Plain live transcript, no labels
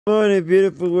Morning,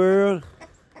 beautiful world.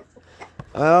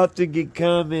 I often get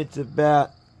comments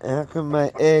about how come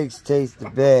my eggs taste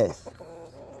the best.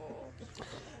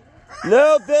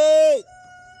 Little bit!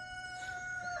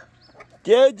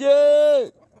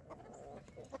 JJ!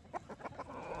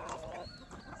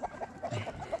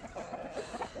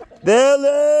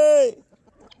 Billy!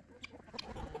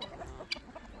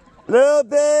 Little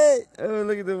bit! Oh,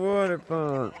 look at the water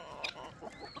pump.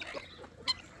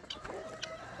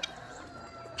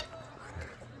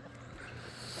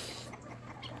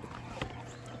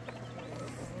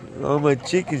 All my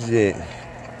chickens there.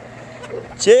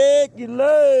 Chicken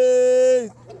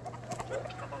legs!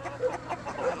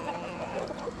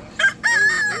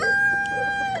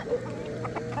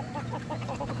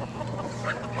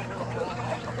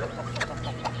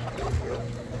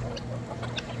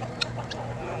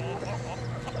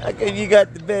 How come you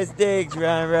got the best eggs,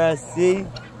 Ron Rossi?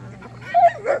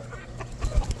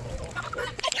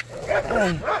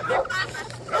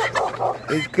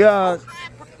 Because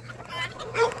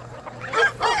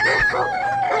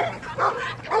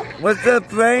what's up,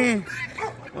 Frank?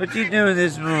 What you doing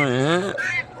this morning, huh?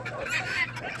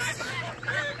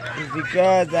 It's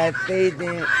because I feed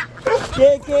them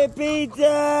chicken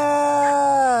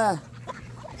pizza!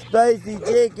 Spicy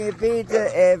chicken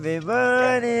pizza every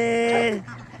morning.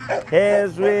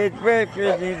 Hells with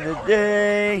breakfast in the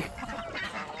day.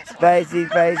 Spicy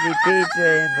pizza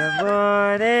in the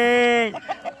morning.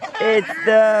 It's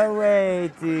the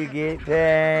way to get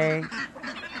paid.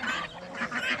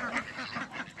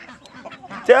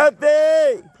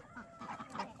 Choppy!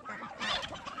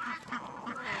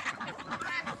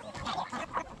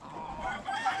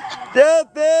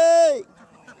 Choppy!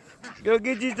 Go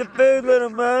get you some food, little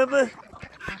mama.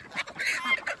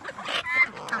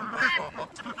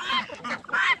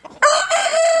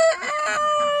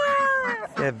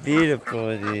 How beautiful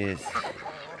it is.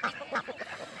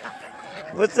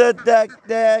 What's up, duck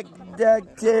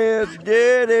tubes?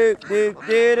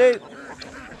 Do-do-do-do-do.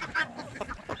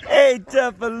 Hey,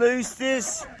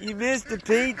 Tuffaloosis, you missed the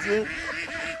pizza.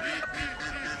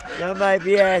 Y'all might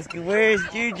be asking, where's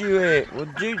Juju at? Well,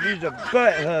 Juju's a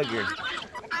butt hugger.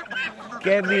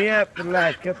 Kept me up for the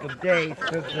last couple of days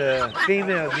because the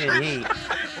females in heat.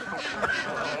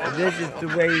 And this is the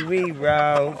way we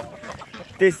roll.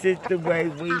 This is the way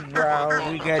we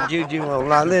roll. We got Juju on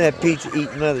lock. Look at that pizza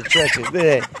eating other truckers. Look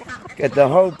at that. Got the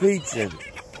whole pizza.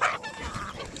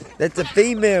 That's a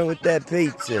female with that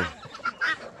pizza.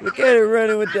 Look at her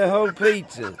running with the whole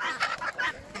pizza.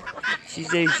 She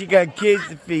said she got kids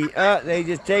to feed. Oh, they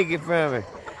just take it from her.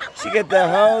 She got the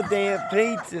whole damn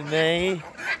pizza, man.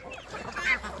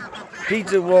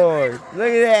 Pizza wars.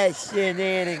 Look at that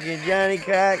shenanigan. Johnny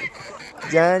Cash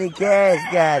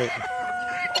got it.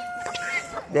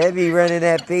 They be running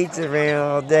that pizza around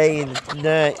all day and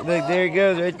night. Look, there it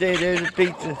goes right there. There's the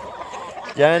pizza.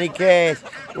 Johnny Cash.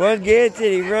 One gets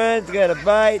it, he runs, got a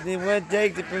bite, and then one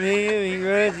takes it from him, he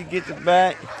runs, he gets a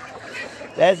bite.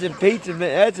 That's some pizza,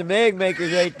 that's some egg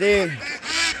makers right there.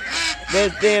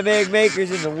 Best damn egg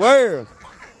makers in the world.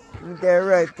 Ain't that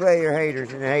right? Player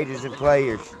haters and haters and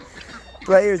players.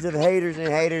 Players of haters and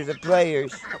haters of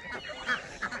players.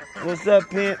 What's up,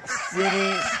 Pimp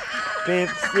City? Pimp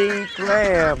C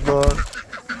Clam, boy.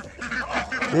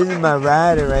 This is my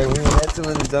rider right here. That's the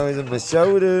one that's always on my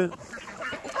shoulder.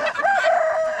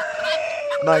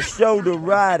 My shoulder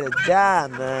ride or die,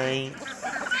 man.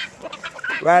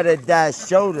 Ride or die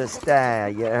shoulder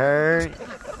style, you heard?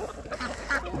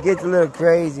 It gets a little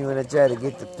crazy when I try to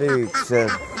get the food, so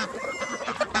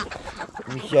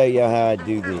let me show y'all how I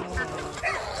do this.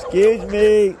 Excuse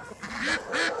me.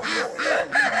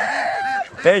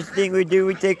 First thing we do,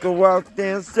 we take a walk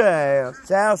down south.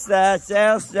 South side.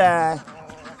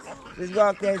 Let's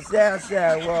walk that south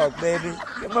side walk, baby.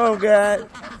 Come on, guys.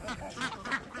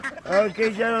 In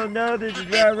case y'all don't know, this is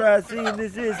Rossi, and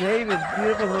this is Haven's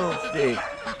beautiful homestead.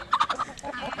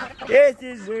 This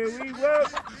is where we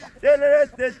walk.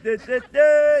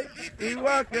 We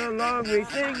walk along, we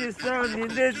sing this song, and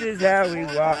this is how we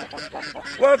walk.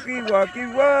 Walking, walk. We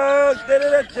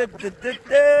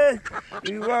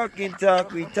walk and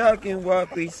talk, we talk and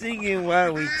walk, we singing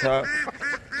while we talk.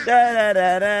 Da da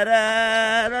da da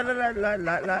da la la la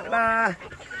la la la.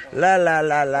 La la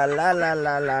la la la la la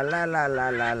la la la la la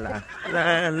la la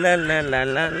la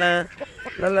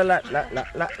la la la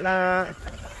la la.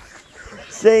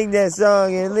 Sing that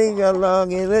song and linger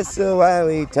along and listen while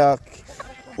we talk.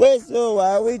 Whistle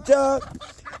while we talk.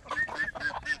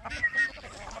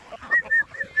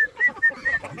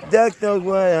 Duck knows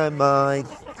what I'm on.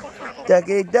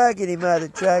 Duckity, mother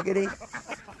truckity.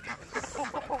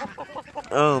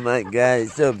 Oh my God,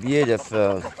 it's so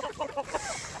beautiful.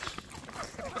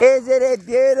 Isn't it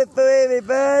beautiful,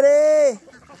 everybody?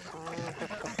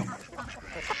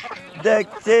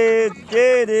 Ducktails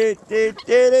did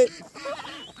it.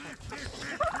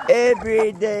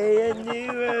 Every day a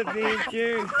new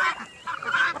adventure.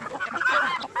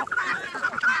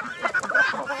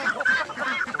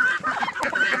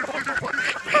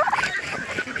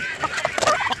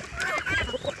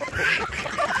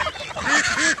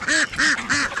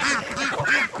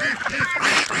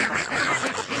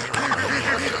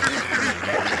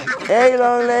 Hey,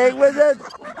 long leg, what's up?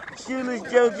 Shoeless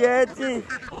Joe Johnson.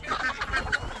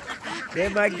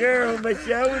 There's my girl on my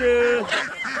shoulder.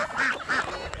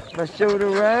 My shoulder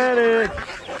rider.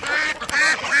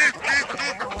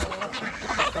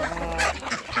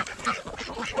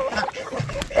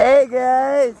 Hey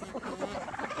guys.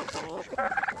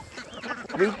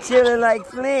 We chillin' like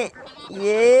Flint.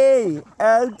 Yeah.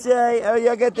 Outside. Oh,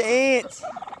 y'all got the ants.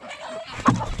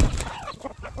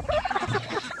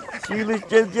 Shoeless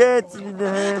Joe Johnson in the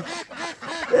house.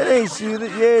 That ain't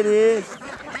Shoeless. Yeah, it is.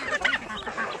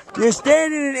 You're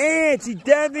standing in ants, you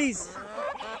dummies.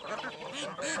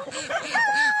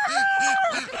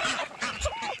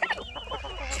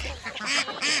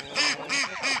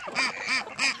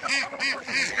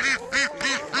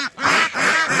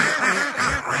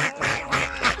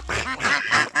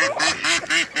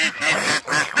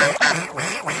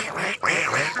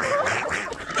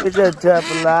 It's a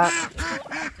tough lot.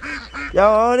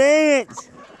 Y'all on ants.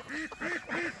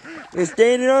 You're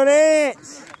standing on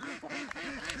ants.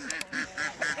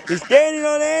 You're standing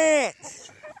on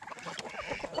ants.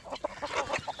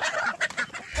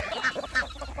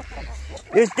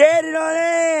 You're standing on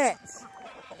ants.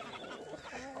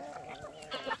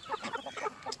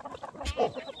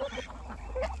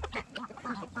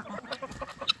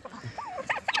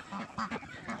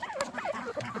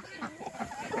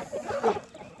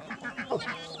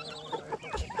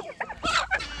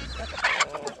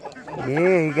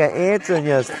 Yeah, you got ants on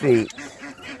your feet.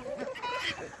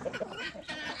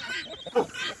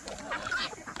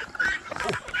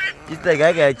 Just like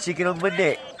I got a chicken on my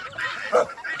neck.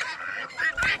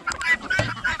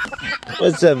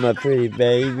 What's up, my pretty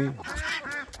baby?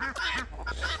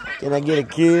 Can I get a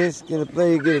kiss? Can I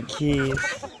play you get a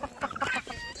kiss?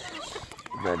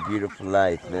 My beautiful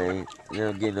life, man. You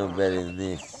don't get no better than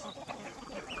this.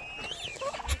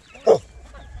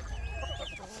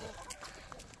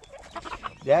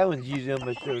 That one's usually on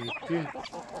my shoulders too.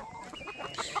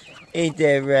 Ain't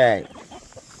that right?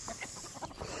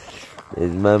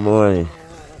 It's my morning.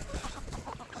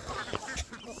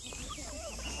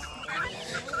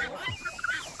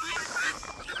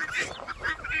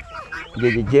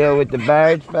 Get to deal with the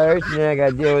birds first, and then I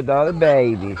gotta deal with all the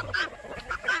babies.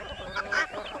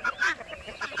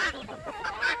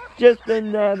 Just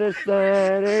another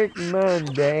Saturday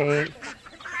Monday.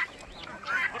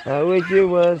 I wish it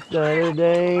was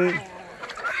Saturday.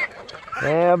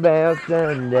 How about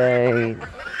Sunday?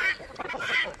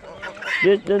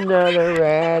 Just another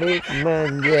radish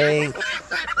Monday.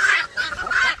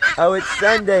 Oh, it's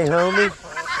Sunday, homie.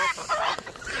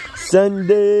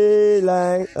 Sunday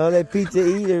light. Oh, that pizza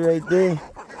eater right there.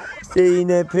 Still eating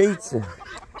that pizza.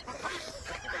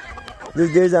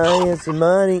 Look, there's Aunt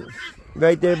Samani.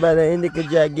 Right there by the Indica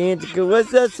Gigantica.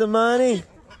 What's up, Samani?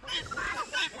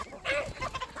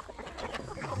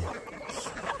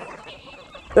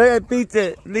 Look at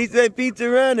pizza. Lisa Pizza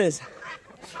Runners.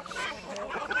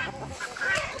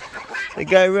 The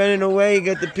guy running away, he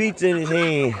got the pizza in his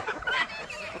hand.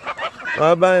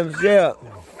 All by himself.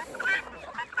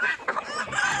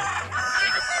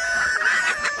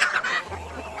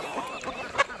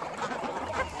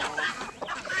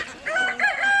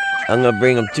 I'm gonna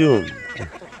bring him to him.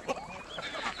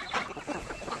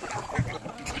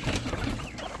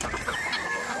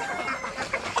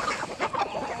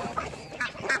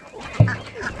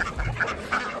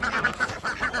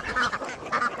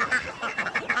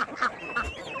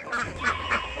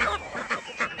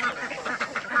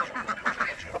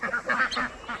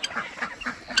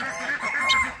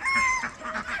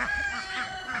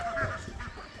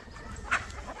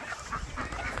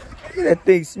 That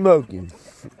thing smoking.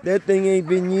 That thing ain't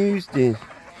been used in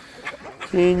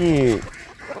 10 years.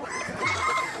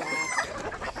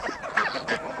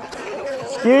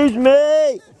 Excuse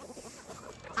me.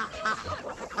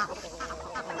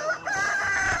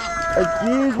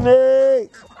 Excuse me.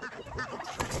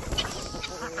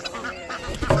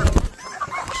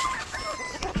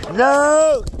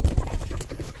 No.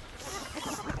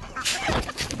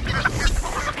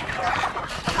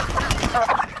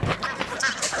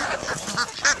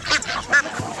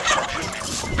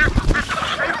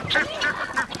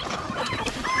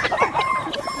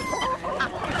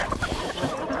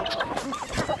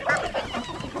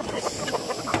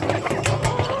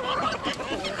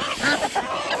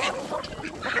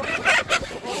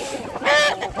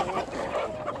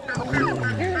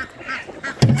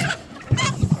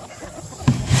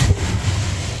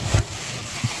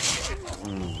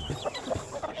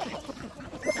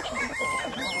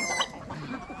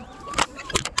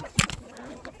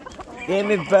 Give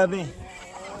me, puppy.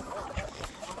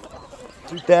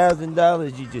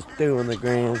 $2,000 you just threw on the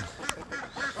ground.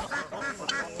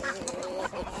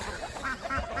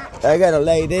 I gotta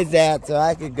lay this out so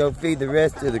I can go feed the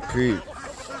rest of the crew.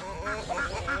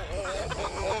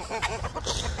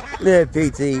 Look at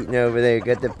pizza eating over there.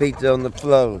 Got the pizza on the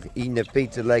floor. Eating the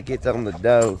pizza like it's on the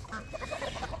dough.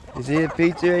 You see the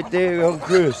pizza right there? On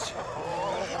crust.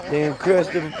 Damn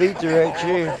crust of a pizza right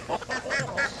here.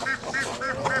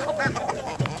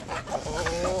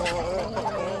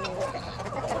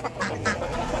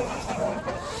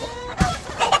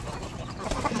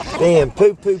 Damn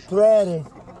poo-poo platter.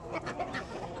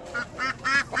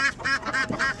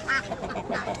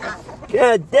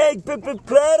 God dang poo-poo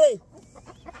platter.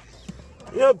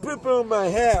 You don't poop on my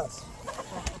house.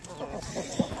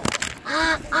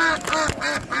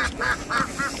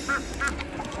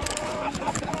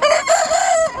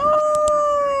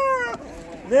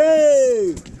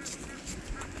 No!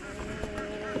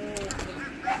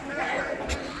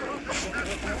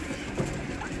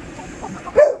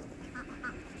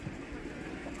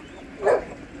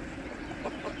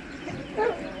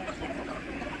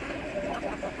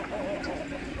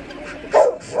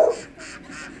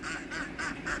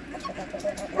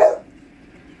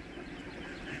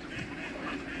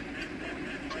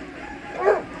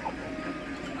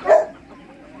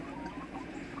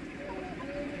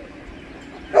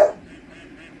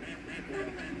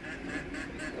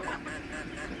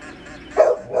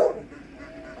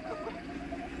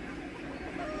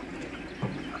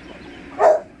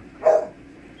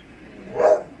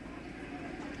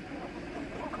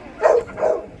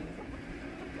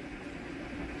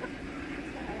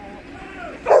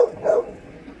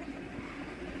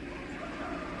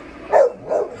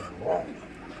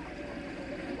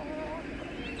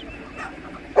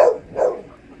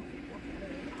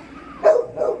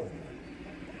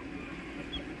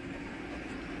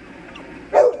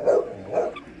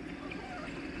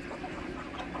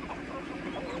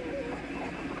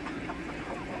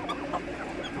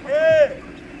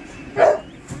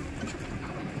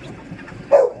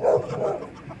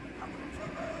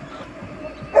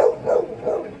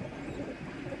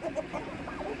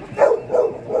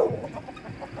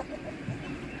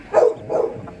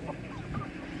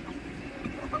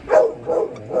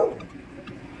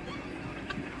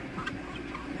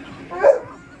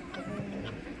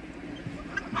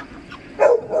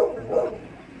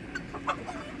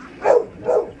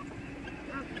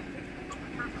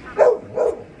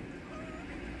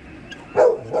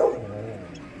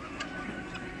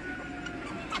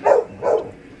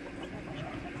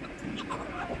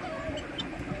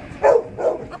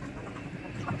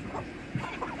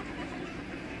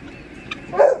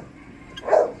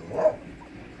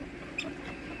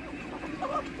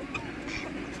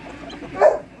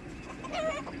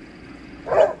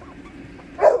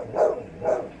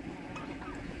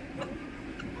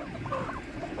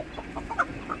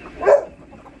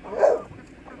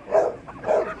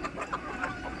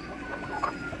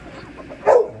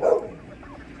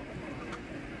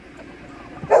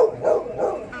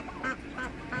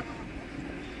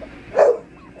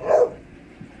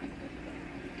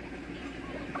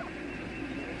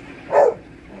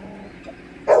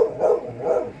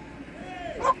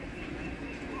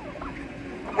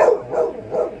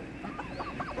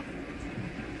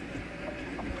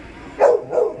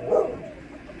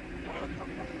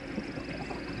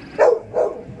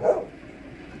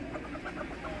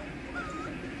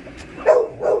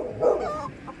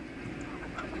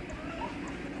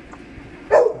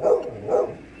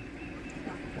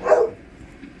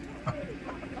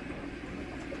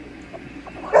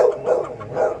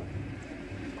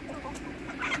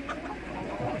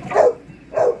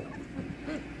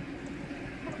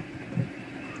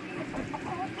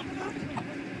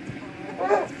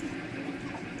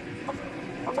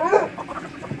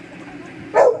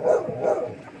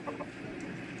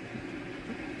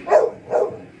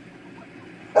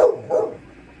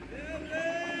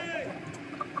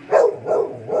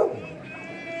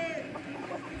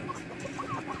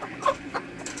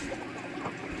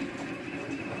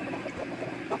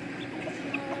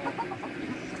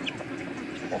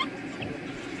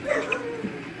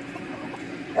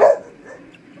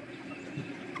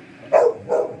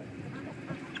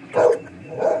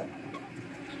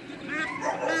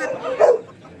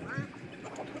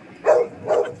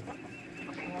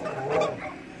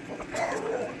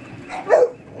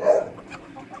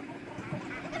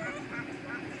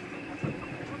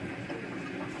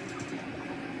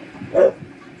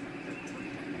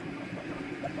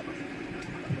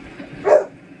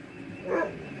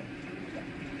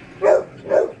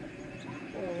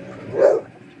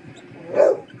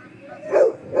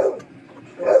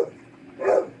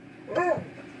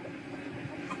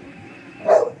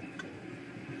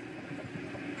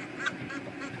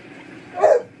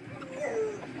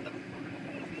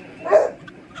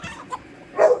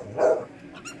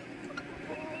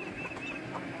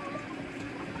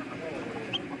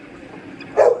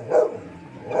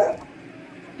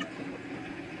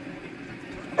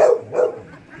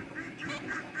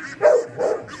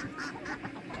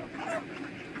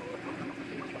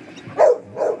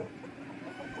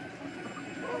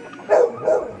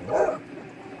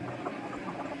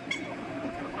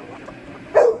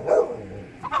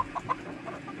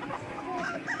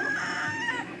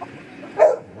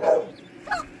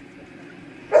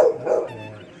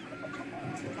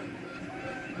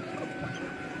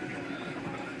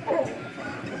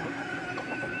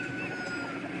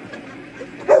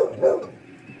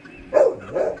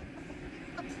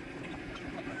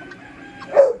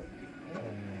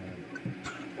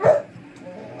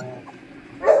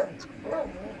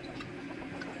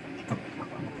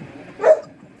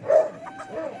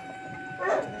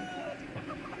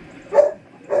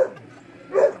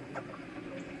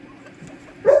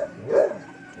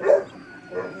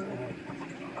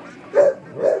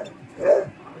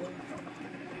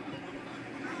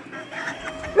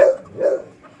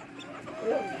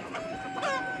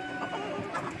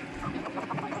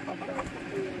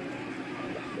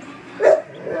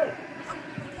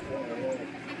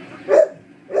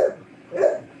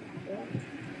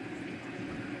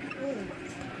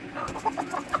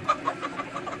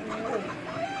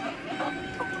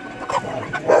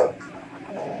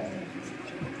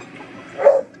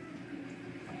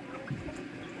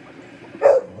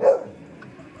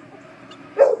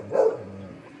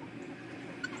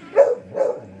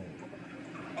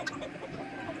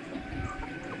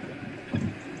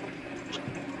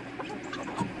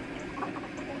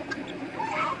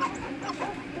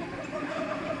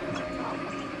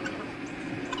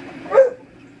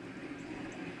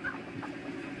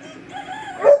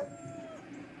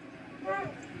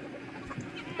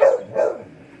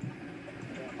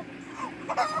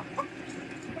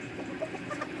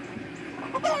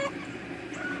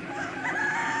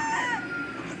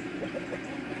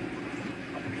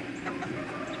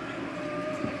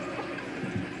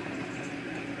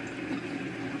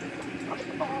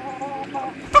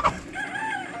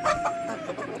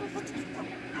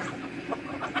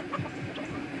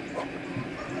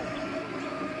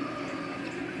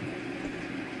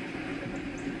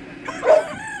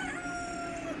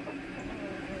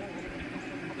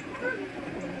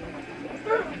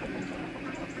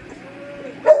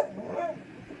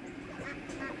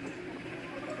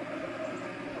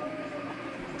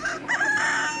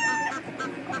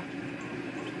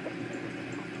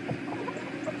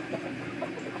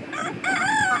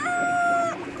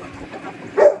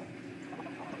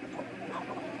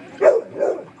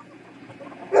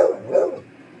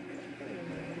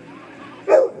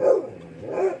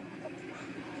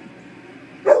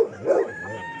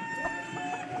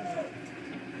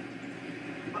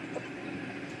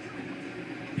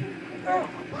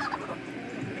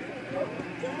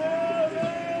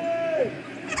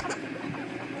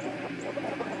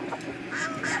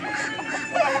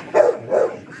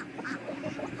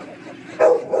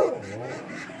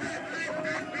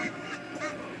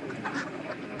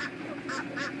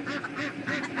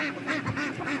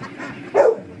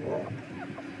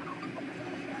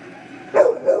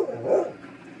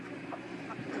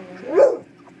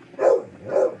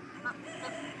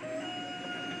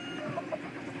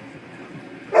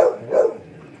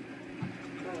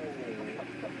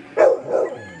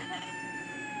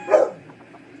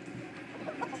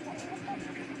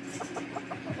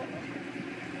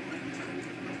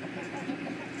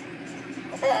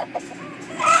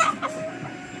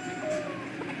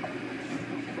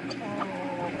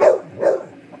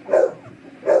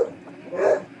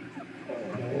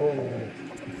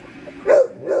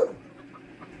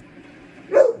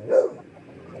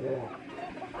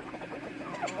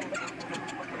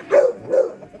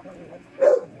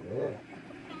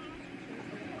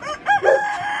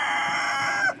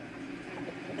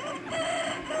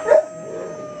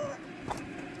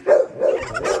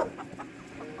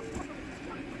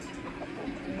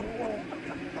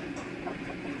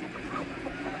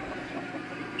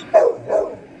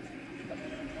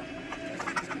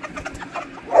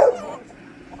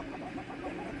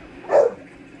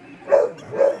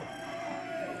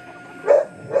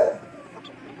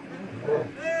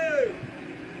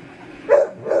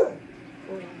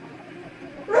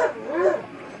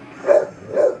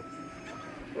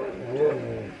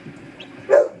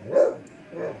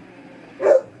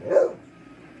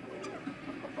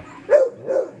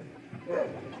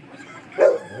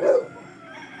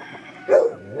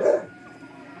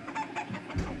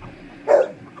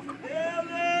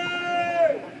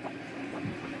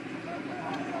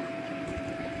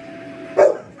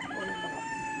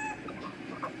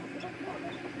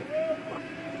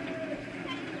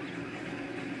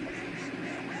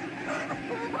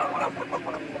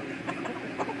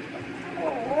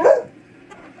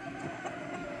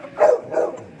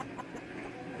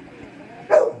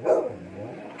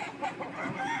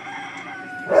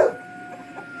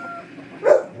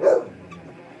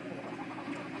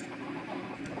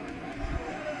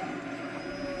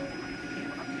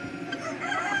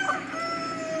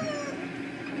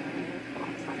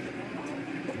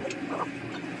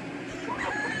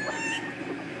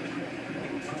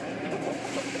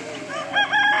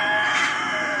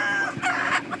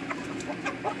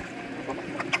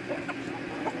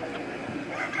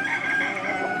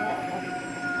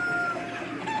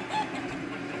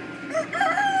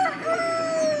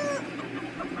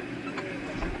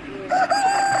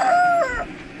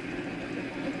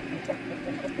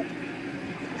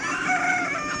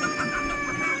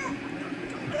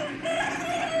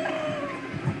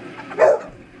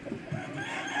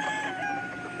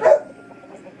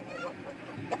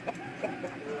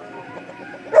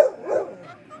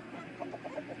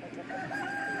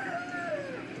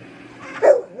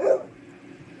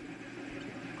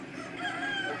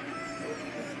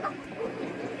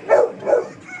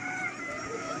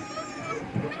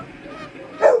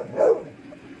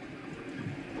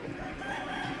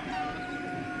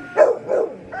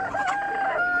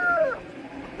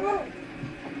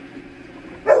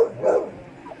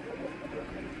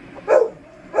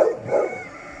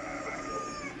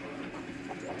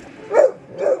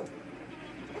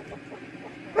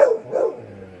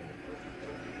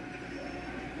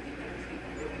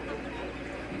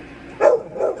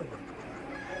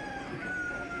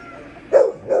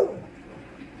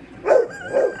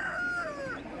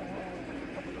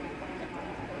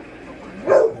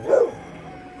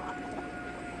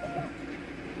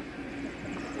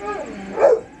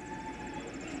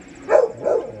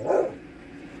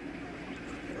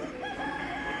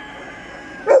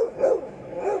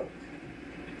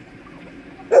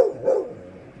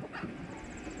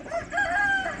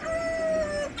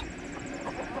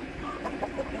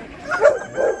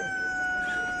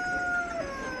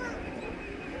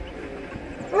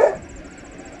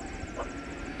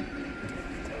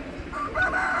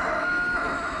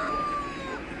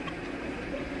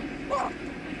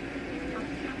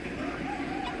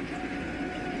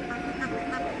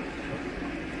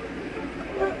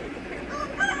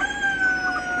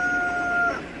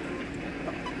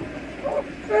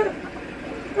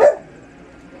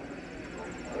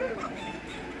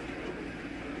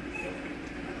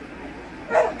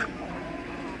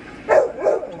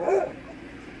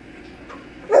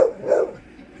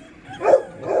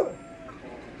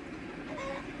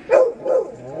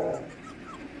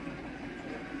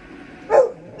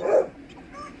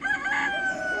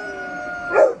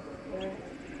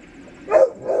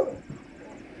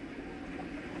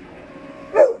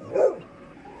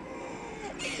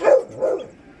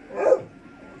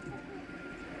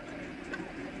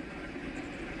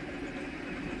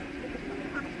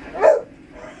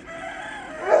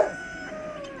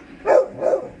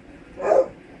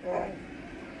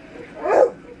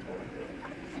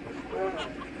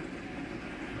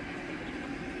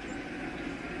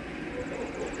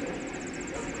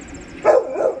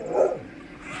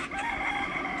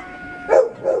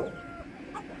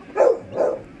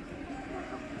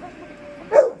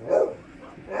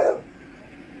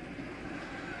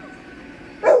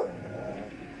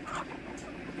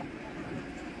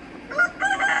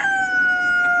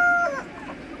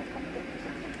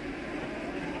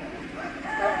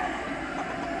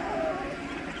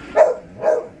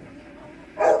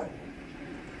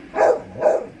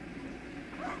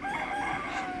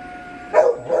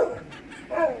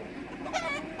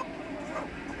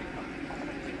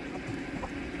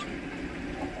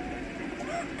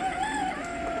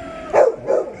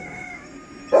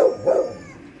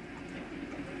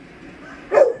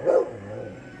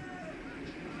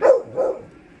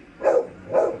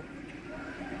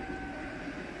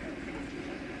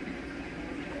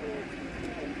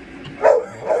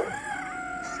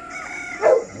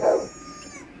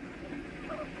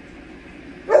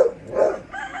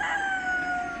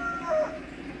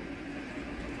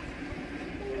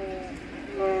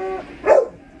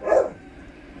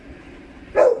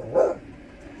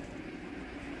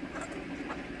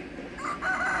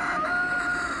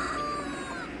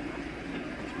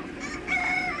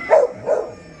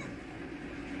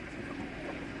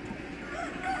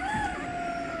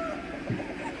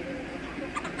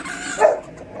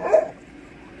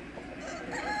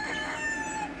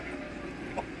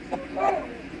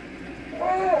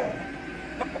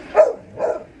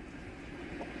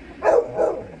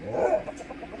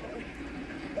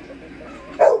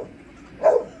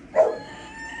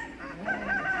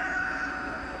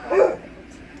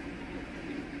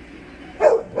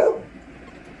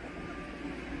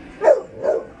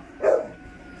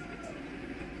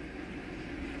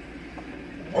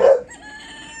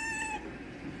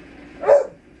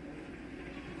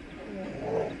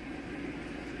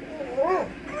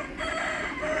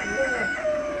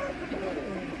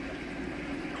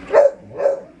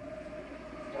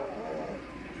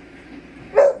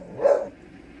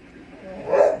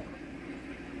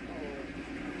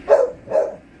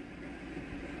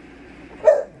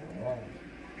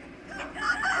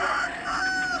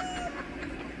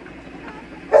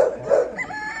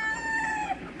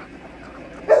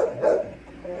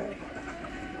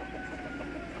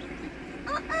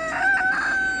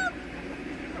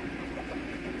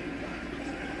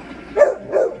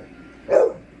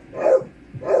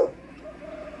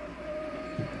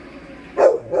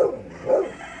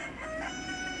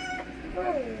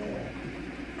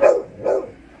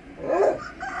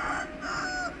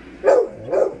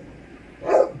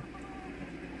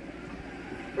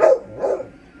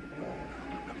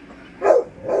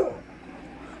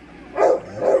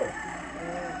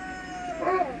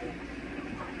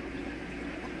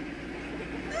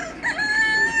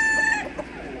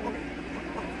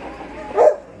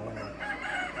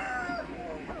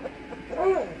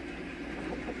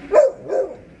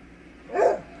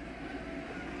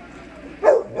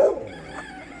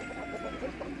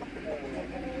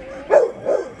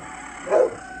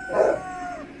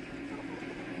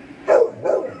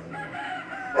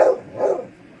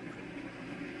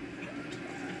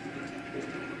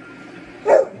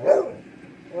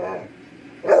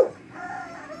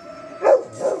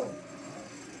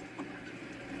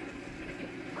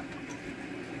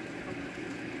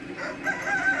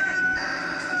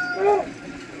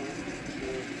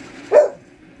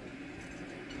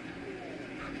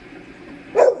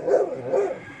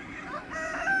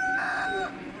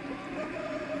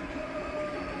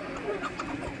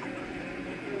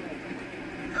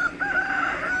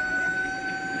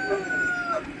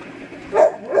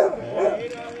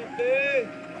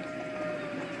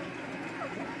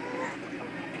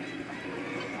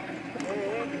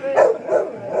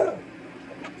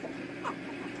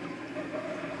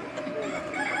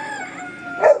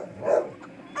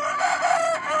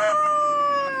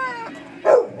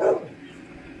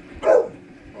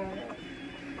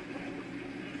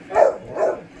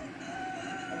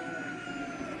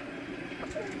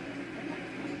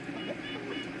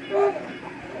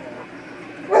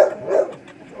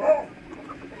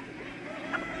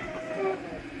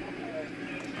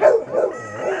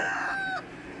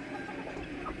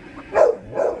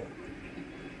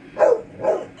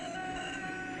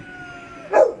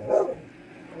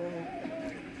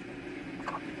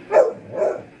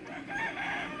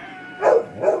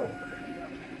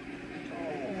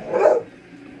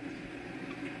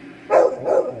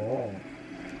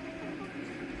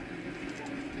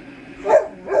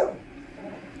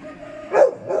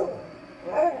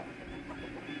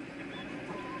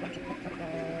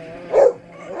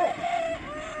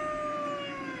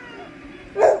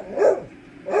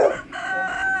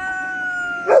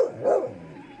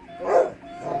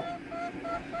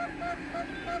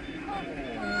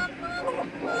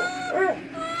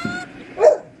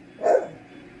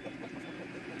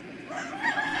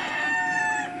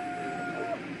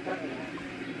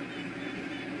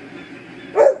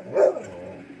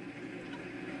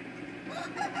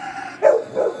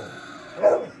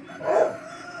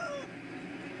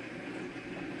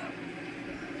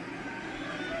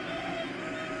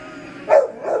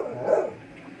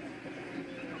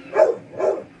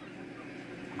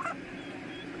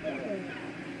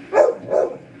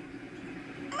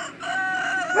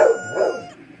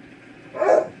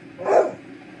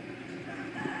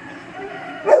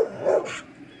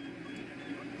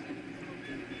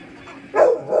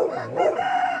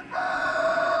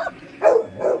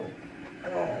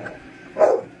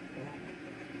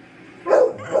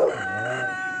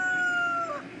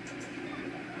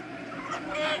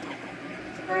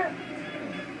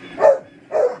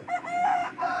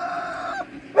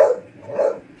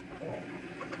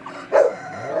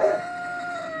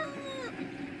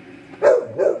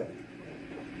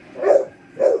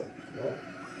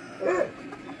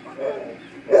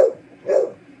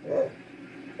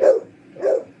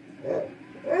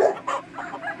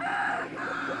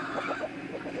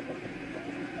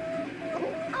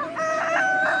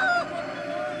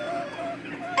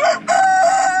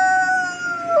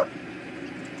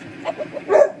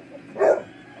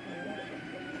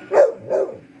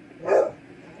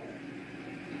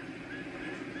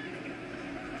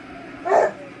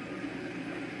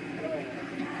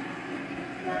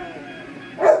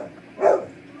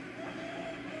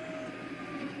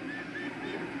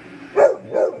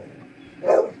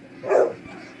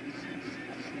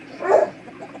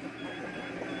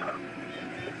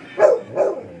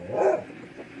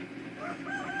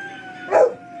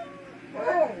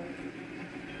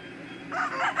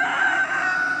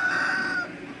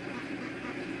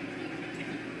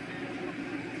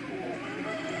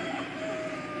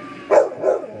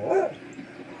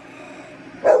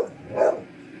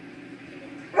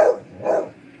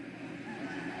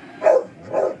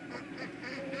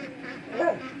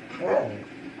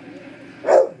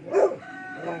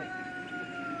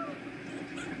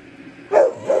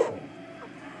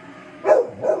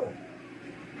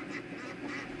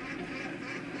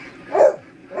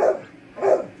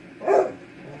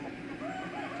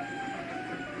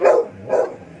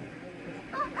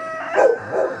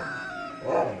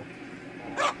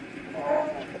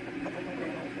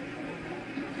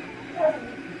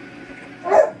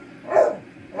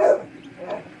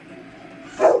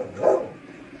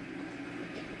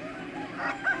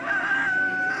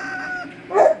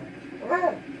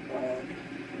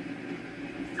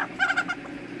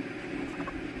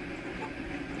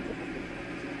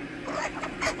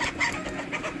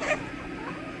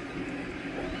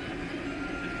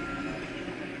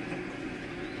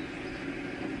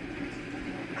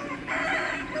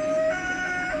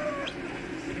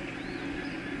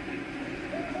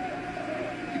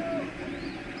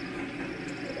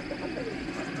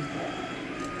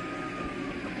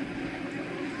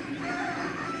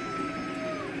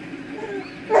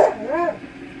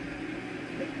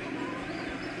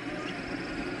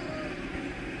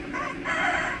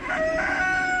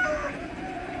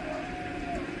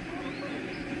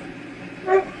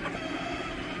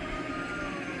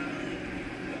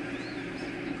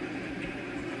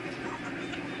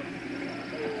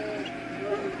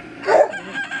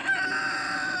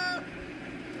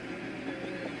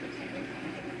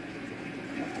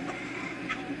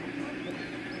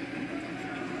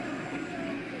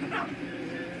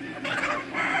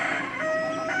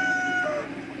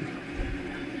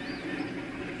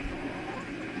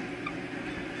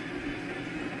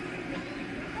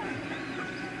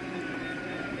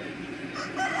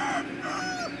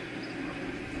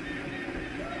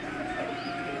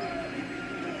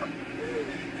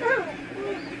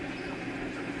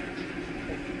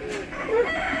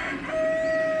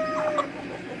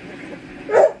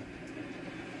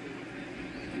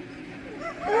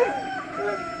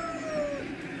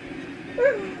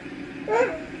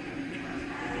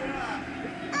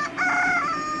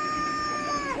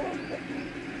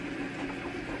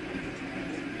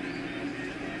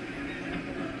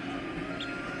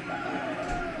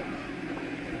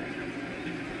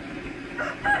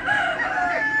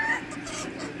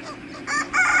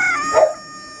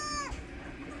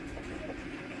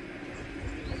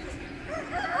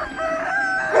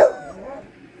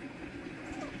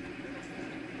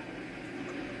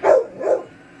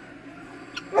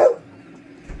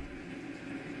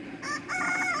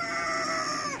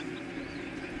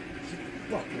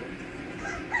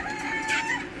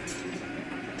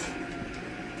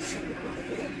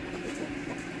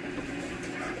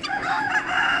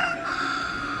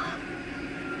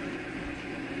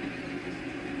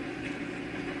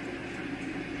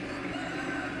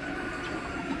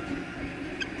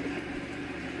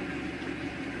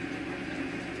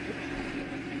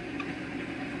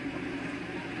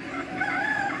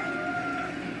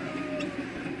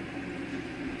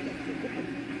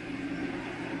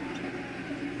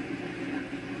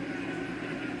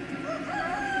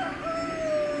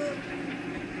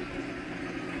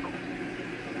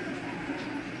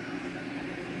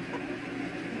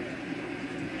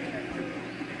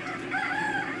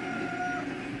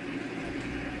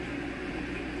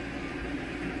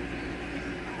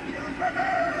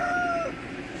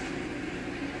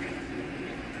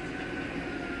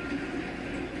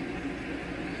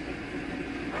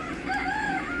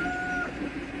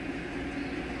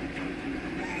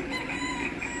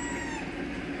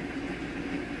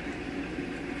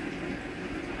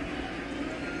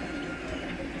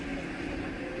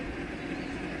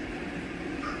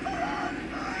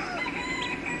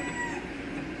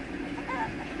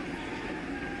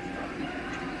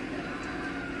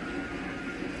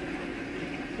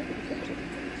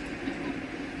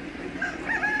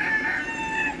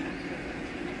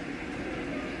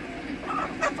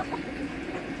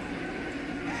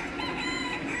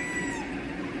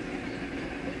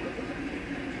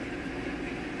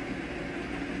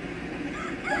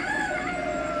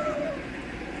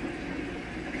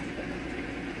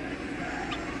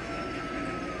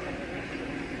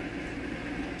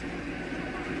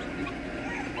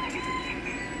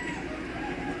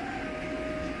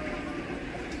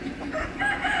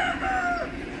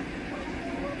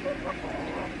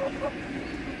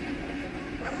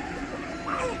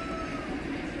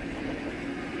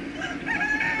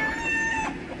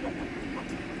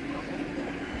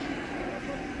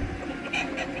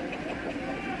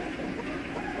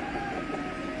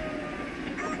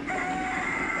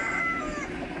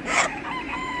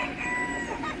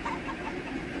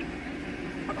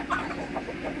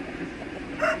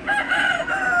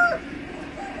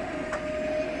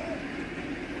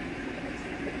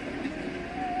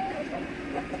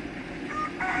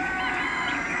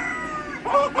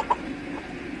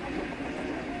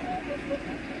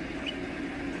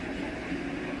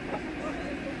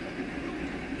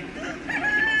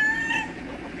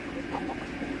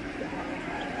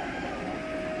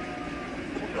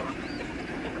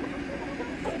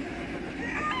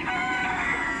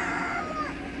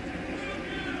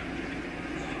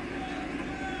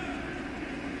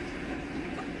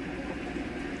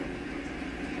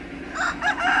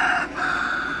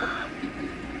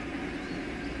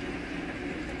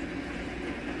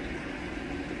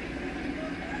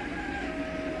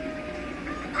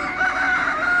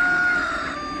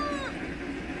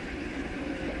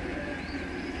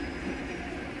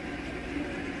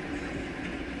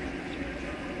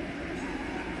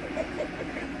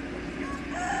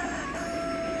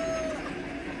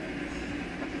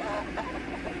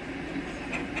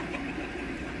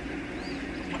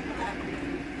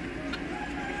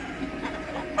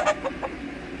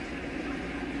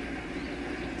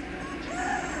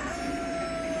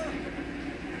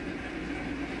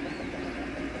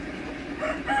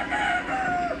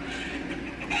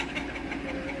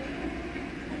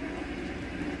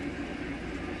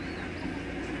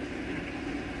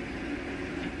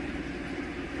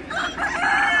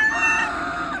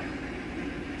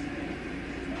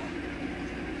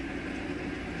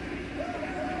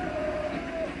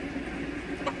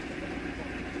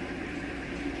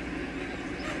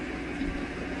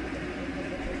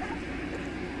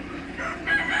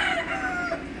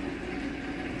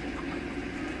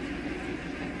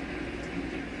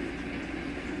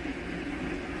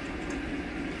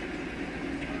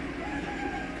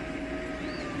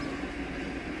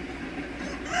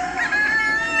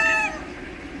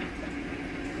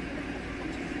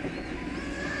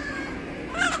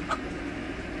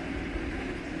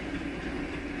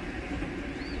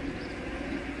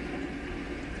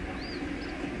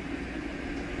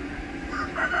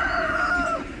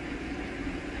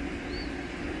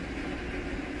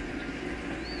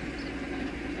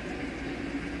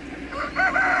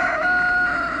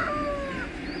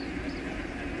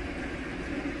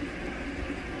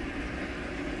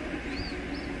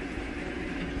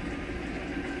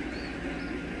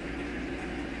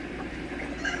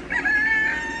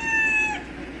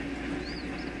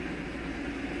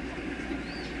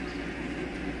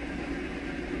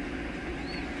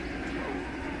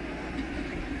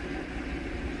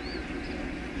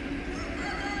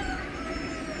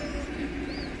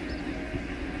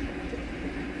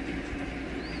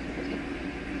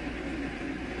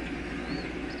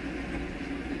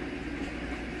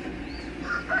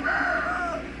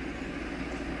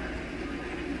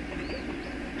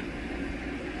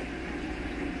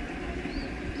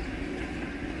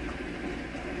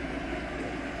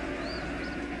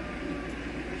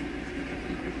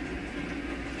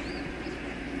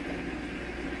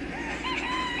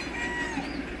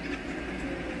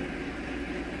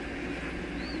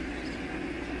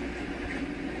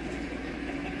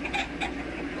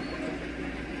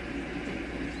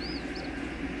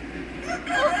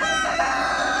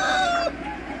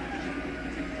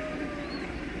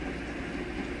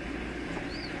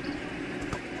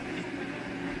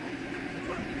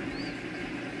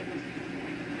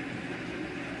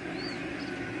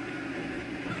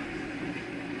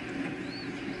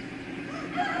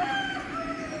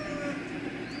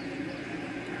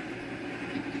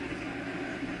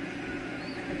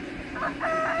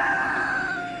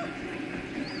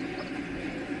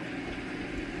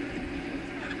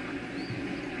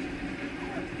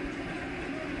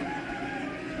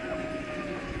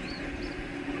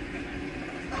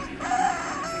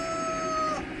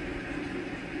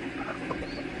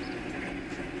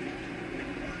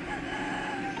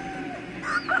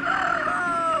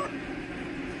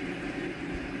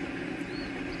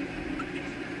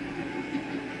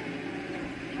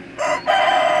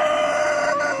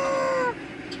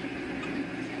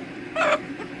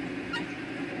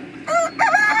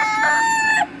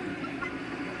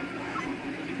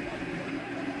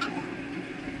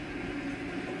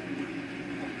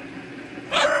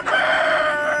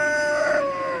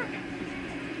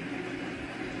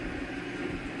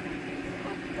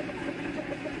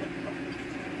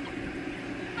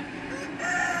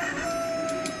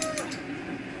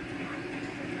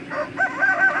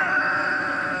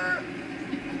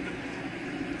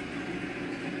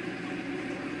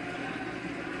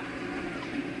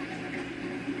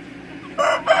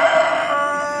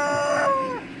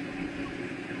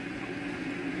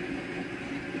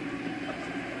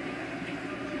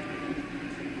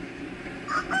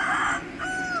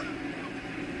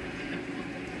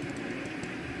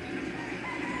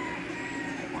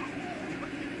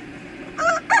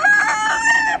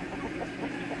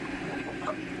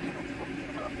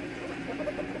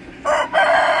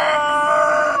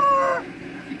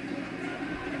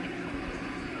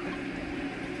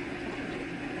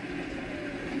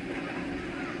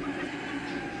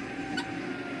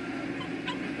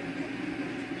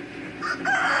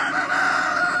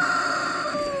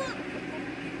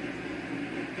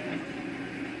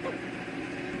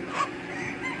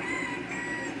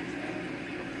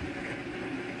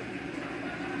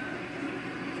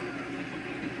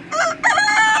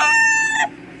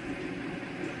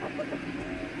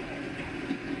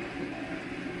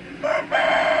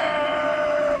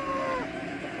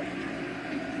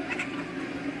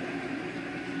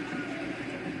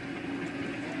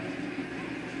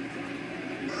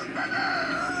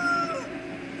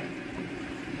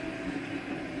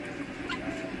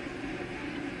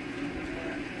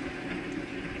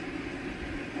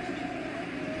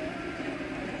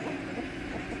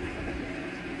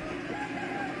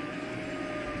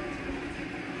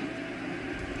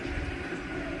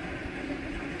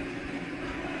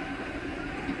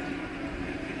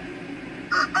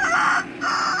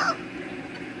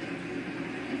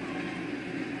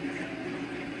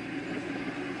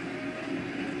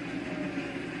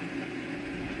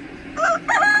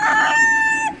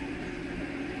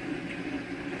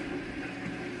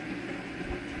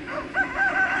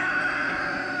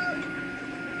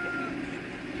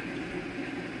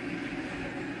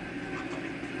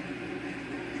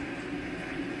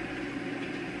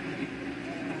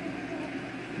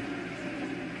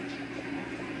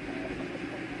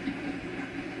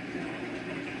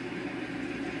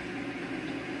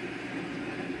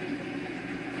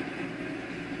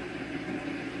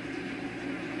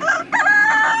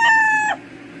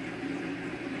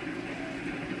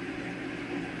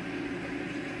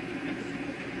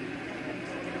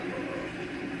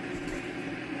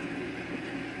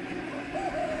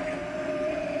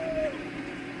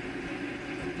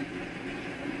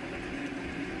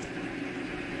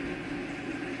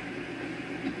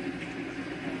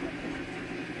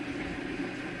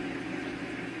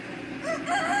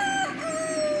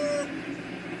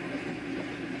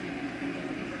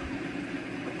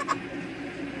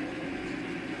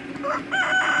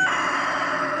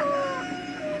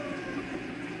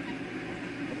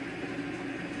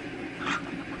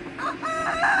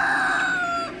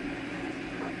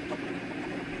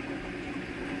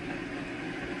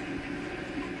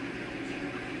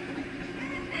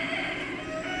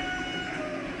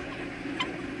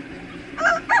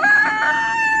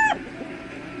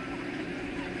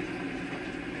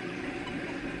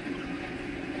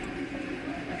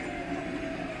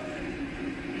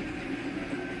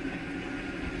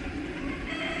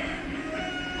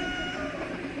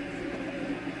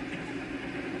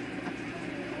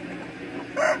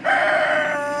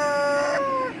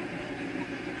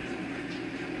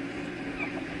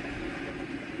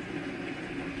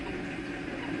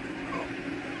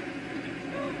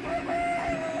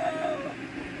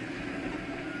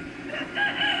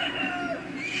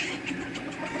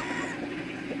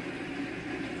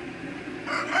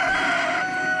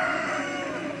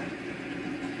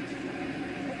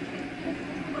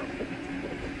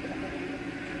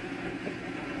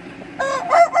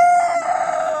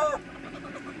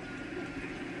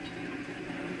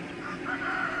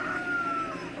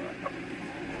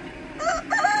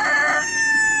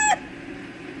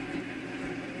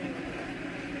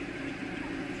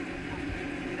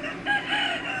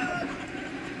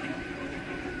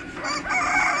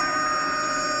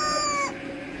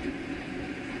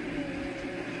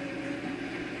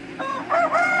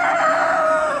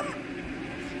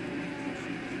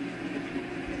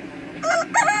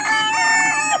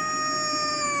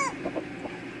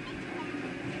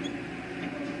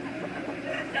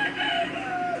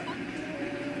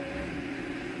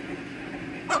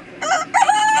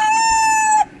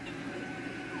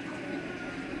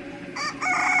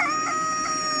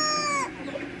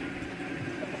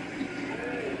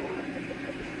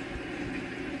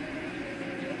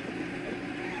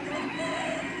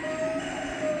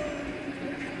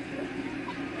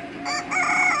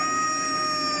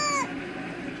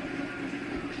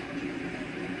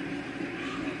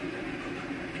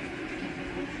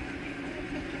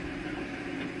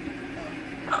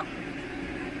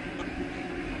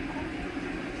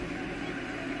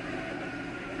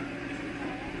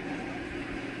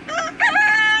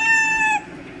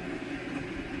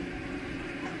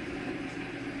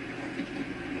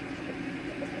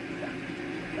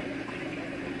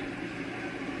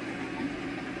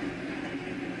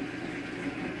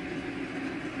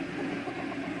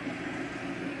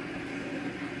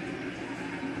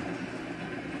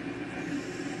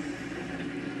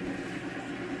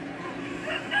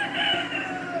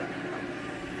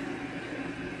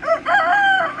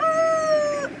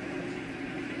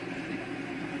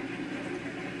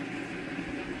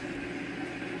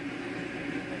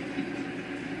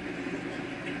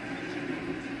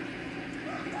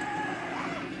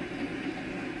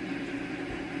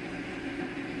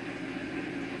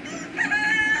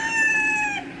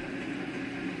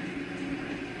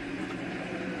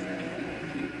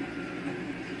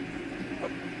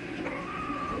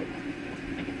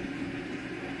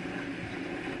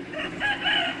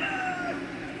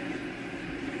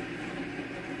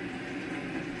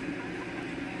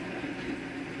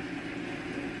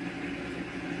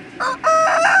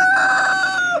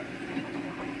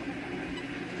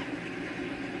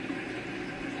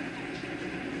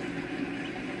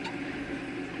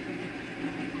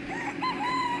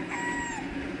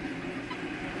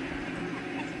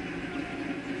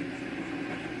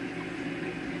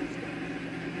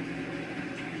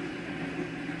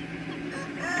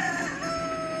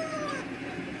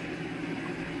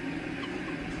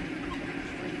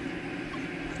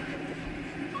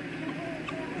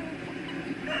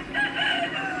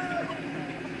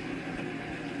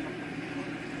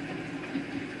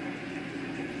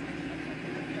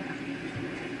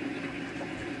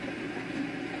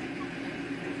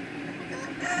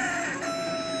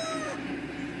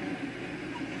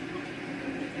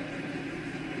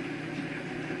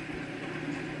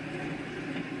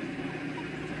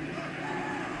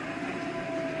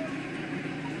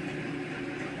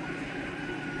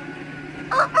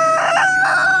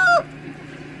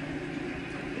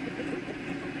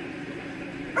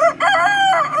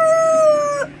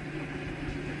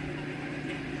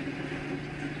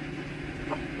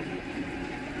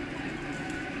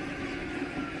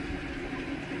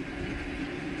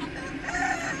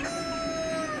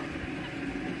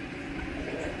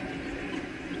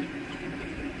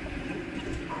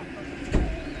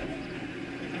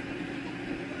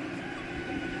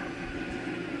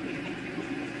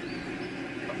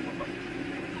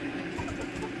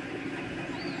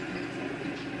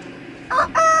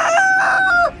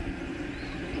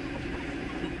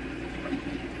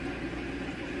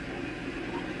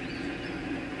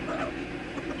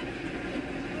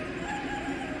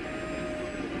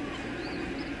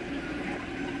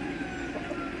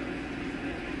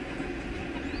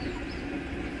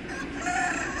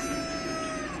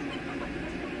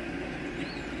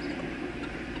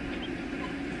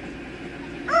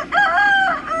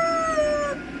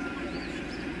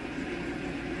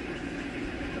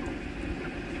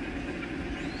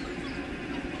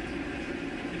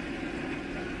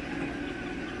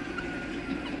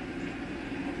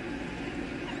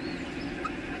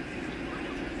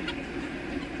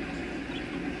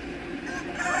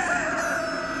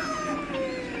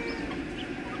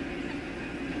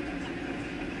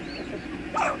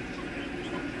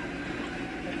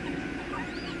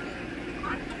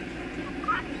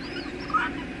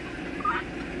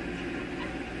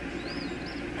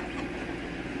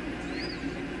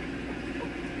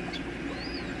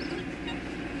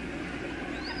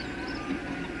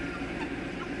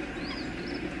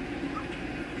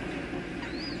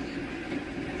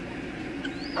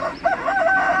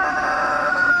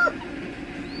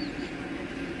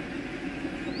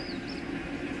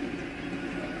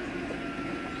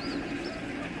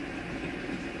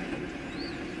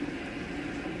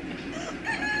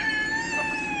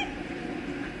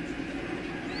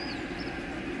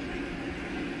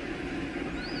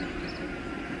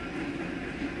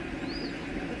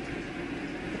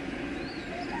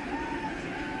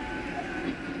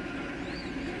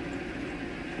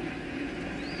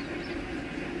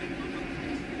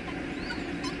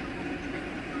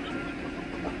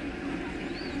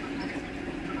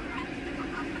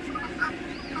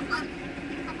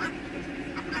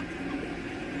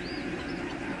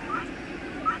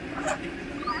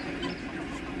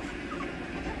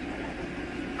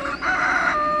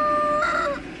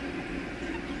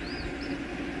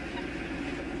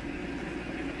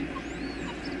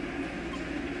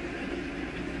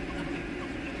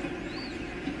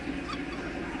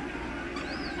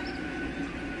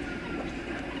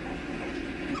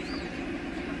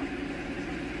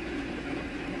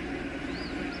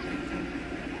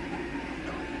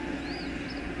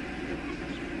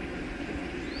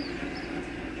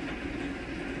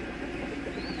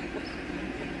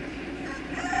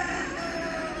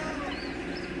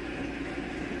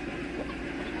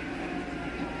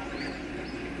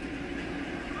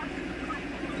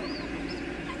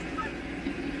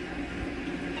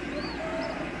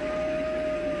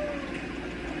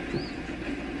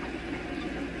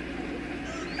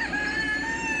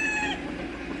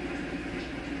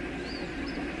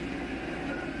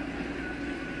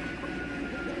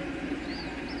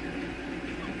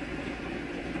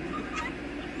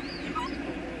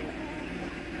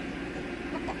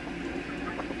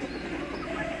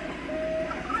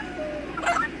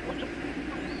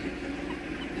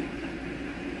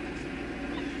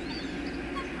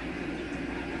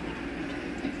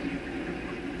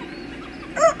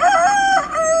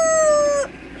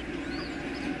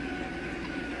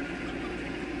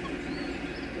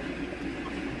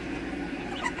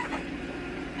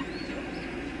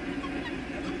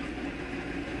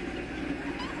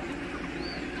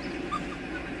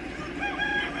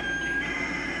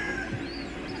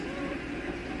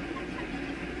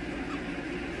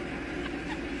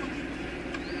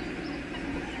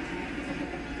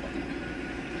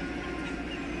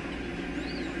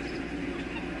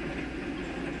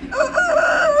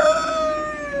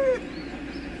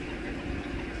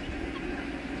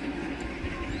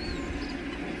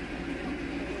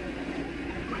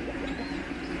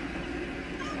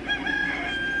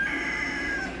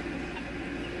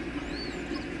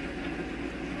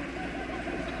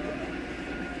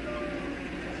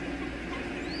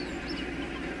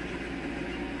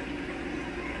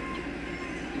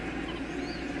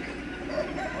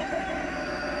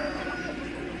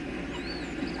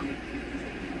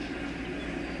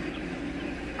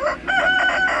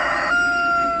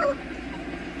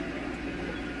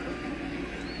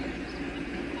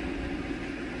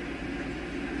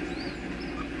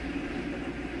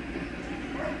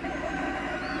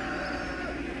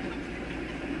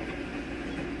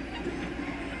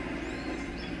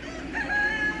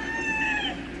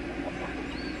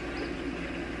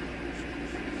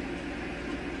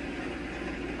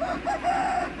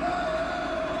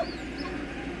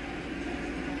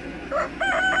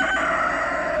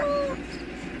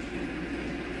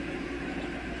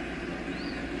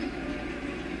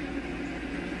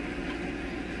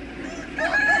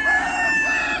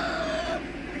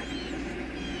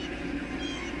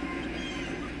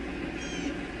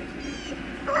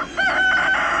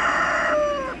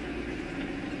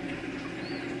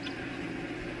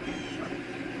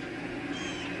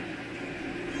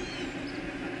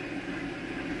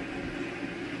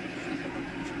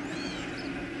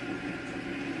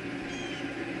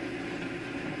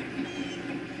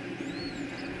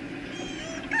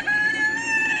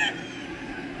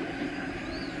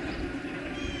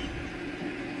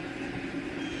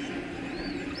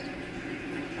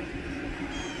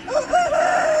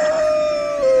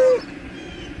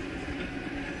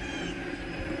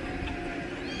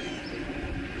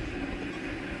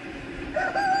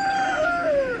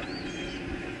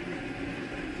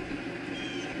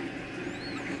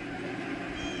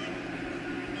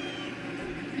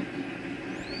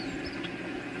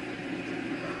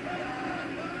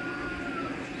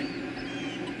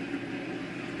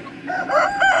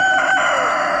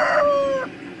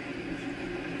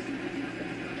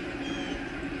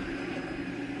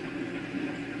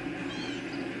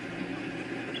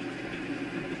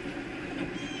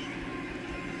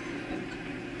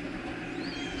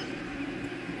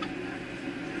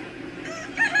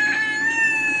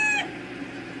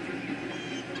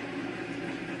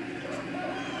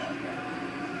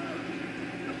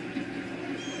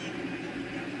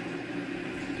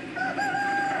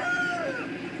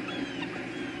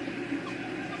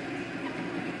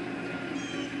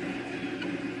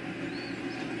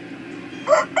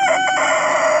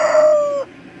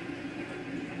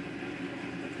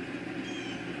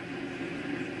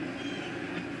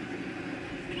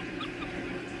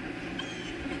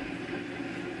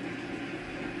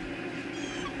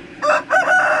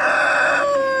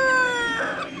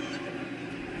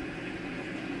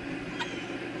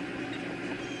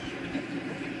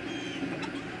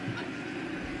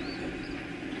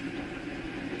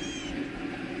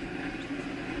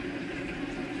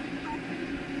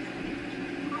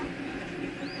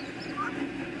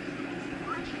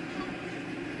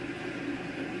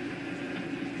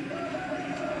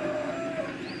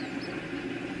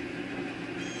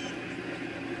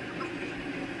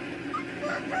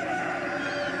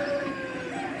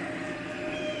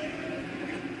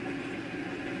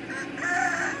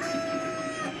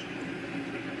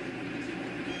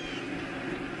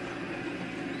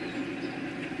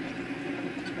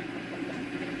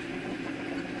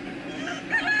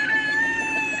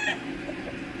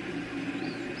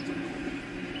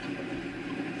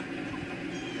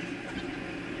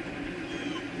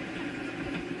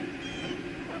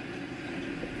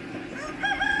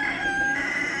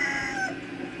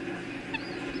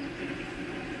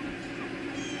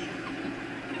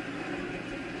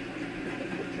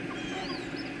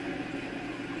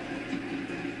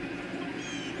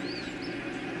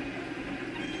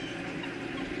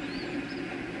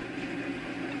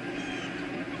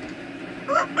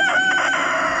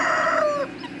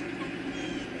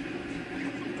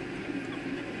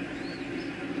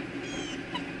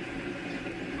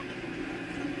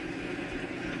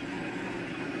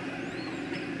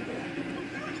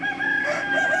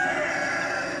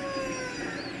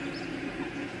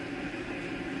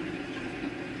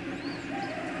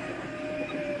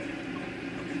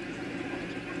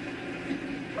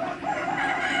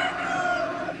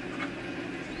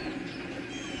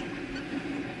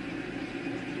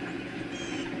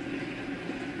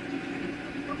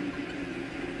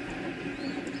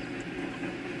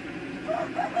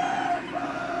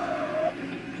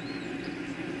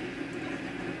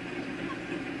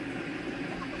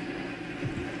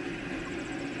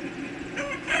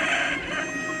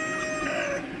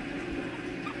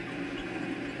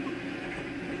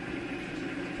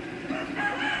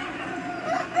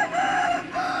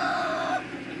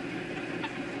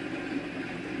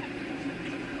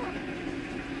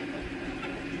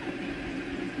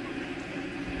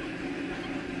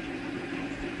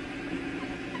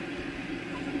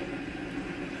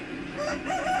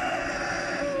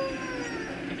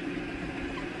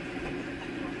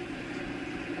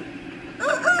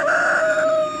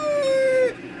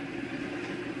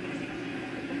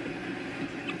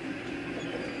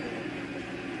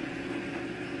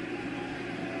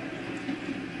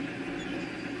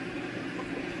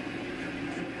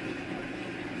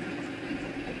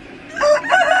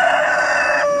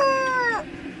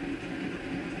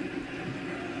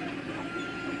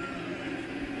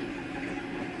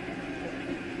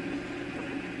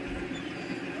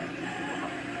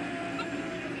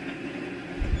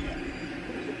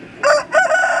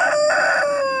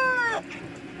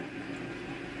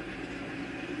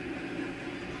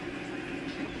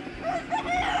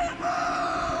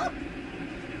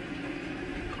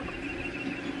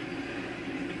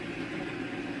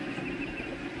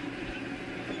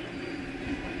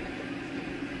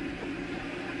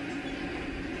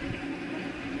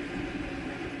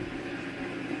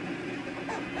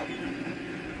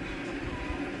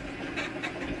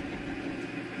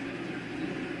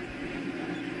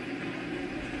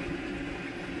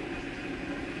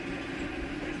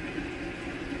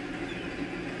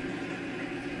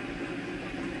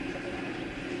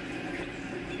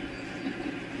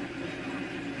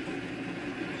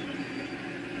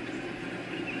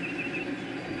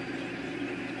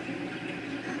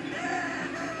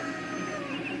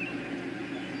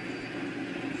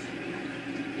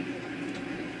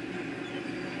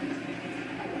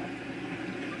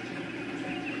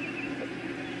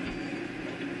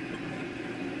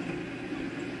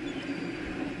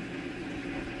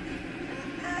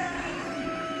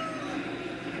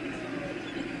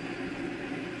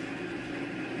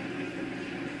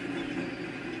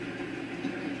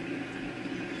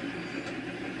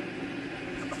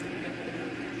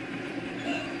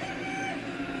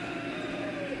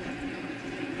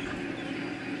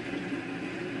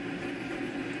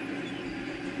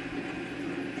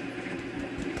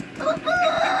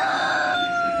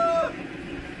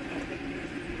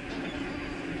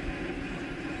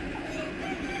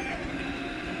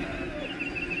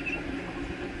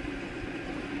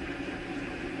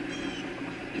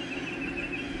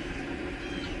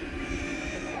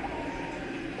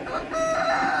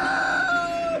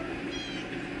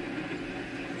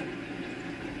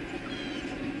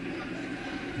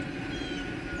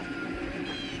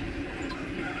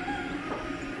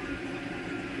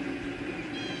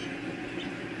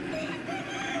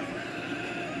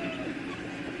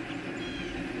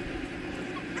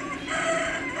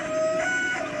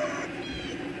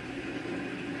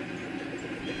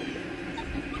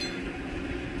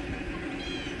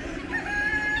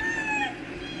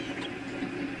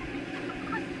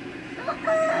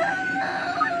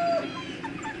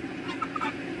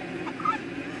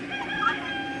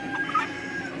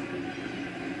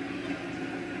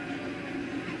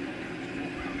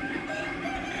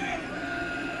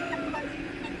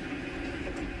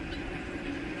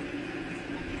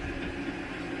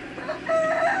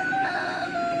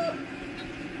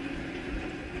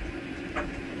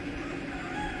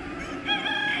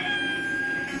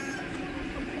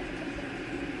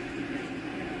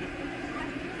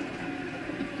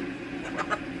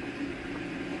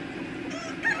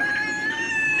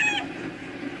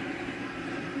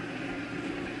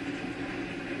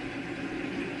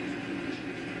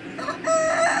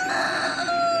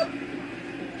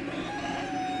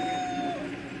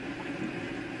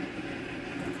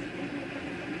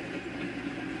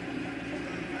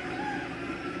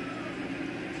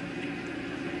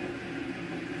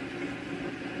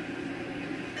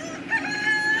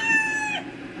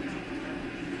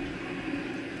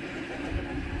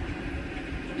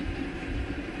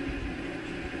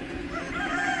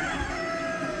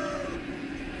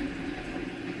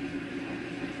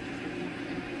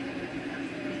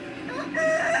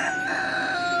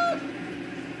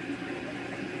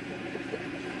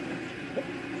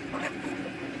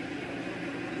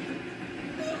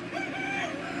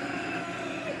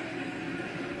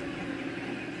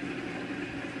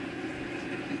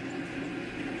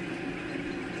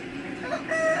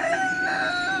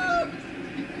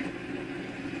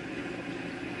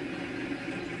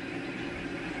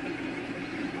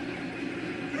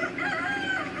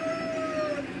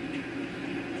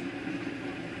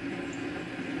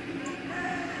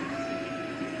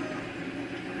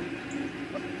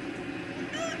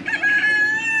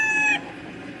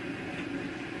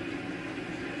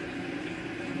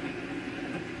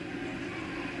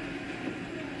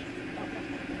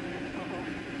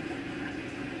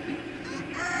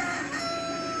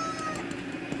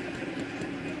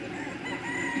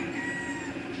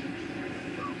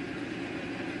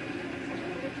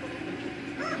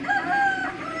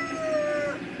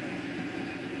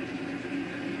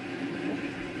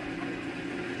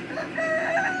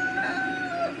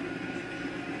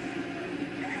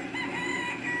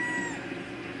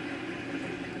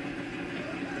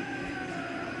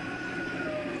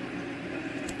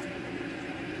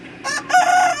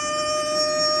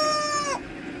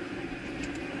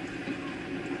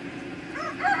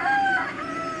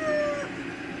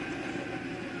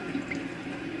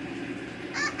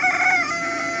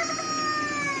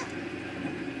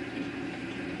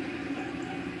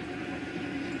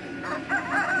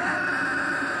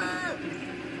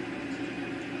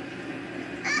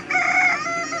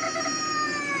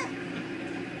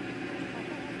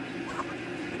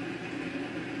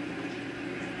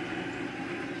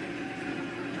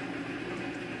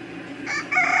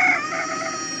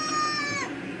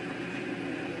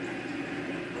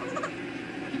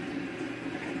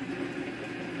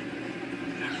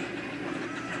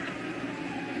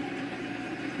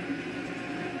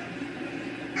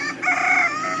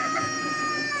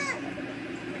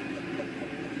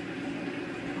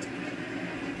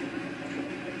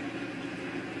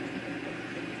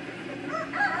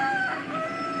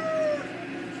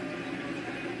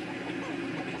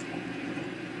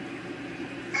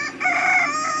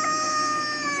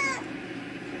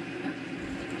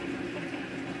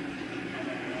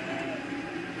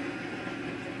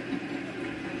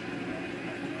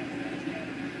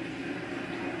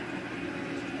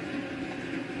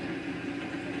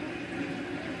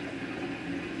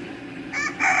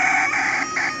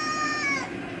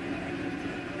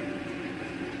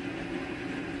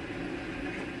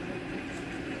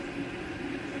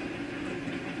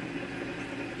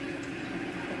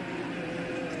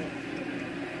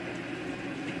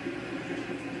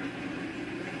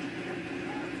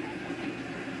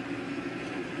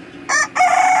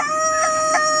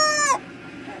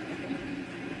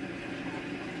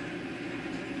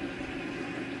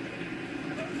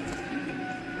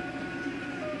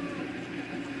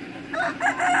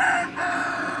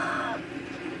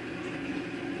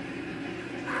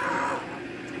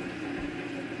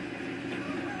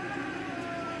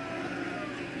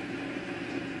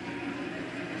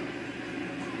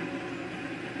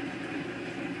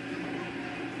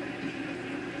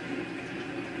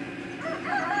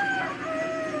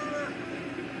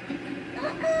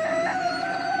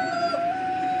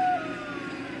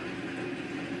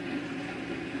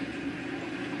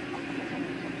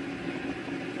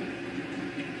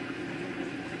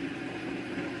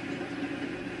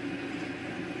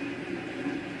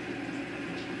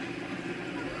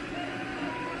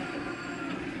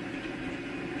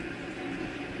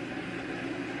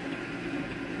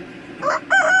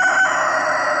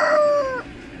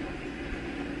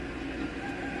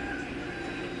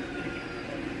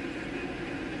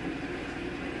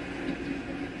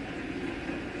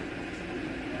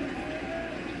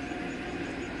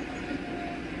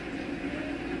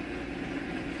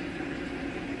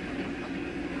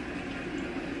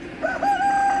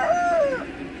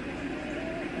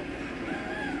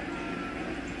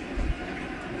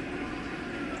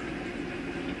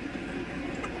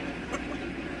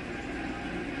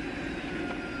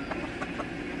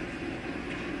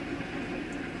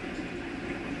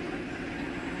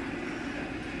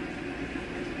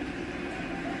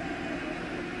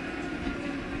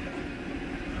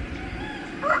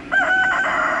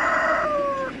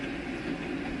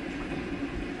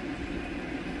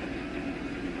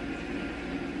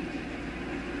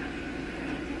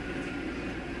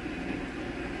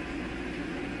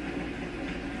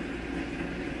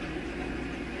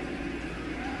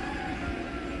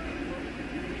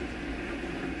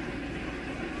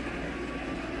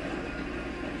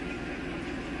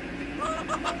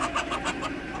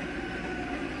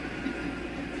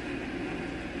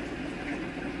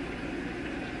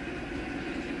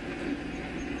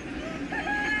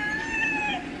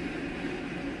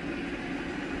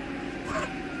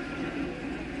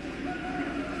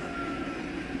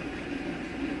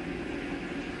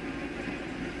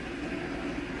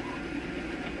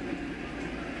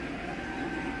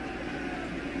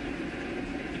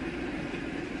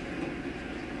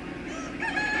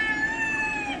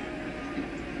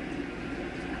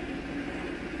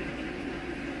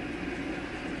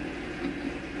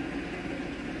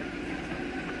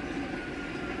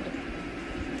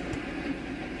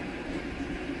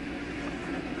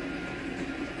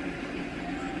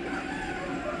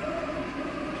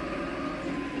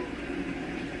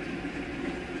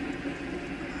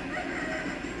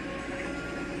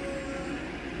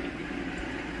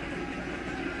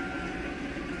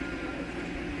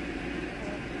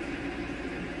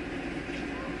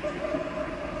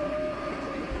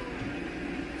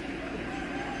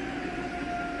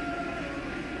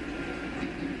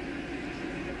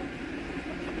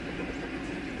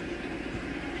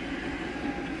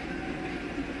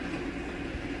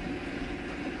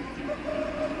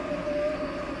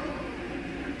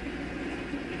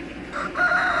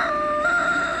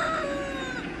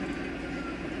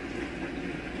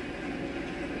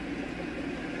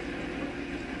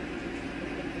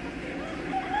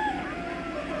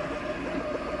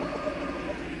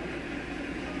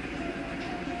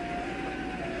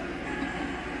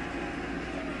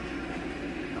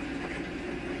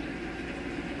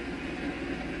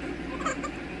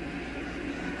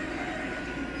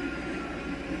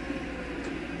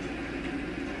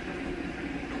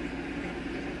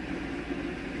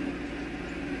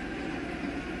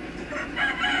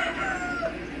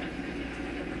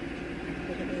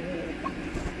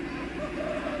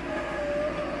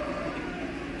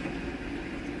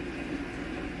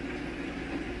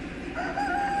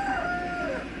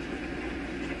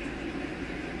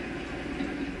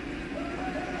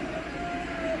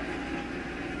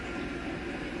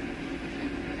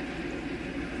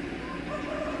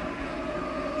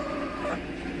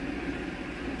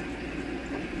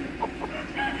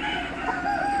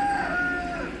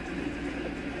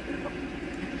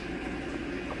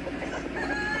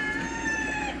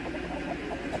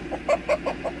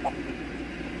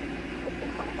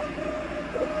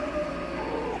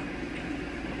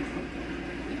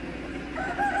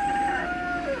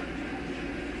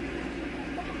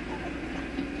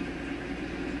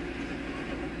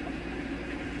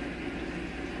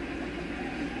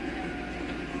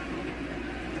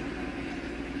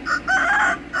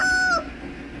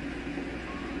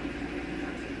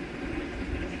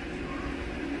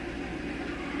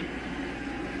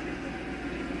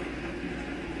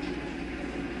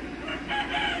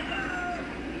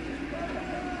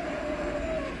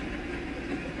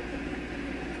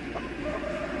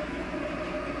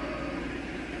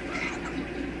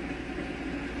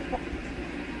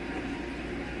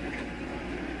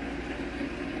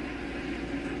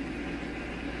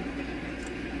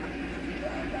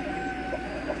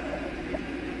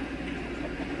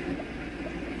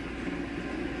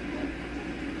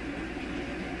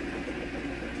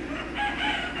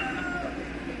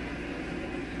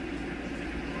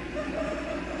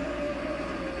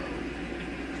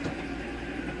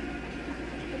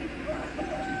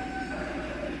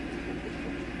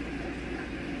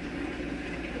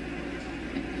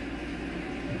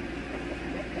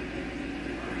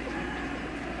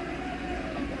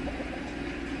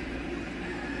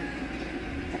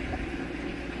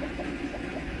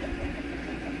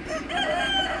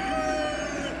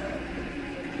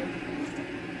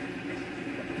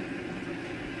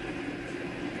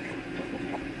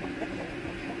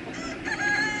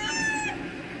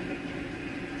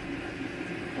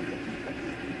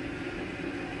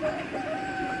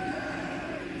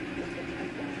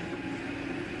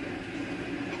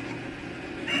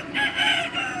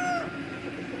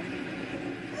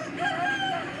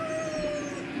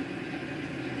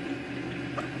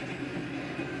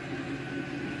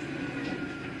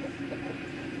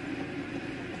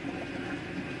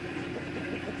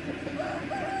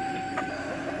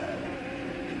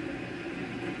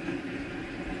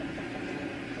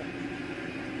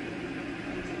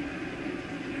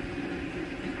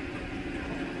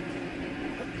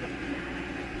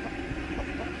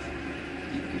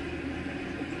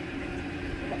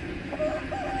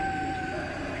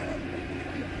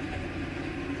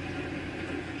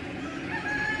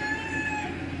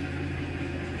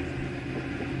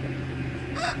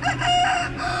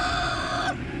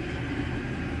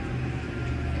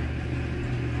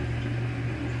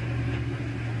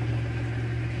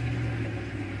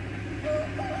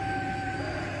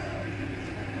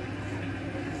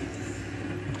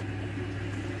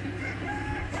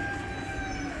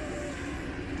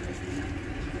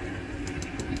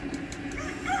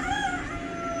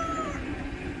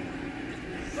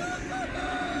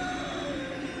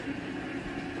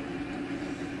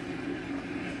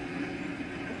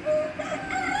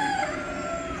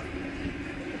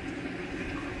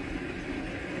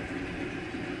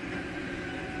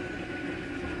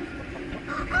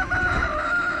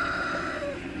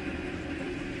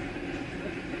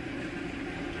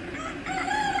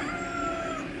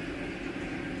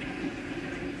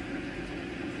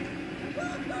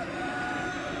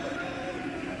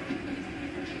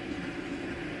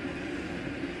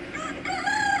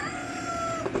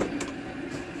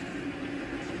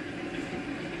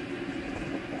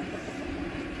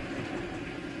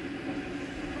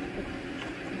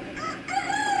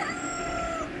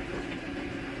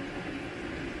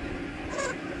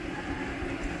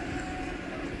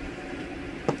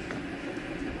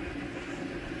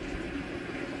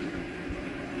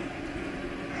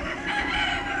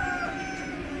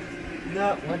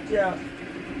 up. Watch out.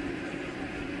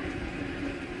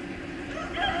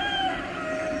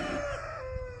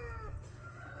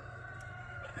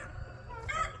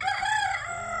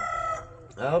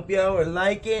 I hope y'all are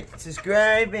liking,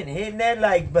 subscribing, hitting that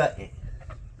like button.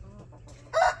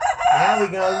 Now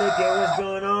we're gonna look at what's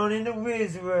going on in the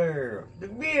real world. The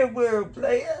real world,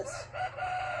 players.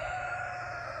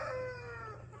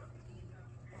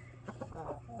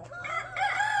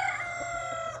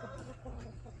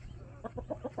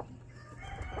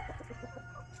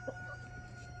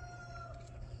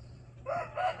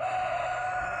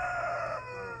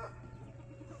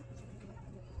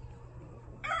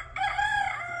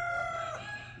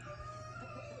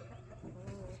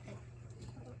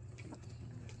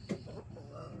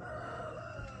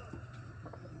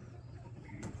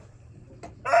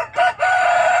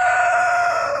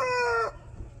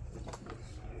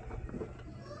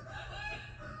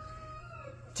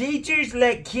 Teachers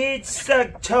let kids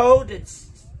suck toe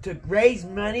to raise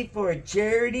money for a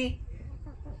charity.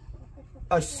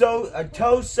 A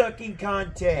toe sucking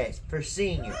contest for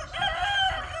seniors.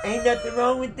 Ain't nothing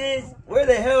wrong with this. Where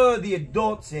the hell are the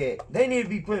adults at? They need to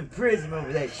be put in prison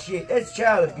over that shit. That's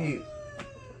child abuse.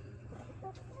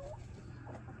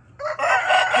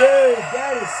 Dude,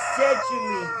 that is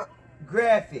sexually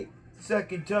graphic.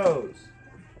 Sucking toes.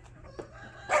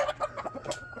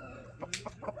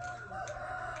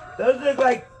 Those look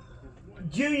like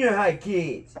junior high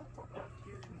kids.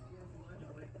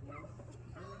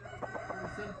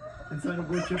 Inside a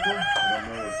wood chipper? I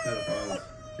don't know what pedophiles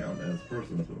count as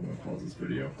persons, but I'm going to pause this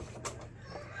video.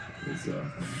 I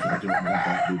don't want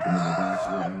that loop in the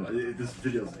back. This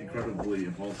video is incredibly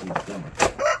impulsively stomach. To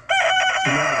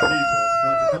lot of people,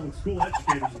 not to public school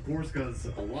educators, of course, because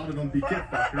a lot of them be kid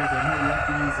fuckers. I know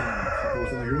lefties, and of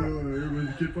course, I'm like, oh,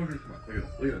 everybody's kid fuckers. Come on, look at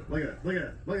this, look at this, look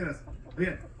at this, look at this, look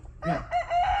at it. Yeah.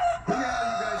 Look at how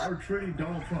you guys are treating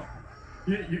Donald Trump.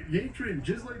 You ain't treating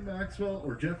Ghislaine Maxwell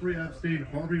or Jeffrey Epstein,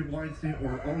 Harvey Weinstein,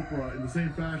 or Oprah in the same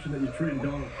fashion that you're treating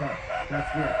Donald Trump.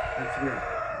 That's weird. That's weird.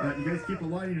 You guys keep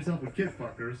aligning yourself with kid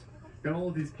fuckers. Got all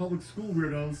of these public school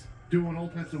weirdos doing all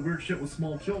types of weird shit with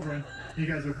small children. You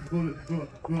guys are, the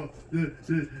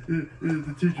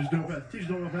teachers know best. Teachers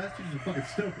don't know best. Teachers are fucking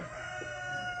stupid.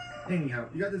 Anyhow,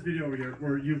 you got this video over here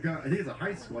where you've got, I think it's a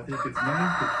high school, I think it's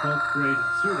 9th to 12th grade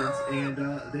students,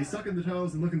 and they suck in the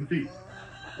toes and look in the feet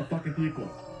of fucking people.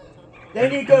 They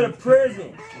need to go to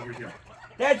prison. Over here.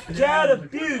 That's child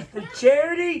abuse. For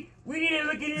charity? We need to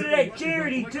look into that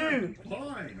charity too.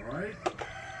 Fine, right?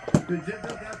 They did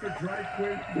that for drag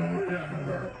queen.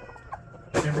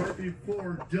 And right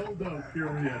before dildo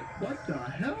period. What the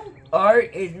hell?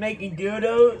 Art is making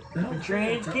dildos for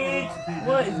trans kids?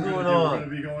 What is going on? We're going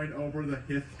to be going over the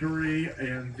history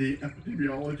and the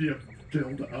epidemiology of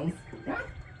dildos. What?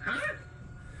 Huh?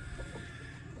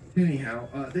 Anyhow,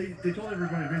 they told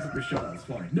everybody basically shut up. It's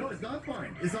fine. No, it's not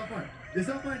fine. It's not fine. It's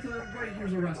not fine until everybody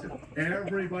here's arrested.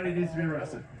 Everybody needs to be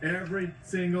arrested. Every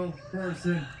single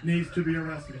person needs to be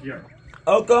arrested here.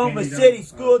 Oklahoma City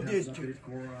School District.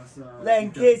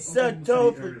 Letting kids suck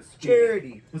toe for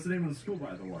charity. What's the name of the school,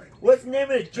 by the way? What's the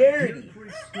name of the charity?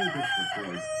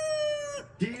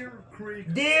 Deer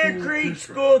Creek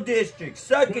School School District, boys. District.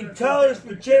 Sucking toes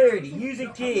for charity.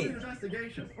 Using kids. I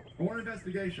want an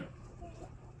investigation.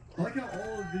 I like how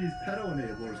all of these pedo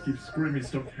enablers keep screaming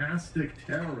stochastic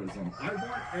terrorism. I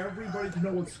want everybody to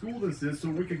know what school this is so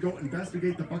we can go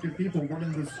investigate the fucking people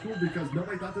running the school because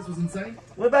nobody thought this was insane.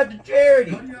 What about the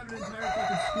charity? How do you have an entire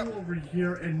fucking school over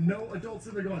here and no adults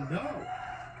in there going, no?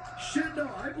 Shit, no,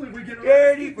 I believe we get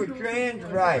charity for trans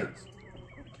rights.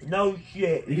 No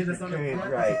shit. You get that's not a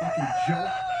fucking joke.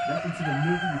 Reference to the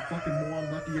movie, you fucking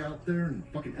moron lefty out there and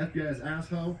fucking FBI's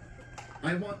asshole.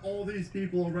 I want all these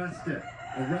people arrested.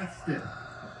 Arrested.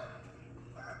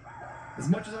 As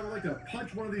much as I would like to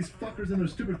punch one of these fuckers in their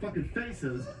stupid fucking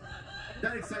faces,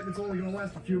 that excitement's only going to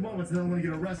last a few moments and then I'm going to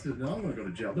get arrested and I'm going to go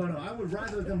to jail. No, I would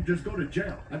rather them just go to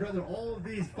jail. I'd rather all of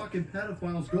these fucking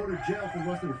pedophiles go to jail for the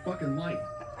rest of their fucking life.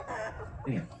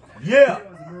 Damn. Yeah.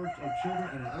 Of children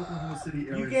in an Oklahoma City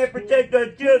area. You can't protect our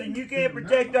children. You can't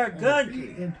protect our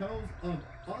country. And toes of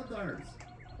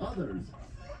others.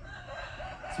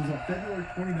 This was on February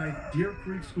 29th. Deer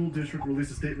Creek School District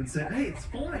released a statement saying, hey, it's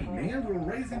fine, man. We're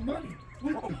raising money.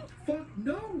 What the fuck?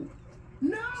 No.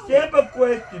 No. Simple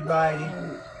question,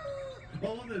 Biden.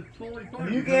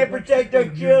 If you can't protect our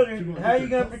children, how are you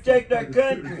going to protect our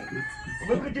country?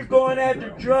 Look at you going after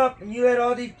Trump and you let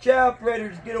all these child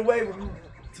predators get away with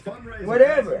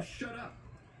whatever. Shut up.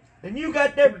 And you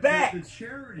got their back. The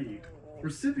charity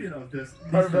recipient of this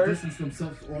needs to distance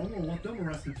themselves, or I'm going to want them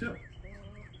arrested too.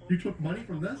 You took money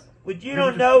from this? What you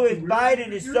don't know is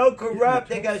Biden is so corrupt,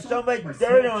 they got so much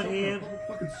dirt on him,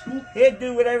 he'll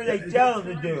do whatever they tell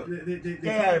him to do.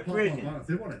 Stay out of prison.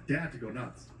 They want a dad to go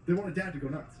nuts. They want a dad to go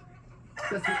nuts.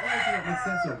 That's the only thing that makes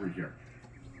sense over here.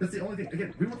 That's the only thing.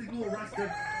 Again, we want these people arrested.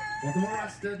 Want them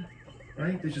arrested.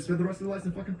 Right? They should spend the rest of their lives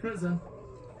in fucking prison.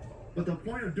 But the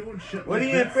point of doing shit what like are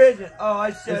you this, in prison? Oh,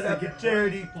 I set up a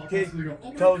charity, kids,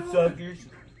 toe suckers.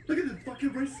 Look at this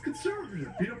fucking racist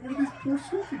conservative. Beat up one of these poor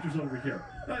school teachers over here.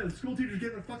 The school teachers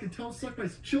getting their fucking toe sucked by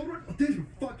children? Oh, these are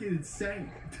fucking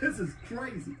insane. This is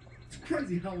crazy. It's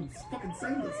crazy how fucking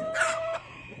insane this is.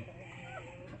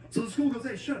 So the school goes,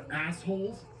 hey, shut up,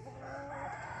 assholes.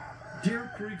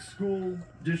 Deer Creek School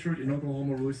District in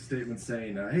Oklahoma released a statement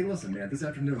saying, hey, listen, man, this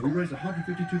afternoon we raised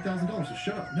 $152,000, so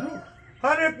shut up. No.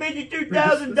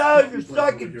 $152,000 for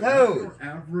sucking toes.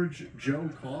 Average Joe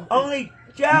coffee. Only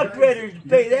child predators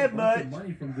pay that much.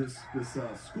 Money from this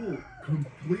school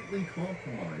completely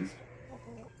compromised,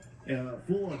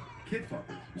 full of kid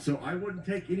fuckers. So I wouldn't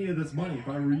take any of this money if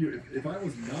I were you. If I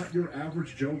was not your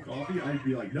average Joe coffee, I'd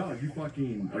be like, no, you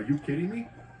fucking, are you kidding me?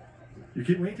 We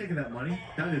ain't taking that money.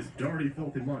 That is dirty,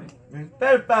 filthy money.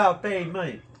 Pedophile paid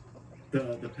money.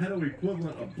 The pedo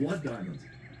equivalent of blood diamonds.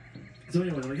 So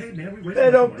anyway, like, hey man, we raised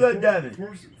pedo blood diamonds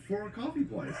for a coffee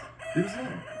place. It was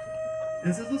on.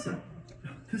 And says, listen,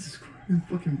 this is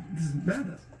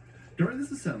madness. During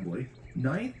this assembly,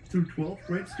 9th through 12th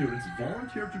grade students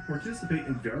volunteered to participate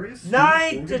in various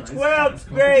 9th to 12th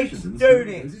grade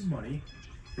students. Money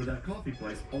for that coffee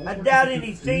place. I doubt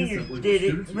any seniors did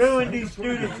it. Ruined these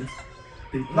students'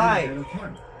 life.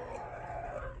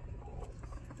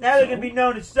 Now they're going to be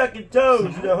known as sucking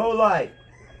toes their whole life.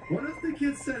 What if the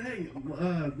kids said, hey,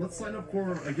 let's sign up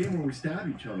for a game where we stab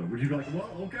each other? Would you be like, well,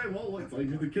 okay, well, it's like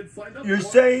the kids signed up. You're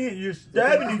saying you're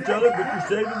stabbing each other, but you're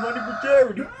saving money for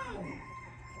charity.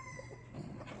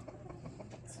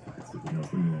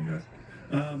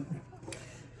 And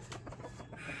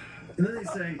then they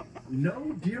say,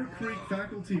 no Deer Creek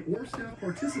faculty or staff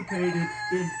participated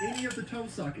in any of the toe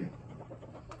sucking.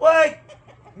 What?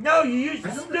 No, you used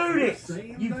the students.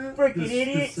 You freaking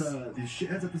idiots. These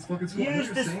shitheads at this fucking school. Use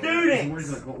the students.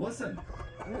 Like, well, listen.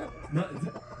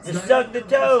 To suck the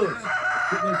toes.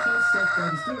 Get their toes sucked by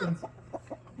the students.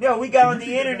 No, we got on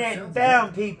the internet and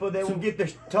found people that will get their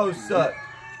toes sucked.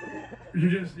 You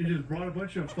just brought a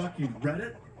bunch of fucking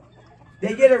Reddit.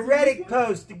 They get a Reddit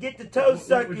post to get the toe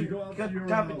sucking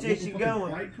competition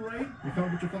going. Fight parade? You found a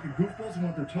bunch of fucking goofballs who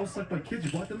want their toes sucked by kids.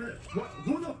 You brought them in.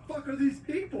 Who the fuck are these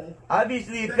people?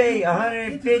 Obviously, you pay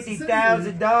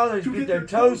 $150,000 to get their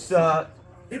toes sucked.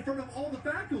 In front of all the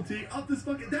faculty of this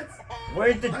fucking.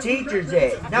 Where's the teachers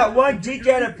at? Not one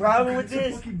teacher had a problem with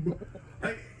this.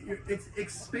 It's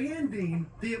expanding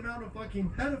the amount of fucking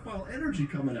pedophile energy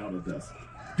coming out of this.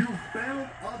 You found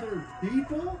other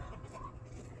people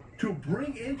to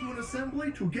bring into an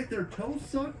assembly to get their toes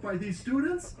sucked by these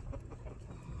students?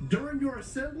 During your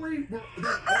assembly, where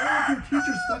all of your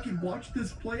teachers fucking watched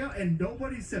this play out and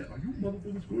nobody said, are you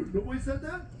motherfuckers good? Nobody said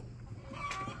that?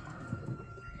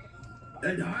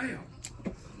 And I am.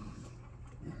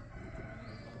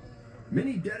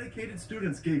 Many dedicated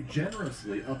students gave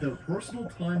generously of their personal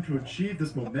time to achieve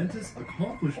this momentous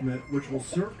accomplishment, which will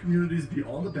serve communities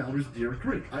beyond the boundaries of Deer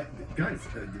Creek. Guys,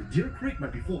 Deer Creek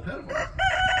might be full of pedophiles.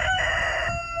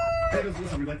 Hey,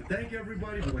 listen, we'd like to thank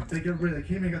everybody. We'd like to thank everybody that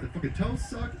came and got their fucking toes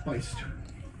sucked by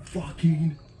students.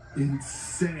 Fucking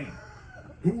insane.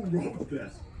 Who wrote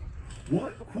this?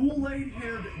 What Kool-Aid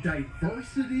haired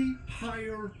diversity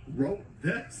hire wrote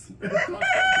this?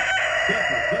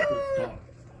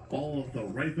 All of the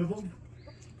rape of them.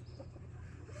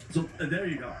 So there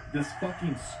you go. This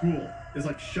fucking school is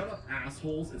like, shut up,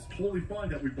 assholes. It's totally fine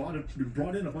that we brought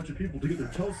in a bunch of people to get their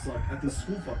toes sucked at this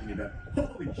school fucking event.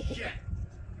 Holy shit.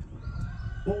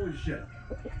 Holy shit.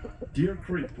 Deer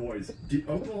Creek, boys.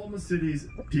 Oklahoma City's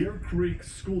Deer Creek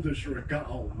School District got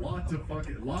a lot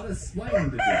of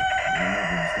slaying to do.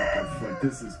 Like,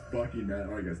 this is fucking mad.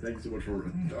 Alright guys, thank you so much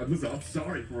for, listen, I'm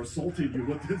sorry for assaulting you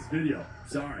with this video.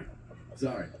 Sorry.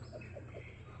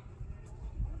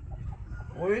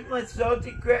 Where's my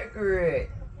salty cracker at?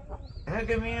 How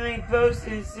come you ain't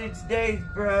posted in 6 days,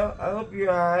 bro? I hope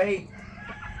you're alright.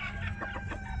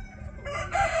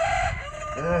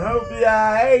 And I hope you're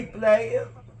alright, player.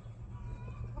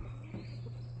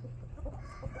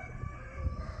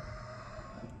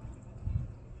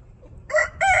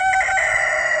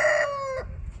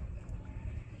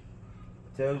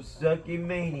 Those sucky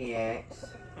maniacs.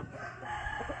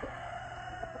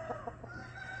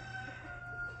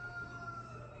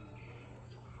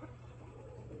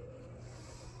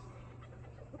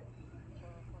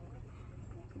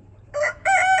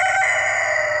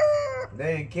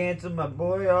 and canceled my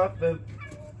boy off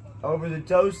over the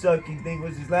toe sucking thing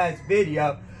was his last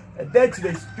video. I bet you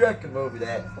they struck him over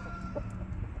that.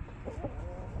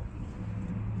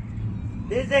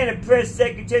 This ain't a press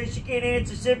secretary. She can't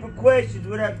answer simple questions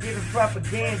without giving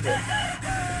propaganda.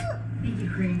 Thank you,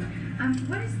 Cream.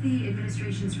 What is the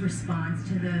administration's response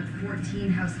to the 14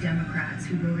 House Democrats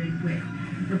who voted with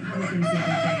Republicans the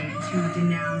other day to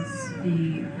denounce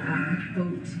the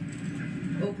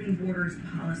open borders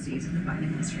policies of the Biden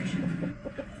administration?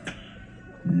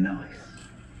 Nice.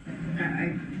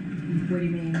 What do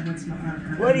you mean?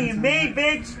 What do you mean,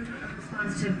 bitch?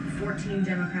 Response to 14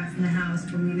 Democrats in the House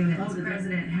believing that the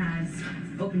president has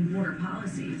open border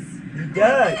policies. He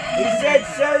does. He said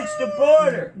search the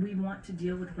border. We want to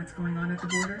deal with what's going on at the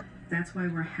border. That's why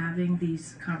we're having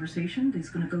these conversations,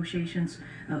 these negotiations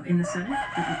in the Senate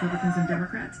with Republicans and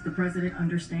Democrats. The president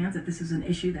understands that this is an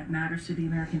issue that matters to the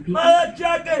American people.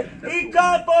 Motherfucker, he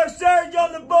called for a surge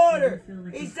on the border.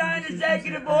 He signed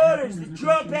executive orders that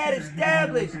Trump had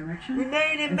established.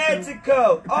 Remain in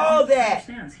Mexico, all that.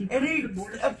 And he,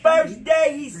 the first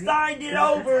day he signed it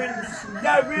over and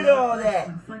got rid of all that.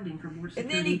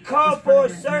 And then he called for a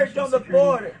surge on the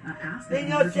border. Then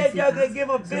y'all said y'all gonna give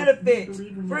them benefits,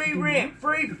 free rent,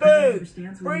 free food,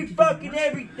 free fucking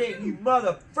everything, you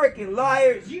mother freaking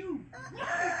liars. You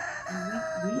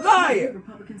liar!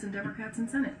 Republicans and Democrats in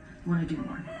Senate want to do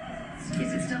more.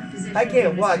 Is it still the position I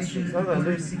can't watch this. I'm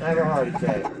gonna have a heart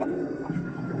attack.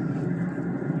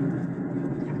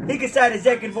 He can sign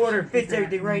executive order and fix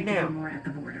everything right now.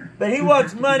 But he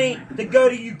wants money to go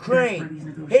to Ukraine.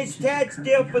 His tax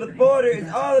deal for the border is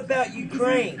all about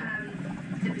Ukraine.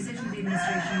 The position of the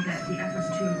administration that the efforts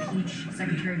to impeach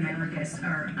Secretary Mayorkas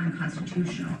are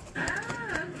unconstitutional.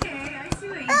 Okay, I see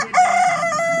what you did there.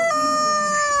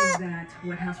 Is that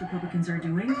what House Republicans are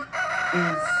doing is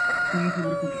playing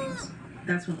political games.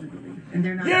 That's what we believe. And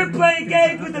they're not. You're playing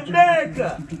games with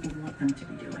America! People want them to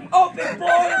be doing. Open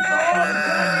borders for all the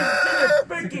countries in the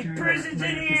freaking prisons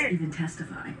in here! Even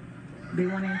testify. They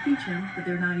want to impeach him, but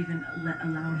they're not even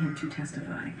allowing him to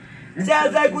testify. And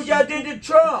sounds like what y'all did to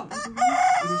Trump! It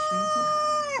is shameful.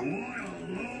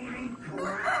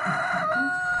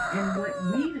 And what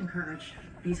we've encouraged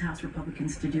these House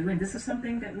Republicans to do, and this is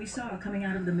something that we saw coming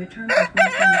out of the midterms in 2022,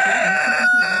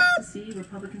 we want to see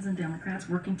Republicans and Democrats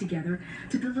working together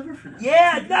to deliver for them.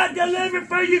 Yeah, not deliver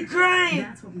for Ukraine!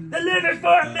 Deliver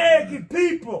for American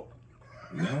people!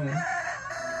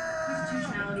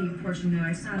 Constitutionality portion, though,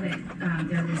 I saw that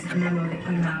there was a memo that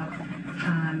came out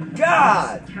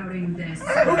God! touting this. Who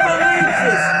believes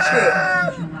this shit?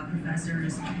 Constitutional law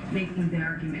professors making the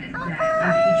argument that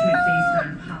impeachment based on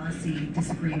policy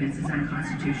disagreements is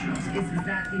unconstitutional. Is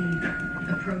that the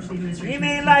approach the administration? You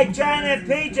mean like trying to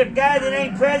impeach a guy that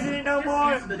ain't president no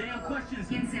more?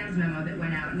 In Sam's memo that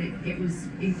went out, and it was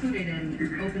included in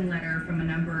an open letter from a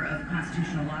number of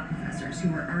constitutional law professors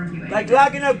who were arguing. Like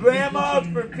locking up grandmas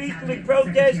for peacefully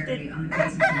protesting? On the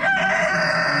basis of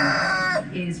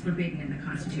is forbidden in the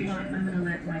Constitution. Well, I'm going to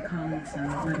let my colleagues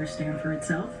letter stand for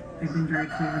itself. I've been very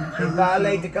clear on how they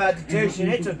violate the Constitution,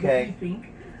 it's okay. What we think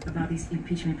about these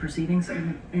impeachment proceedings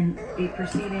and a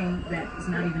proceeding that is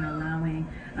not even allowing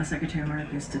Secretary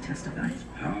Mayorkas to testify.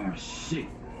 Oh, shit.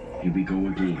 Here we go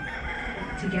again.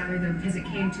 To gather them, because it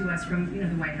came to us from the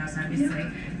White House, obviously,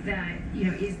 that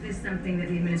is this something that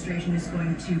the administration is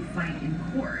going to fight in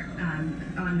court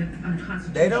on the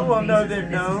constitutional? They don't want to know they're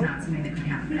known. This is not something that could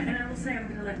happen. And I will say, I'm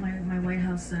going to let my White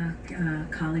House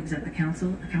colleagues at the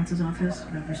counsel's office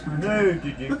respond to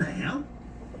that. What the hell?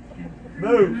 A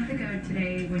month ago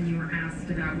today, when you were asked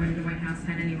about whether the White House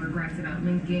had any regrets about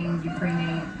linking Ukraine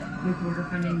aid with border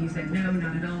funding, you said no,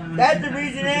 not at all. That's the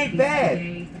reason it ain't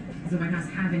bad. Does the White House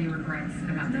have any regrets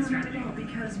about this strategy? No,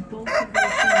 because both of those things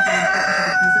are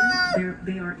important to the president.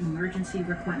 They are emergency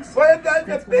requests. What about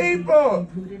the people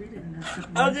included it in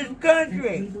the of this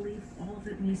country? And we believe all of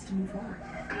it needs to move forward.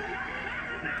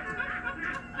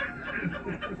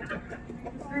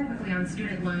 Very quickly on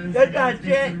student loans. Let's not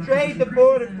trade the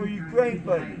border for Ukraine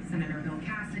funding. Senator Bill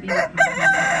Cassidy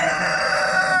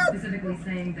specifically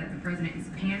saying that the president is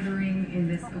pandering in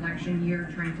this election year,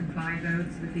 trying to buy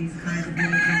votes with these kinds of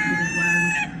student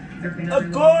loans.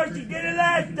 Of course, you did it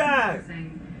last time.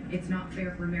 Saying it's not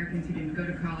fair for Americans who didn't go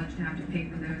to college to have to pay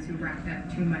for those who racked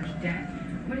up too much debt.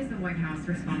 What is the White House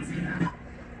response to that?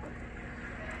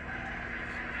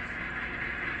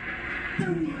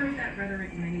 We've heard that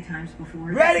rhetoric many times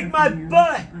before. Rhetoric my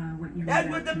butt! That's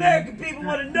what the American people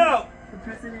want to know. The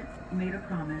president made a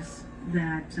promise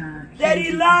that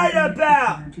he lied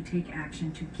about to take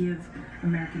action to give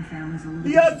American families a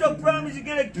little. He also promised he's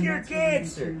going to cure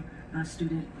cancer.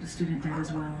 student debt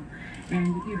as well. And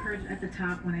you heard at the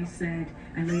top when I said,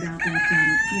 I laid out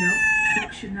that,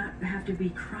 folks should not have to be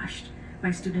crushed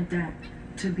by student debt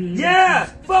to be able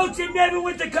folks that never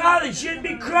went to college shouldn't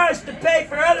be crushed to pay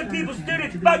for other people's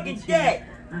student fucking debt.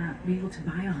 Be able to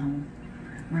buy a home,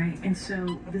 right? And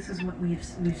so this is what we've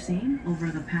seen over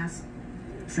the past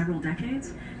several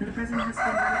decades, and the president has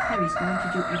been very clear. He's going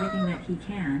to do everything that he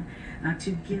can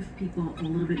to give people a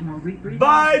little bit more breathing.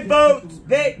 Buy votes,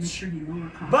 bitch! Make sure he lower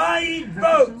costs. Buying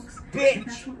votes, bitch! And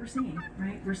that's what we're seeing,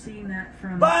 right? We're seeing that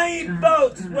from... Buying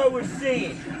votes is what we're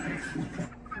seeing.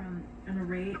 From an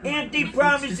array of empty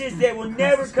promises that will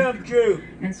never come true.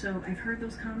 And so I've heard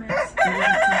those comments. That isn't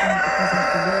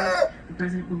something that the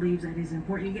president believes that is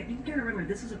important. You got to remember,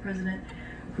 this is a president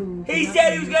who... He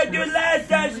said he was going to do it last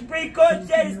time. The Supreme Court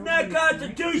said it's not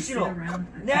constitutional.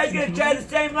 Now he's going to try the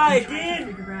same lie again.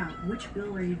 Figure out which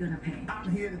bill are you going to pay.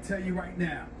 I'm here to tell you right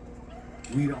now,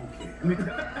 we don't care. We don't.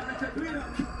 Are you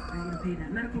going to pay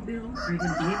that medical bill? Are you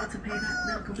going to be able to pay that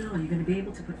medical bill? Are you going to be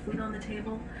able to put food on the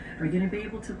table? Are you going to be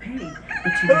able to pay the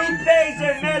tuition? Who pays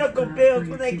their medical bills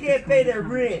when they can't pay their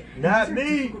rent? Not me. These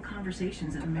are difficult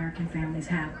conversations that American families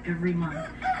have every month.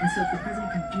 And so if the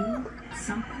president can do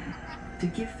something to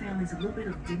give families a little bit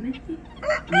of dignity,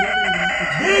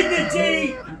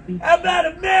 dignity! How about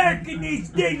America needs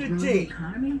dignity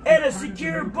and a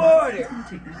secure border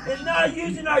and not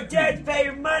using our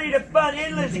taxpayer money to fund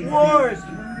endless wars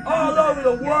all over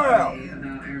the world.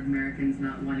 About Arab Americans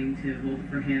not wanting to vote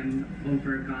for him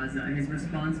over Gaza. His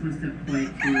response was to point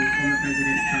to former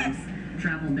President Trump's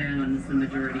travel ban on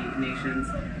Muslim-majority nations.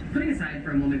 Putting aside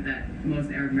for a moment that most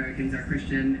Arab Americans are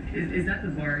Christian, is that the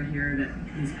bar here that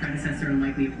his predecessor and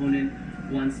likely opponent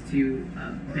wants to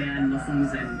ban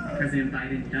Muslims and President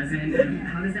Biden doesn't? And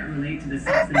how does that relate to the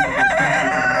substance of the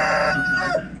criticism of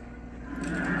Gaza?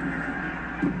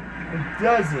 It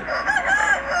doesn't.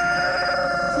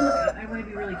 So look, I want to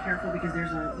be really careful because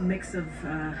there's a mix of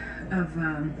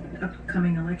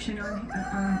upcoming election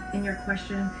in your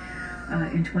question.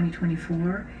 In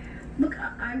 2024, look,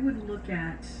 I would look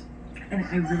at, and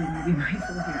I really want to be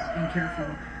mindful here and careful.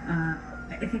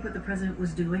 I think what the president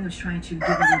was doing was trying to give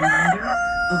a reminder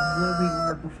of where we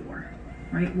were before,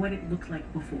 right? What it looked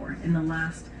like before in the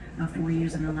last 4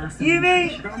 years in the last. You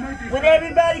mean when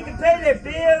everybody could pay their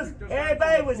bills,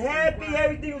 everybody was happy,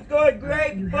 everything was going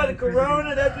great before the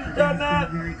corona? That's what you're talking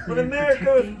about? When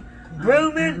America was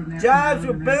booming, jobs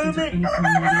were booming.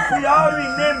 We all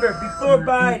remember before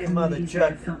Biden, mother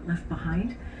truck. Felt left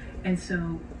behind, and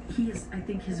so he is. I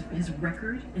think his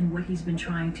record and what he's been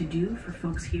trying to do for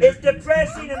folks here. It's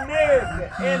depressing America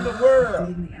and the world.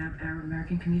 Including the Arab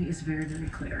American community is very, very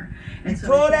clear. And so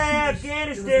pulled out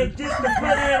Afghanistan just to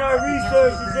put in our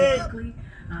resources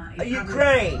in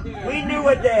Ukraine. We knew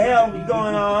what the hell was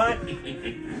going on.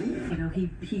 You know,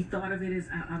 he thought of it as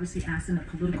obviously asked in a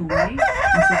political way, and so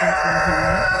that's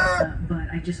why he went. But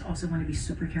I just also want to be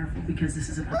super careful because this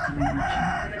is an upcoming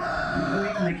election.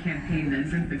 Away from the campaign, then,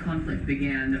 since the conflict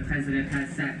began, the president has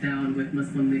sat down with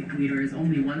Muslim leaders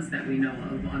only once that we know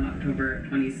of, on October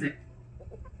 26th.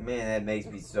 Man, that makes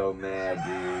me so mad,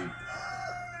 dude.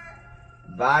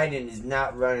 Biden is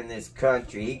not running this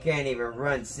country. He can't even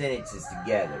run sentences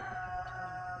together.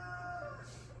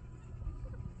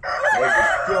 They're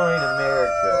destroying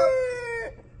America.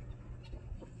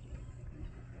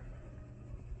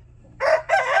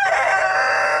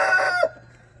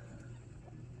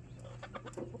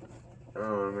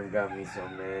 Oh, it got me so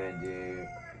mad, dude.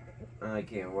 I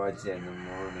can't watch that in the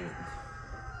morning.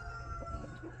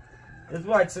 Let's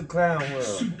watch some Clown World.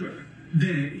 Super.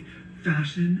 They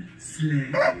fashion slay.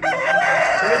 Here's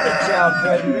the child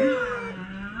predator.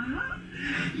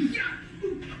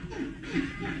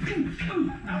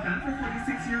 Not bad for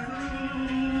 46 years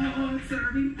old.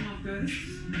 Serving office.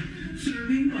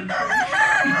 Serving lunch.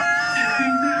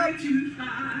 Serving 9 to 5.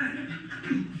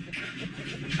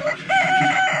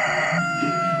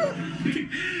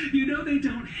 You know they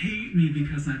don't hate me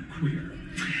because I'm queer.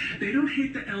 They don't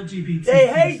hate the LGBT. They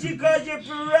hate you because you're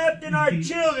corrupting our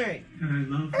children. And I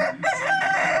love this.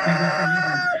 They will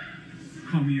forever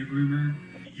call me a groomer.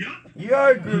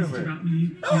 You're a Post groomer. about me,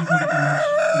 use my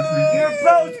image, Your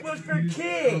post was for use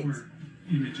kids. our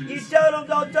images. You told them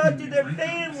don't talk to their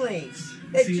families.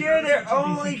 That See, you're their to be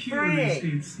only secure, I friend.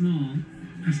 stayed small.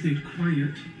 I stayed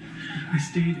quiet. I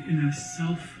stayed in a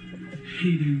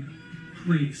self-hating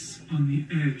place on the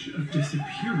edge of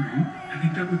disappearing. I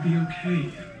think that would be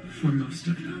okay for most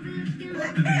of them.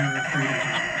 But they are afraid of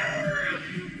power.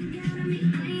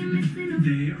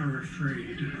 They are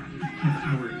afraid of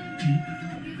our deep,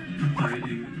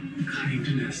 abiding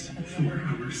kindness for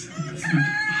ourselves. And,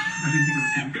 I didn't think I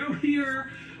was going to go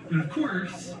here, And of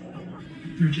course,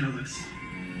 they're jealous.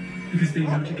 Because they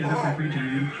know to get up every day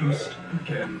and post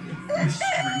again the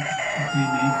strength of the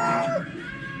innate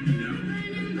leader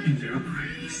in their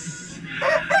lives.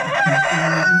 Thanks for your love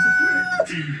and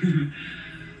support.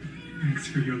 Thanks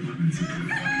for your love and support.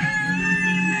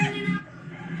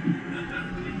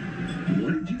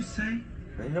 What did you say?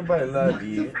 Ain't nobody love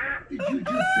you. What did you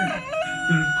just say?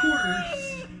 But of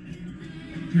course,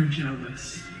 they're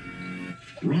jealous.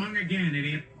 Wrong again,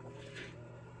 idiot.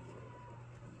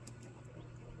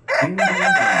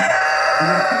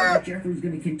 Jeffrey's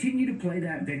going to continue to play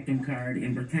that victim card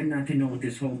and pretend not to know what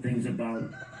this whole thing's about.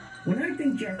 When I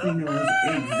think Jeffrey knows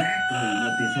exactly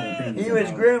what this whole thing is He was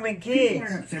about, grooming kids. people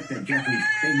aren't upset that Jeffrey's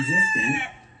existing.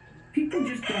 People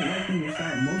just don't like when you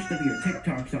start most of your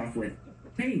TikToks off with,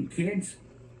 "Hey kids,"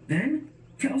 then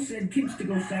tell said kids to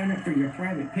go sign up for your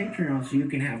private Patreon so you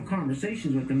can have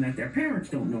conversations with them that their parents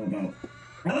don't know about.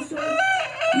 Also,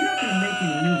 you're not going to make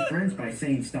any new friends by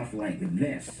saying stuff like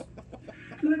this.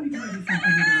 Let me tell you something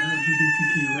about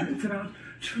LGBTQ rights, about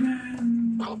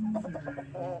trans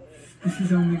rights. This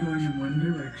is only going in one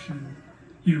direction.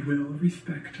 You will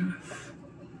respect us.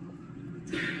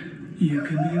 You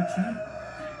can be upset.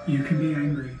 You can be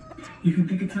angry. You can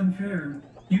think it's unfair.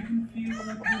 You can feel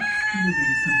like we're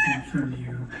stealing something from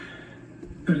you.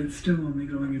 But it's still only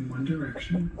going in one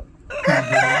direction. You will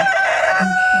respect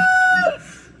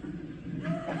us.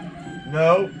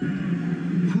 No.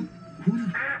 Who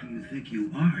the f*** do you think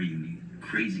you are, you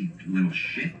crazy little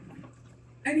shit?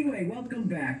 Anyway, welcome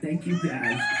back. Thank you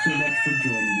guys so much for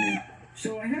joining me.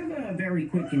 So I have a very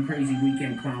quick and crazy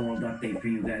weekend Clown World update for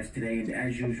you guys today, and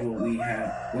as usual we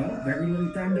have, well, very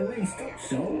little time to waste.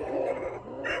 So,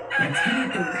 let's get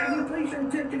into it. Have you place your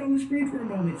attention on the screen for a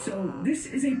moment. So, this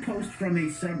is a post from a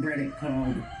subreddit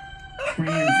called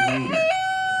Translator.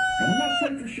 I'm not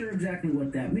quite for sure exactly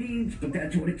what that means, but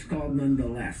that's what it's called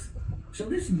nonetheless. So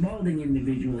this balding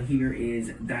individual here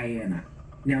is Diana.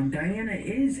 Now, Diana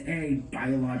is a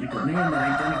biological man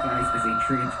that identifies as a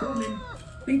trans woman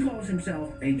and calls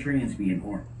himself a transbian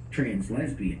or trans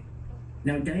lesbian.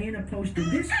 Now, Diana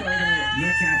posted this photo.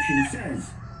 The caption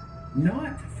says,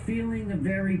 "Not feeling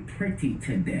very pretty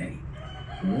today."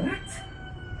 What?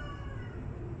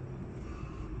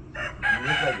 You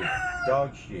look like a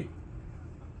dog shit.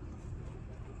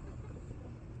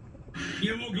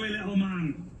 You ugly little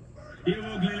man. You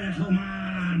ugly little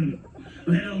man.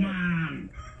 Little man.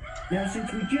 Now,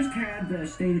 since we just had the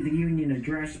State of the Union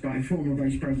address by former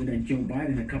Vice President Joe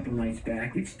Biden a couple nights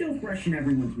back, it's still fresh in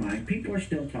everyone's mind. People are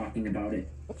still talking about it.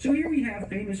 So here we have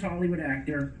famous Hollywood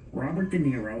actor Robert De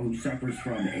Niro, who suffers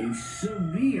from a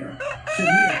severe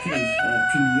case of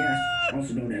TDS,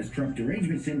 also known as Trump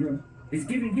derangement syndrome, is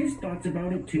giving his thoughts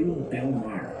about it to Bill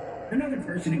Maher, another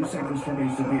person who suffers from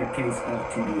a severe case of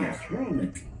TDS. Roll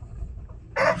it.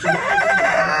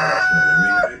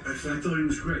 So I thought he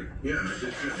was great. Yeah, I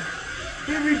did.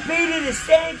 He repeated the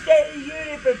same State of the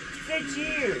Union for 6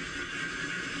 years.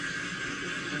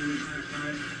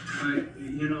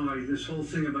 This whole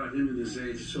thing about him and his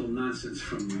age is all nonsense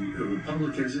from the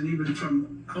Republicans and even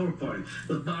from our party.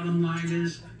 The bottom line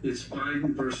is, it's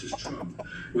Biden versus Trump.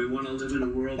 We want to live in a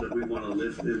world that we want to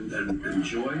live in and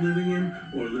enjoy living in,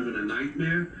 or live in a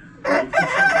nightmare. Vote for Trump.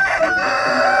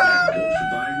 Vote for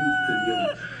Biden, then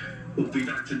we'll be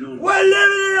back to normal. We're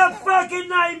living in a fucking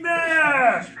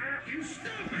nightmare!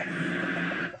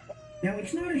 Now,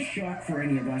 it's not a shock for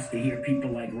any of us to hear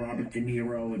people like Robert De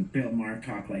Niro and Bill Maher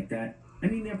talk like that. I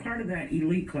mean, they're part of that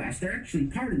elite class. They're actually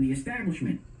part of the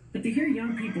establishment. But to hear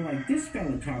young people like this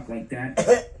fella talk like that,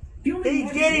 the only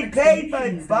he's getting paid by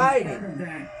Biden. Part of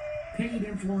that paid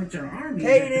influencer army.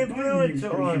 Paid that the Biden influencer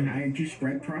administration army hired to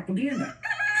spread propaganda.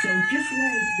 So just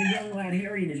like the young lad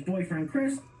Harry and his boyfriend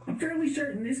Chris, I'm fairly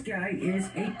certain this guy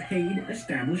is a paid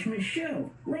establishment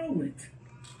show. Roll it.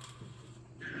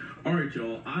 Alright,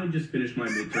 y'all, I just finished my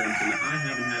midterms and I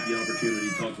haven't had the opportunity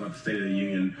to talk about the State of the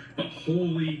Union, but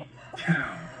holy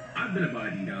cow. I've been a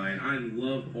Biden guy and I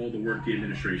love all the work the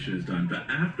administration has done, but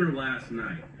after last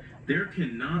night, there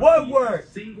cannot be a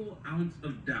single ounce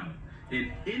of doubt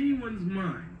in anyone's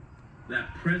mind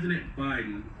that President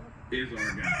Biden is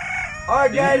our guy. Our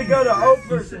guy to go to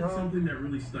Oprah. He said something that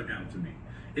really stuck out to me.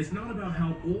 It's not about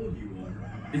how old you are,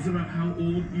 it's about how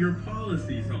old your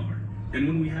policies are. And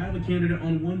when we have a candidate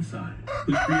on one side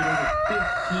who's created over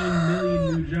 15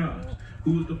 million new jobs,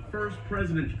 who was the first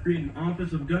president to create an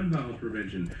Office of Gun Violence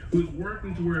Prevention, who is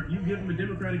working to where if you give him a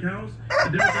Democratic House, a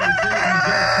Democratic Senate, you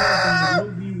get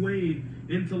Roe v. Wade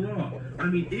into law. I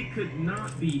mean, it could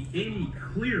not be any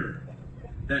clearer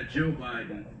that Joe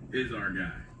Biden is our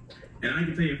guy. And I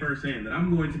can tell you firsthand that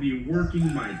I'm going to be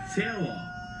working my tail off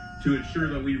to ensure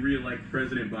that we re-elect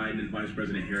President Biden and Vice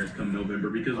President Harris come November,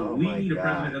 because we need a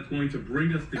president that's going to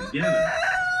bring us together,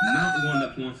 not one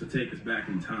that wants to take us back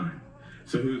in time.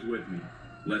 So who's with me?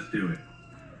 Let's do it.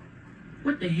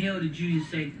 What the hell did you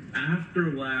just say?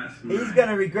 After last night, he's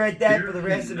gonna regret that for the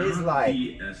rest of his life. There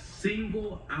cannot be a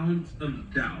single ounce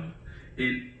of doubt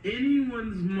in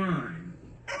anyone's mind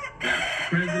that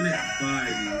President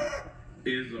Biden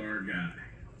is our guy.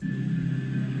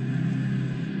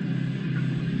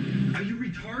 Are you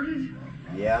retarded?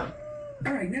 Yeah.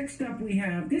 All right, next up we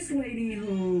have this lady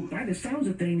who, by the sounds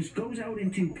of things, goes out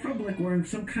into public wearing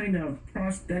some kind of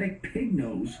prosthetic pig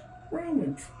nose. Roll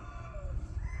it.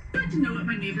 I'd like to know what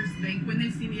my neighbors think when they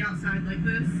see me outside like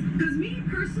this. Because me,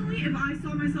 personally, if I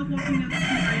saw myself walking down the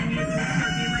street behind me, it would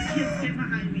start being like, kids, get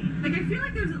behind me. Like, I feel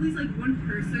like there's at least, like, one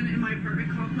person in my apartment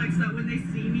complex that when they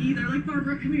see me, they're like,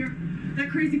 Barbara, come here. That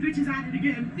crazy bitch is at it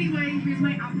again. Anyway, here's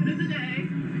my outfit of the day.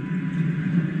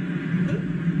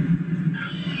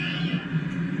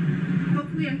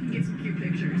 Hopefully I can get some cute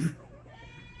pictures.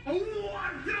 Oh,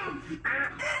 what the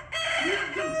fuck? What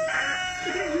the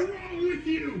fuck is wrong with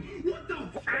you? What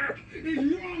the fuck is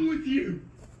wrong with you?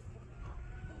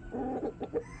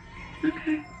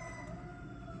 Okay.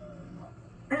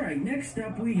 All right, next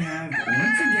up we have,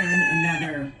 once again,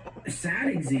 another sad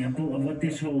example of what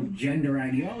this whole gender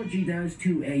ideology does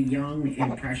to a young,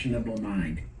 impressionable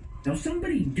mind. Now,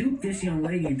 somebody duped this young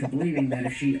lady into believing that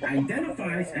if she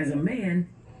identifies as a man,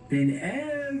 then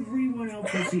everyone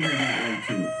else will see her that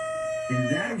way too. And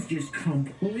that is just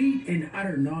complete and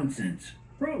utter nonsense.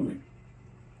 Roll it.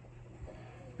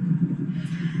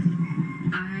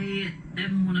 I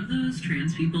am one of those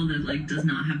trans people that, like, does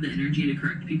not have the energy to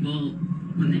correct people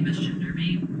when they misgender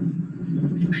me.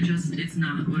 It's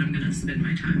not what I'm gonna spend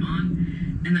my time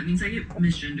on. And that means I get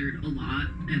misgendered a lot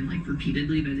and, like,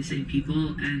 repeatedly by the same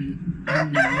people. And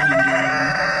I'm now wondering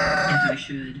if I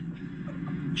should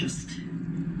just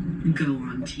go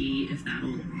on T, if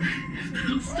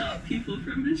that'll stop people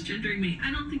from misgendering me.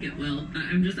 I don't think it will, but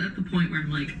I'm just at the point where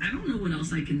I'm like, I don't know what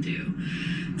else I can do.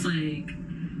 It's like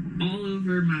all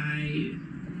over my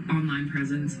online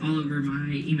presence, all over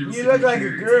my email You look like a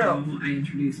girl. how I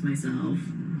introduce myself.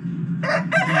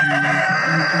 And I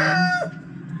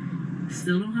just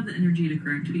still don't have the energy to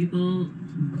correct people,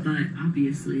 but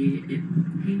obviously it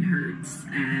hurts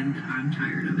and I'm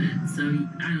tired of it. So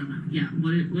I don't know. Yeah,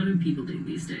 what do people do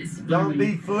these days? Don't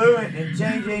be fluent in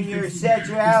changing your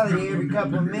sexuality every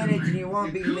couple of minutes and you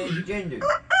won't be misgendered.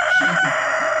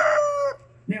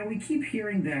 Now, we keep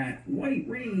hearing that white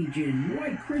rage and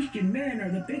white Christian men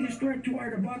are the biggest threat to our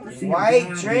democracy.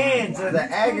 White trans are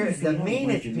the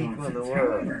meanest people in the world.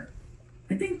 However,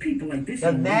 I think people like this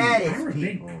The maddest are a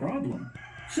big people. problem.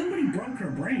 Somebody broke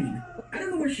her brain. I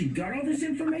don't know where she got all this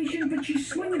information, but she's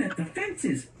swinging at the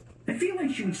fences. I feel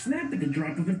like she would snap at the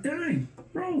drop of a dime.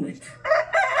 Roll it.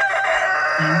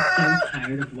 I'm so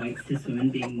tired of white cis women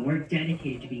being more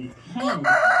dedicated to being called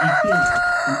a healer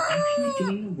than actually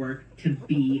doing the work to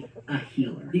be a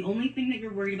healer. The only thing that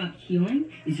you're worried about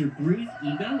healing is your bruised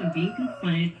ego and being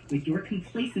confronted with your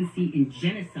complacency in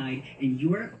genocide and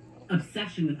your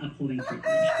obsession with upholding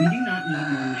privilege. We do not need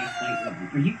more nice white women.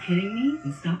 Are you kidding me?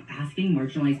 And stop asking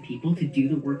marginalized people to do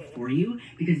the work for you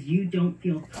because you don't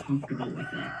feel comfortable with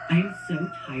it. I am so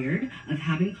tired of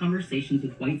having conversations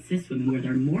with white cis women where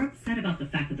they're more upset about the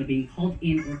fact that they're being called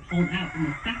in or called out than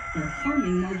the fact that they're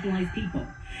harming marginalized people.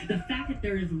 The fact that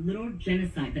there is little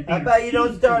genocide that How about you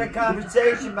don't start a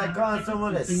conversation by calling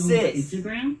someone a cis?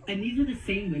 Instagram, and these are the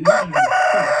same women that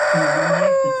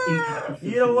are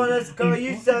You don't want us to call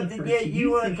you something yet,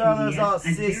 you want to call us all as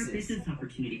their cis. business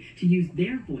opportunity to use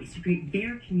their voice to create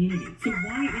their community. So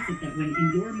why is it that when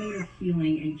in your mode of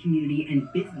healing and community and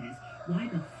business, why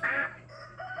the f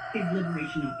is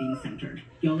liberation not being centered?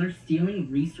 Y'all are stealing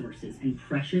resources and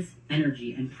precious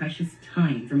energy and precious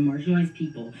time from marginalized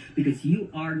people because you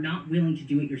are not willing to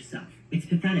do it yourself. It's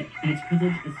pathetic and it's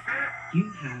privileged as f. You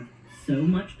have so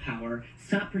much power.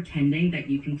 Stop pretending that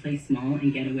you can play small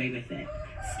and get away with it.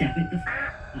 Step it the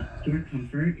f up. Your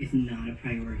comfort is not a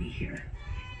priority here.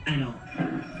 At all.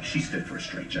 She's fit for a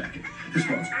straitjacket. This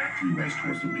one's 3 ways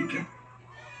towards the weekend.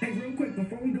 Hey, real quick,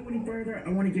 before we go any further, I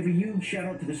want to give a huge shout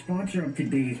out to the sponsor of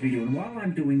today's video. And while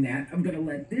I'm doing that, I'm going to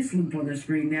let this loop on the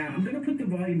screen now. I'm going to put the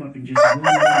volume up in just 1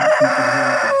 minute so you can hear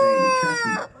what they're saying. Trust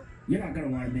me, you're not going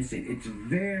to want to miss it. It's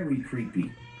very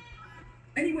creepy.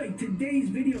 Anyway, today's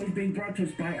video is being brought to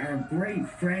us by our great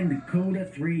friend,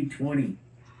 Coda320.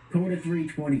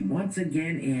 Coda320, once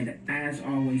again, and as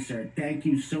always, sir, thank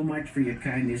you so much for your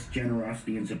kindness,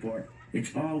 generosity, and support.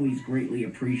 It's always greatly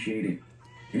appreciated.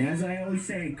 And as I always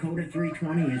say, Coda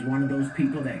 320 is one of those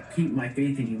people that keep my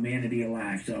faith in humanity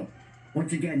alive. So,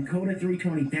 once again, Coda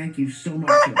 320, thank you so much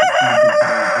for sponsoring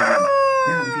today's video.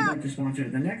 Now, if you'd like to sponsor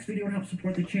the next video and help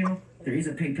support the channel, there is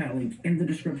a PayPal link in the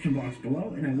description box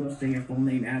below, and I will say your full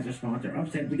name as a sponsor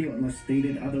of said video unless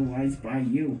stated otherwise by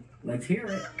you. Let's hear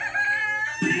it.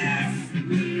 Yes,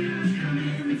 we are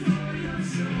coming for your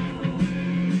soul.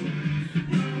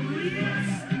 Oh, yes,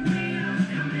 we are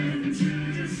coming to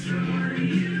destroy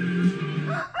you.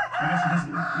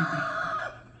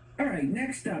 Alright,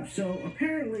 next up. So,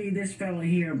 apparently this fella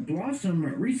here, Blossom,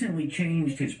 recently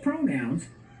changed his pronouns,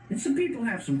 and some people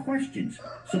have some questions.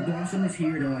 So Blossom is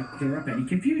here to clear up any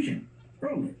confusion.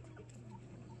 Roll it.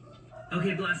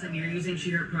 Okay, Blossom, you're using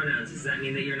she, her pronouns. Does that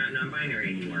mean that you're not non-binary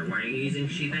anymore? Why are you using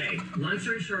she, they? Long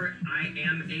story short, I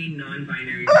am a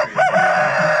non-binary person. With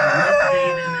they,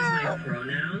 them as my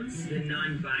pronouns, the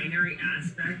non-binary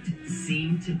aspect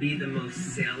seemed to be the most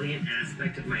salient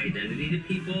aspect of my identity to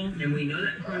people. And we know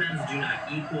that pronouns do not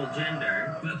equal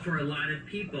gender, but for a lot of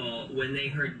people, when they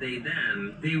heard they,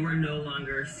 them, they were no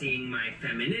longer seeing my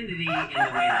femininity in the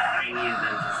way that I needed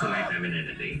them to see my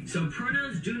femininity. So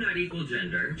pronouns do not equal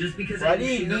gender. Just because why do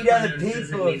you need other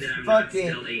people to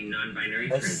fucking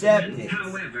accept it?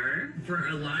 However, for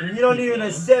a lot of you don't even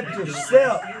accept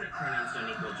yourself. Pronouns don't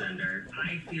equal gender.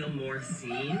 I feel more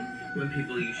seen when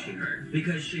people use she, her.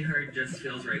 Because she, her just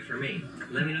feels right for me.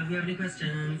 Let me know if you have any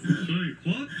questions. Sorry,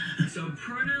 what? So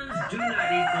pronouns do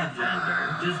not equal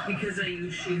gender. Just because I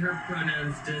use she, her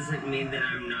pronouns doesn't mean that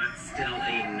I'm not still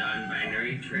a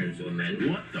non-binary trans woman.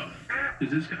 What the f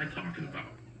is this guy talking about?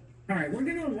 Alright, we're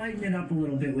gonna lighten it up a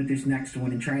little bit with this next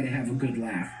one and try to have a good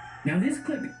laugh. Now this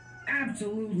clip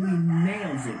absolutely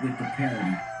nails it with the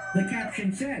parody. The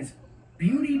caption says,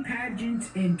 "Beauty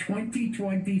pageants in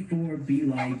 2024 be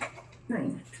like,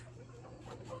 roll it."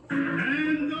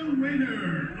 And the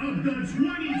winner of the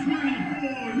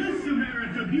 2024 Miss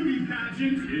America Beauty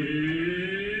Pageant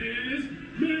is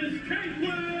Miss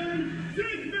Caitlin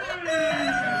Dickman!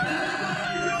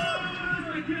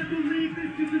 I can't believe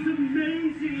this. This is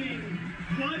amazing.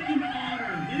 What an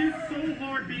honor. It is so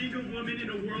hard being a woman in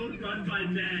a world run by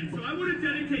men. So I want to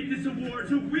dedicate this award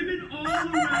to women all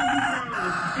around the world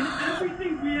and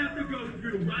everything we have to go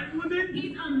through. Right, women?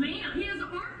 He's a man. He has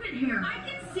armpit hair. I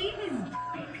can see his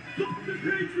Fuck the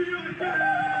patriarchy!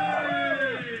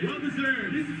 Well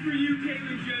deserved. This is for you,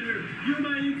 Caitlyn Jenner. You're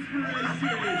my inspiration.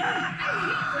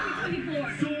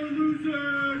 2024. Sore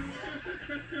losers.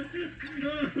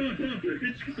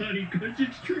 It's funny because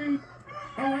it's true.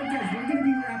 Alright guys, we're going to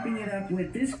be wrapping it up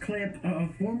with this clip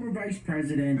of former Vice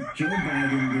President Joe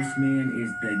Biden. This man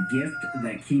is the gift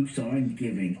that keeps on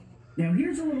giving. Now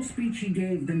here's a little speech he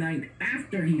gave the night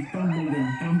after he fumbled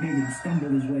and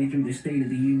stumbled his way through the State of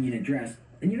the Union address.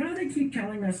 And you know how they keep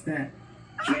telling us that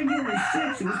January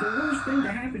 6th was the worst thing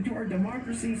to happen to our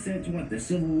democracy since, what, the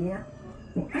Civil War?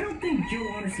 Well, I don't think Joe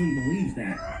honestly believes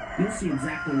that. You'll see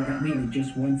exactly what I mean in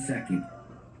just 1 second.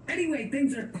 Anyway,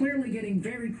 things are clearly getting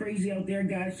very crazy out there,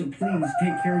 guys, so please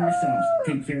take care of yourselves.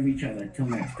 Take care of each other. Till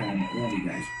next time. Love you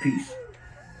guys. Peace.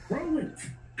 Roll it.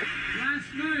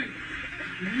 Last night,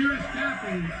 in the U.S.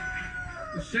 Capitol,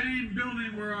 the same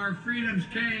building where our freedoms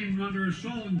came under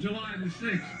assault on July the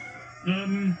 6th.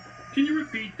 Can you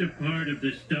repeat the part of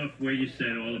the stuff where you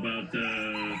said all about,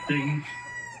 things?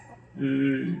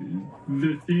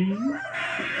 The thing?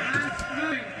 Last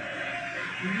night,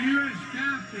 in the U.S.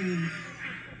 Capitol,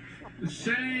 the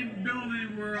same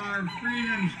building where our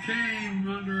freedoms came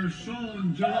under assault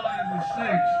on July the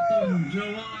 6th. On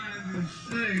July the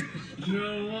 6th.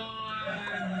 July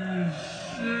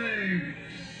the 6th.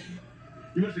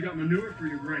 You must have got manure for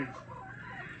your brains.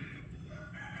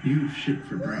 You shit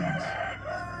for brains.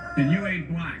 And you ain't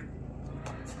black.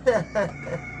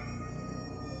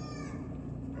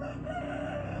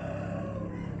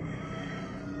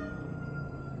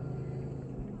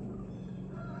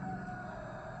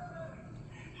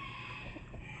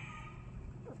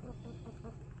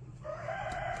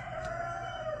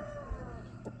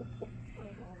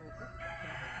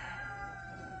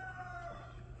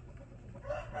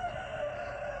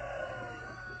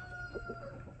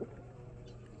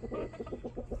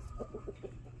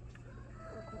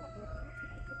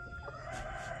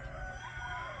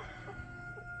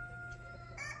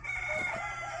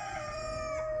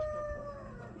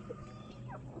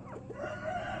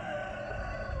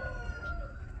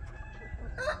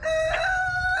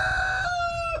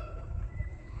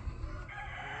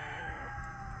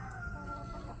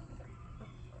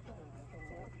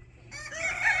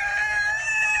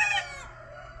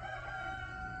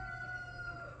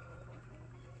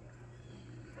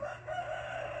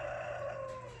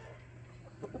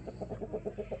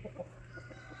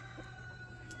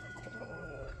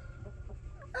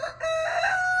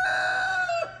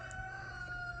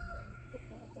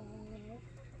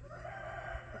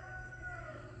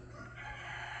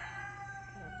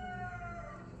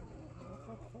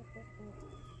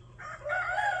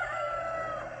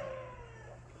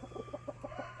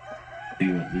 See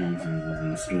what nonsense was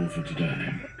in store for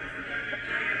today.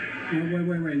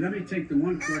 Wait. Let me take the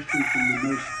one question from the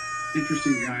most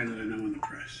interesting guy that I know in the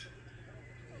press.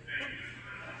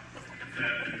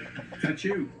 That's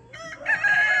you.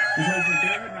 Because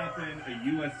there had not been a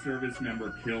U.S. service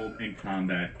member killed in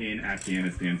combat in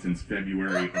Afghanistan since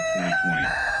February of 2020.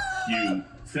 You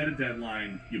set a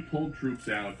deadline, you pulled troops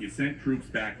out, you sent troops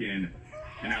back in,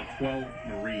 and now 12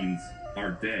 Marines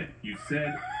are dead. You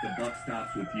said the buck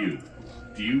stops with you.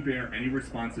 Do you bear any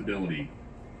responsibility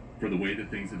for the way that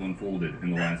things have unfolded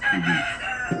in the last 2 weeks?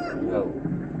 No.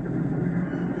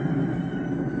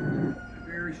 I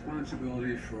bear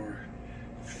responsibility for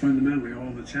fundamentally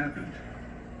all that's happened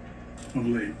of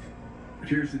late. But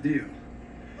here's the deal.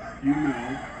 You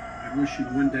know, I wish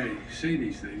you'd one day say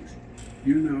these things.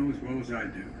 You know as well as I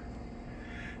do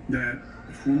that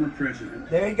the former president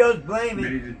there he goes blaming.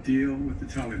 Made a deal with the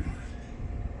Taliban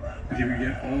that he would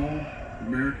get all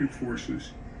American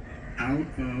forces out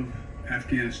of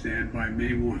Afghanistan by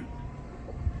May 1.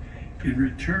 In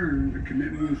return, the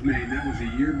commitment was made, and that was a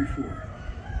year before.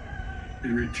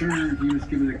 In return, he was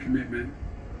given a commitment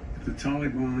that the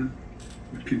Taliban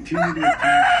would continue to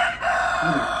attack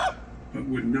others, but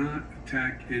would not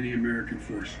attack any American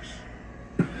forces.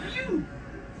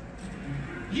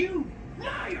 You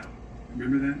liar!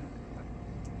 Remember that?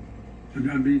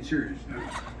 I'm being serious.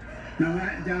 No,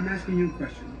 I'm asking you a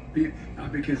question.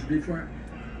 Because before...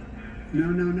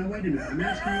 No, wait a minute. I'm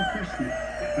asking you a question.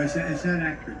 Is that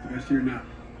accurate? The rest of you are not.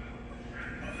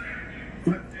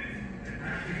 What?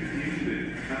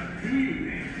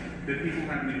 That people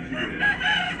have an issue with it.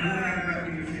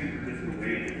 The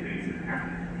way that things have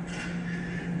happened.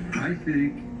 I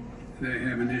think they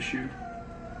have an issue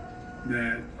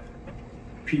that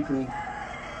people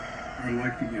are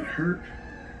likely to get hurt.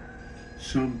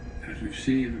 Some, as we've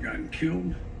seen, have gotten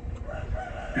killed,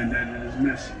 and that it is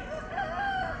messy.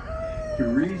 The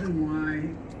reason why,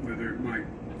 whether my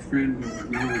friend will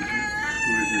acknowledge it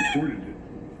who has reported it,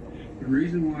 the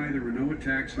reason why there were no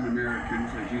attacks on Americans,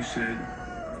 as you said,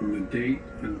 from the date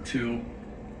until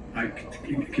I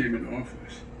came into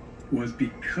office, was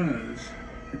because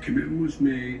the commitment was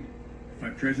made by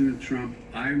President Trump.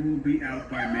 I will be out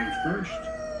by May 1st.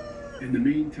 In the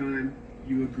meantime,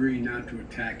 you agree not to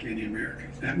attack any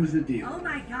Americans. That was the deal. Oh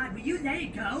my God, will you let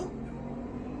it go?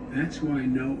 That's why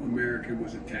no American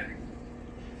was attacked.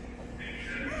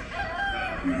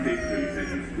 Basically, you said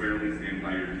you squarely stand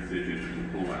by your decision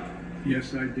to pull out.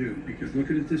 Yes, I do, because look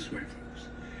at it this way, folks.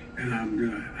 And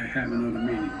I have another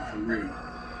meeting for real.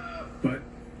 But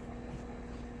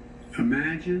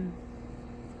imagine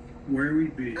where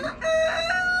we'd be if I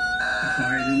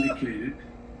had indicated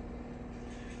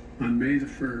on May the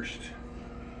 1st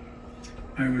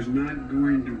I was not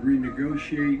going to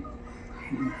renegotiate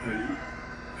an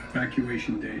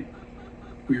evacuation date.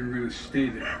 We were going to stay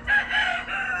there.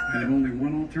 I have only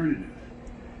one alternative.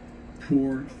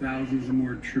 Pour thousands of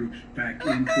more troops back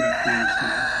into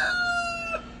Afghanistan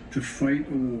to fight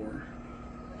a war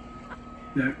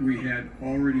that we had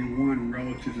already won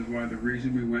relative to why the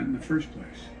reason we went in the first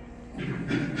place.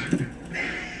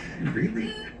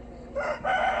 Really?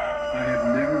 I have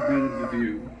never been of the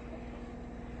view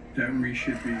that we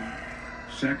should be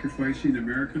sacrificing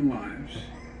American lives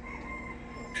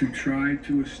to try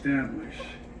to establish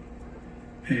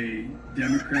a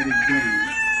democratic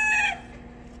government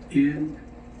in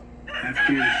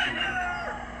Afghanistan,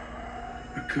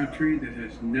 a country that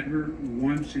has never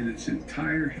once in its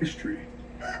entire history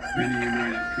been a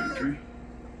united country,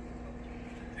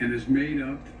 and is made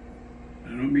up, I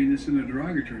don't mean this in a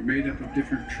derogatory, made up of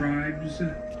different tribes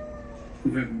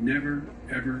who have never,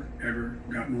 ever, ever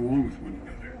gotten along with one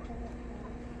another.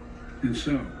 And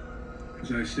so,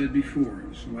 as I said before,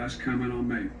 this is the last comment I'll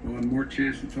make. We'll have more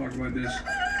chance to talk about this,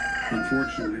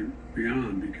 unfortunately,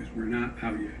 beyond, because we're not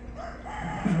out yet.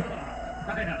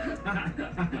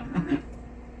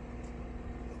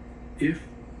 If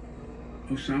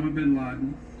Osama bin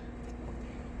Laden,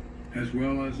 as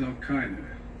well as Al-Qaeda,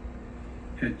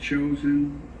 had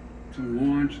chosen to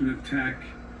launch an attack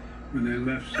when they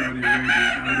left Saudi Arabia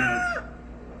out of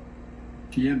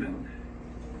Yemen,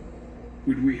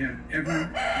 would we have ever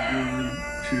gone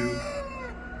to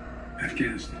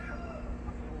Afghanistan?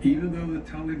 Even though the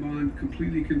Taliban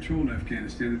completely controlled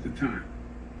Afghanistan at the time,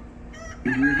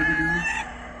 would we have ever gone?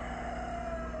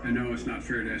 I know it's not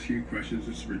fair to ask you questions,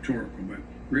 it's rhetorical, but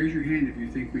raise your hand if you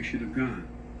think we should have gone.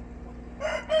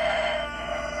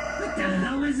 What the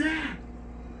hell is that?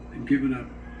 And given up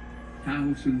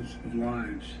thousands of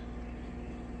lives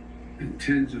and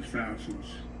tens of thousands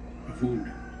of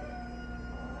wounded.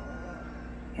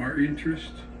 Our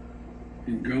interest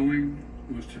in going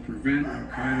was to prevent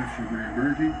Al-Qaeda from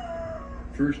re-emerging,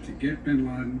 first to get bin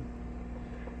Laden,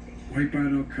 wipe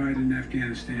out Al-Qaeda in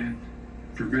Afghanistan,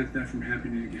 prevent that from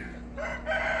happening again.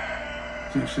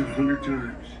 As I've said 100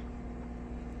 times,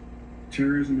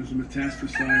 terrorism is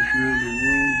metastasized around the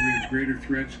world. We have greater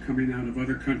threats coming out of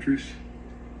other countries,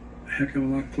 a heck of a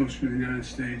lot closer to the United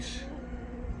States.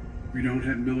 We don't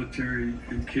have military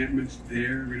encampments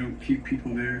there. We don't keep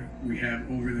people there. We have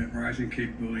over the horizon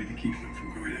capability to keep them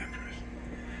from going after us.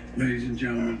 Ladies and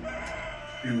gentlemen,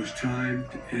 it was time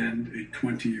to end a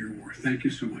 20-year war. Thank you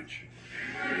so much.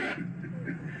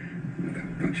 What a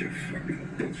bunch of fucking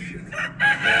bullshit.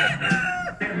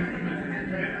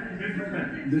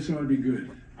 This ought to be good.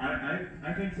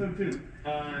 I think so too.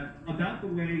 About the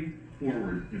way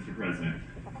forward, Mr. President,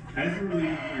 as you were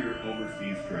leaving for your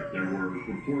overseas trip, there were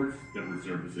reports that were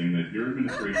surfacing that your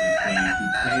administration is planning to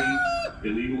pay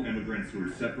illegal immigrants who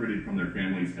are separated from their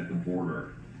families at the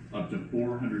border up to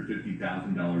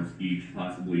 $450,000 each,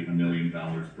 possibly $1 million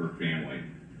per family.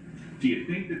 Do you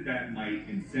think that that might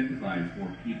incentivize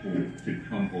more people to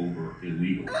come over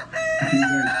illegally? If you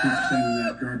guys keep sending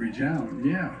that garbage out,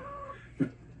 yeah.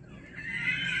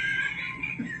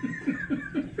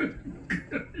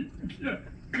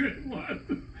 Good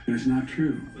one. It's not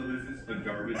true. So this is a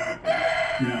garbage report?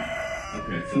 Yeah.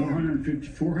 Okay, so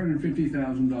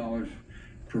 $450,000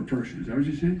 per person. Is that what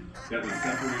you're saying? That was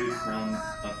separated from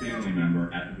a family member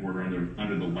at the border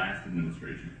under the last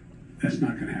administration. That's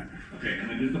not going to happen. Okay, and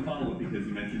then just a follow-up, because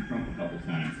you mentioned Trump a couple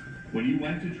times. When you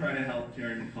went to try to help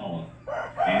Terry McAuliffe,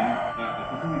 and a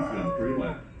couple weeks ago, pretty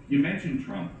well, you mentioned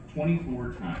Trump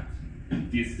 24 times.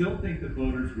 Do you still think that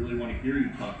voters really want to hear you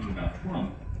talking about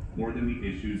Trump more than the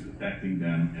issues affecting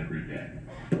them every day?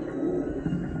 The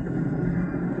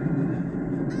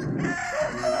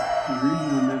reason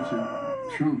I mentioned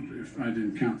Trump, if I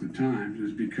didn't count the times,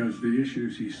 is because the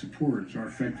issues he supports are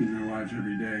affecting their lives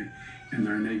every day and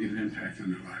their negative impact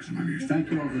on their lives. And my viewers, thank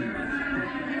you all very much.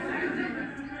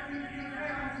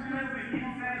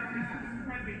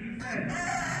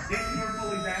 If you're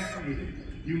fully vaccinated,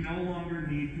 you no longer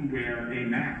need to wear a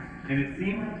mask. And it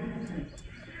seems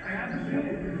I have to say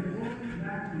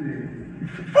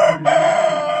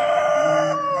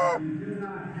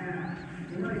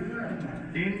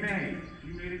in May,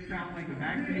 you made it sound like the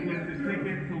vaccine was the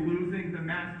ticket to losing the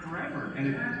mask forever.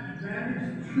 And that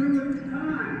is true at the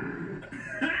time.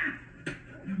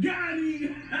 Got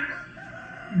him!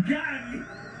 Got him!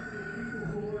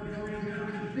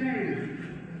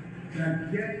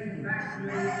 That getting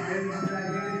vaccinated is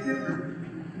very different.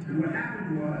 And what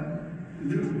happened was, the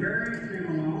new variant came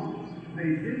along, they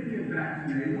didn't get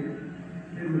vaccinated,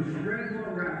 it was spread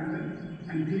more rapidly,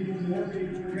 and more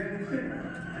people were getting sick.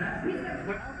 That's it.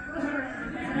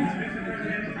 Mr.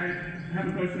 President, I have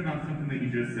a question about something that you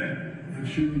just said. I'm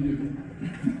sure you do.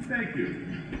 Thank you.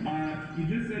 You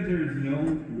just said there is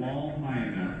no wall high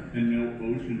enough and no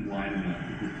ocean wide enough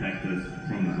to protect us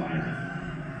from the virus.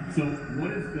 So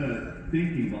what is the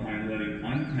thinking behind letting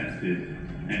untested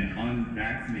and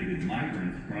unvaccinated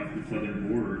migrants cross the southern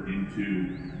border into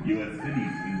U.S.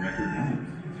 cities in record numbers?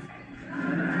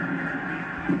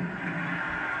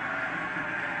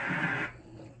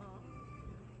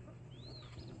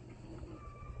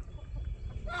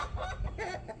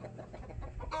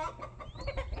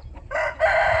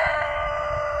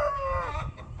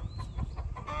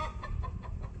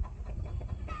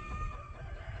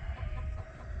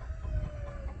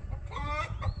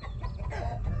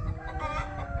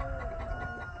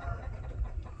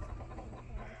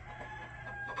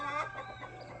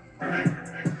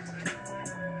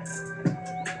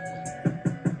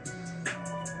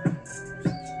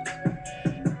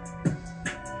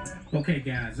 Okay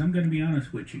guys, I'm going to be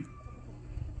honest with you.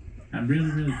 I'm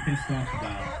really pissed off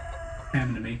about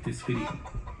having to make this video.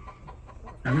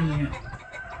 I really am.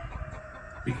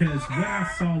 Because what I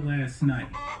saw last night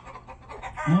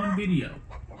on video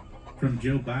from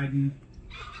Joe Biden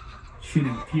should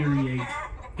infuriate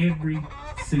every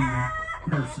single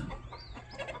person.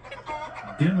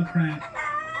 Democrat,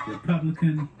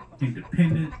 Republican,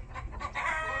 Independent.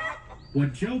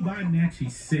 What Joe Biden actually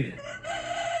said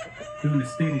during the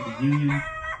State of the Union,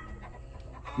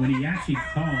 when he actually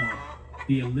called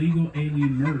the illegal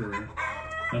alien murderer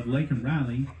of Laken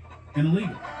Riley an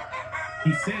illegal.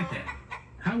 He said that.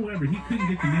 However, he couldn't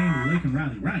get the name of Laken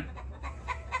Riley right.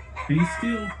 And he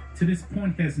still, to this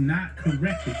point, has not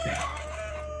corrected that.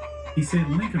 He said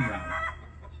Lincoln Riley,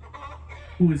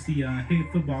 who is the head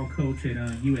football coach at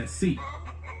USC.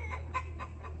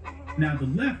 Now, the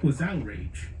left was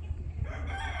outraged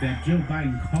that Joe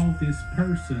Biden called this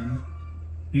person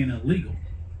an illegal,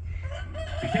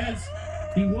 because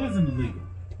he wasn't illegal.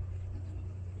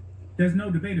 There's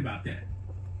no debate about that.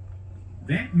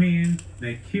 That man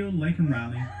that killed Laken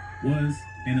Riley was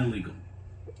an illegal.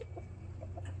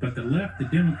 But the left, the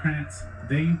Democrats,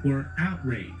 they were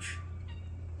outraged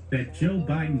that Joe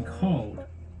Biden called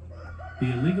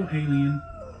the illegal alien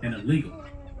an illegal.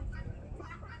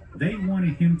 They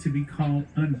wanted him to be called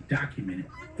undocumented.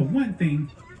 For one thing,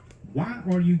 why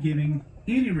are you giving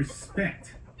any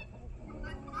respect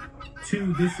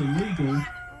to this illegal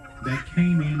that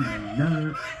came in and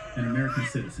murdered an American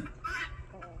citizen?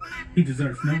 He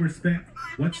deserves no respect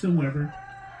whatsoever.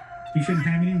 He shouldn't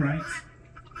have any rights,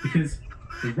 because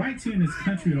the rights here in this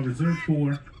country are reserved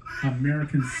for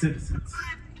American citizens.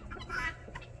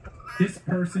 This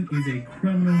person is a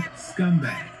criminal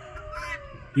scumbag.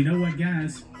 You know what,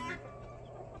 guys?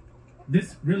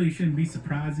 This really shouldn't be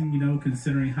surprising, you know,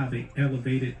 considering how they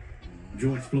elevated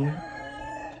George Floyd.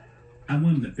 I'm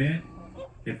willing to bet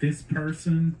if this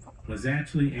person was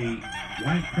actually a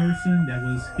white person that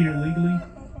was here legally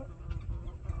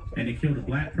and they killed a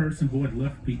black person, boy, the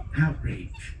left would be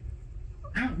outraged.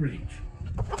 Outrage.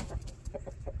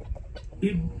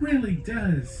 It really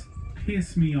does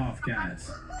piss me off,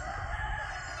 guys,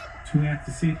 to have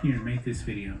to sit here and make this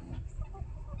video.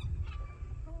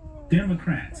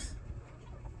 Democrats,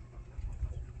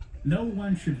 no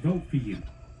one should vote for you.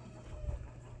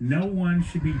 No one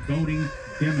should be voting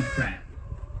Democrat.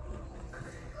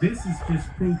 This is just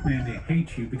proof, man, they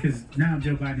hate you, because now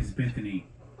Joe Biden's bent the knee.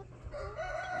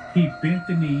 He bent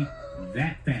the knee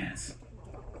that fast.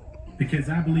 Because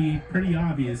I believe, pretty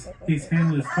obvious, his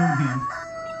handlers told him,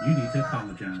 you need to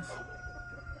apologize.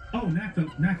 Oh, not to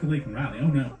Laken Riley, oh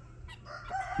no.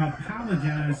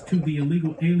 Apologize to the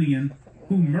illegal alien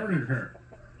who murdered her.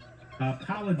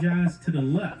 Apologize to the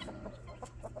left.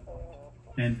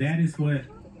 And that is what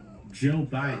Joe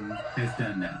Biden has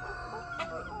done now.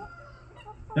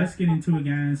 Let's get into it,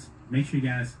 guys. Make sure you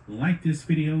guys like this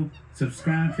video,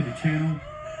 subscribe to the channel,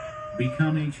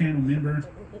 become a channel member.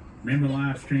 Remember,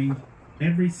 live stream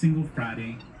every single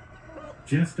Friday.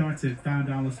 Just starts at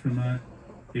 $5 per month.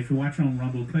 If you're watching on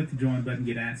Rumble, click the join button,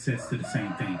 get access to the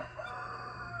same thing.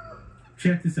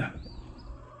 Check this out.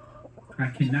 I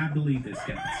cannot believe this,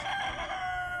 guys.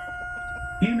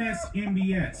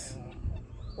 MSNBS.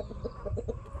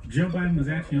 Joe Biden was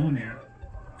actually on there.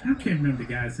 I can't remember the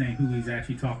guy's name who he's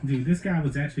actually talking to. This guy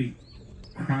was actually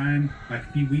crying like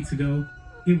a few weeks ago.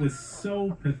 It was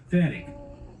so pathetic.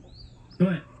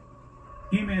 But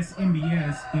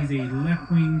MSNBS is a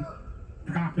left-wing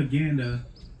propaganda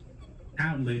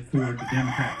outlet for the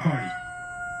Democrat Party.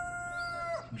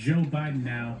 Joe Biden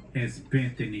now has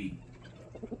bent the knee.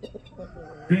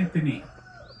 Bent the knee.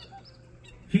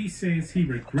 He says he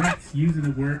regrets using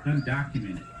the word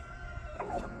undocumented.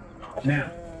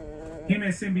 Now,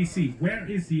 MSNBC, where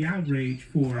is the outrage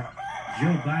for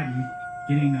Joe Biden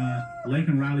getting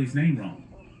Laken Riley's name wrong?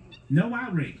 No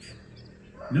outrage.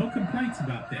 No complaints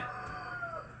about that.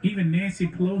 Even Nancy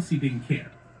Pelosi didn't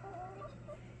care.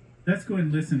 Let's go ahead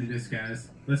and listen to this, guys.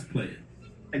 Let's play it.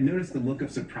 I noticed the look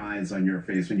of surprise on your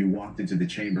face when you walked into the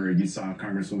chamber and you saw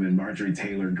Congresswoman Marjorie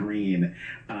Taylor Greene.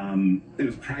 It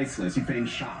was priceless. You feigned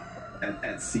shock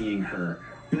at seeing her.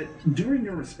 But during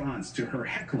your response to her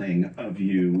heckling of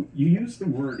you, you used the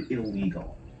word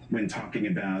illegal when talking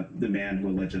about the man who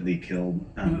allegedly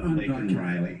killed Laken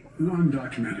Riley. An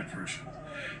undocumented person.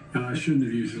 I shouldn't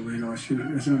have used illegal. It's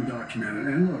undocumented.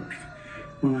 And look,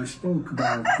 when I spoke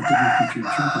about the difference between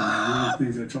Trump and me, one of the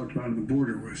things I talked about on the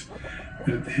border was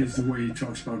that the way he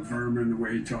talks about vermin, the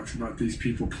way he talks about these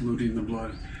people polluting the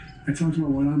blood. I talked about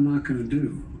what I'm not going to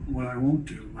do, what I won't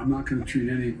do. I'm not going to treat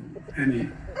anyone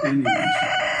with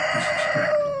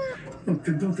disrespect. Look,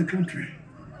 they built the country.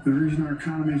 The reason our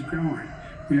economy is growing.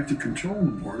 We have to control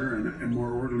the border and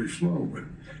more orderly flow, but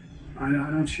I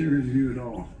don't share his view at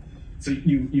all. So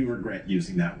you regret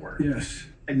using that word? Yes.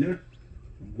 I know.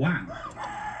 Wow.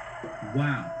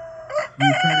 Wow.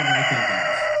 You heard it right there,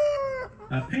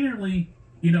 guys. Apparently,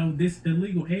 you know, this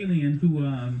illegal alien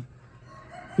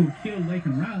who killed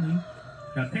Laken Riley,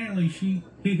 apparently he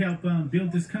helped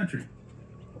build this country.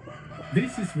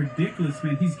 This is ridiculous,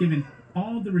 man. He's given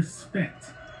all the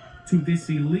respect to this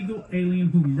illegal alien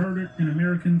who murdered an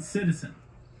American citizen.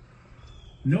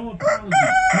 No apology,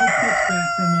 no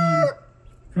pushback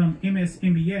from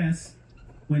MSNBS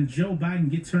when Joe Biden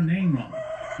gets her name wrong.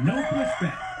 No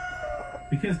pushback.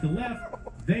 Because the left,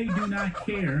 they do not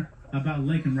care about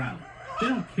Laken Riley. They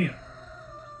don't care.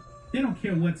 They don't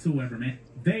care whatsoever, man.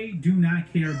 They do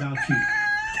not care about you.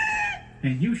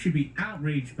 And you should be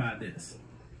outraged by this.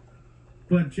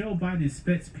 But Joe Biden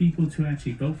expects people to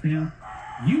actually vote for him.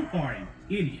 You are an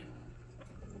idiot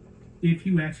if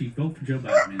you actually vote for Joe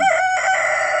Biden, man.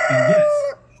 And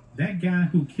yes, that guy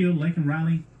who killed Laken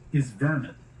Riley is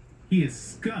vermin. He is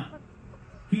scum.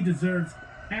 He deserves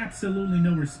absolutely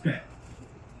no respect.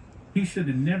 He should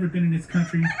have never been in this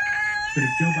country. But if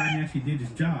Joe Biden actually did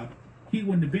his job, he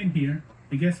wouldn't have been here.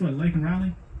 And guess what? Laken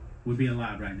Riley would be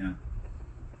alive right now.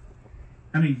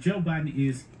 I mean, Joe Biden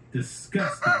is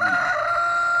disgusting, man.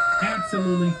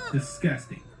 Absolutely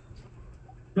disgusting.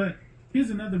 But here's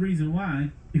another reason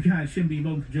why you guys shouldn't be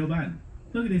voting for Joe Biden.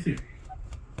 Look at this here.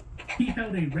 He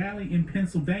held a rally in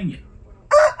Pennsylvania.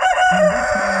 And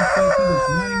this man said he was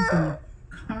running for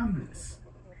Congress.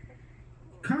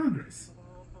 Congress.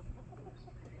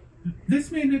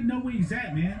 This man didn't know where he's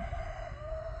at, man.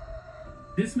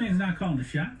 This man's not calling the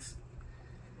shots.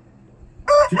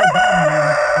 Joe Biden,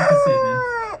 man, like I said,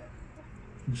 man,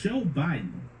 Joe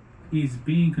Biden is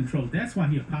being controlled. That's why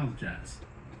he apologized.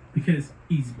 Because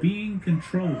he's being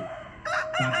controlled by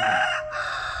the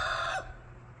right.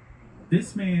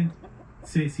 This man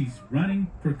says he's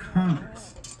running for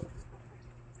Congress.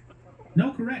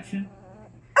 No correction.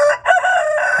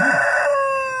 No.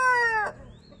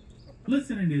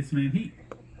 Listen to this, man.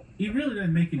 He really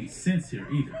doesn't make any sense here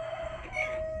either.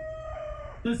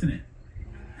 Listen in.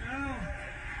 Hello,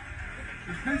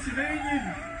 it's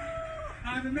Pennsylvania. I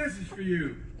have a message for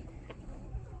you.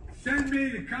 Send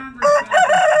me to Congress.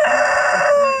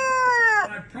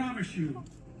 I promise you,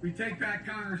 we take back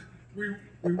Congress. We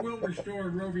will restore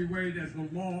Roe v. Wade as the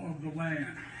law of the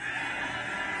land.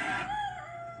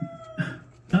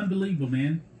 Unbelievable,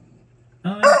 man.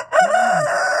 Unbelievable.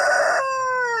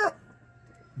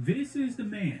 This is the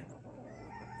man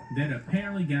that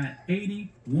apparently got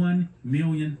 81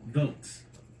 million votes.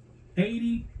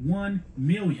 81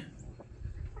 million.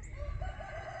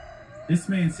 This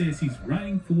man says he's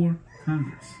running for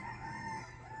Congress.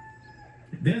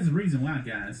 There's a reason why,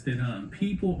 guys, that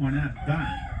people are not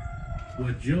buying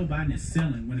what Joe Biden is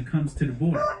selling when it comes to the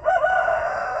border.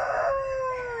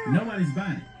 Nobody's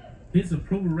buying it. His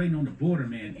approval rating on the border,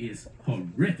 man, is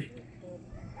horrific.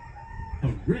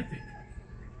 Horrific.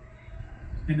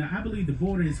 And I believe the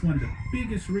border is one of the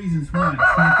biggest reasons why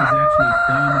Trump is actually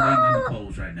dominating in the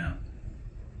polls right now.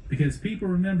 Because people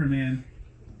remember, man,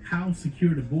 how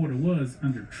secure the border was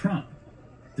under Trump,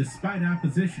 despite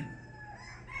opposition.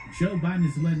 Joe Biden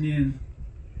is letting in,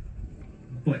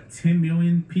 what, 10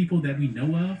 million people that we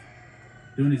know of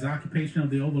during his occupation of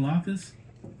the Oval Office?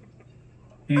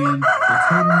 And the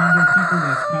total number of people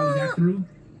that's probably got through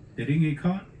that didn't get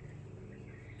caught,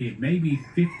 it may be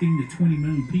 15 to 20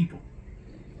 million people.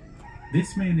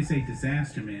 This man is a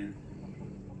disaster, man.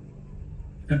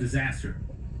 A disaster.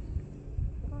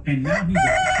 And now he's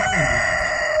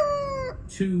apologizing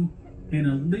to an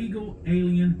illegal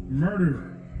alien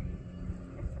murderer.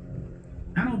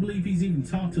 I don't believe he's even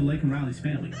talked to Laken Riley's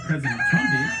family. President Trump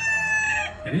did.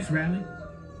 At his rally,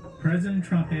 President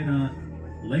Trump had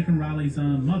Laken Riley's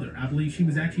mother. I believe she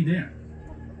was actually there.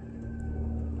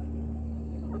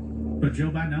 But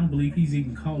Joe Biden, I don't believe he's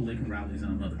even called Laken Riley's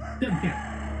mother. Doesn't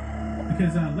care.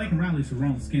 Because Laken Riley's the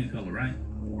wrong skin color, right?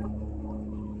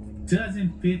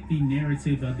 Doesn't fit the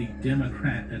narrative of the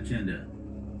Democrat agenda.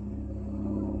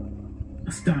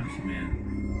 Astonishing,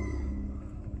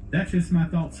 man. That's just my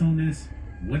thoughts on this.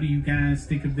 What do you guys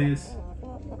think of this?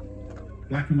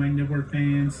 Black and White Network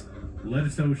fans, let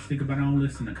us know what you think about all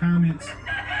this in the comments.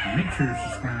 And make sure to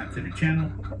subscribe to the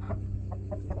channel.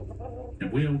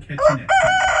 And we'll catch you next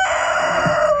time.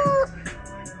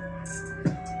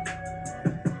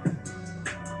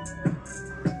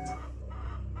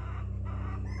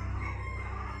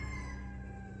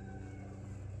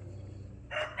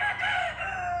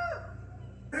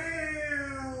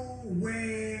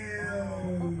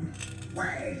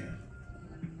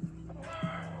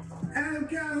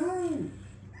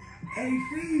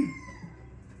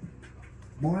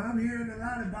 Boy, I'm hearing a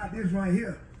lot about this right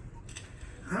here.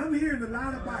 I'm hearing a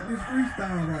lot about this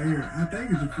freestyle right here. I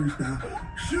think it's a freestyle.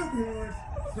 Shook ones.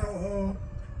 So,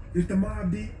 it's the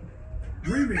Mobb Deep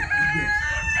remix, I guess.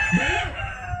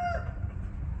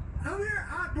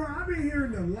 But I've been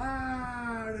hearing a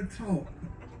lot of talk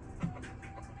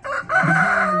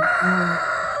behind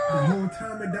the whole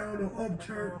Tommy Donald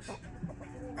Upchurch.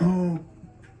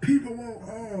 People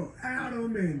want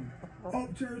Adam and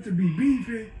Upchurch to be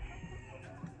beefing.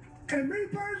 And me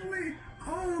personally,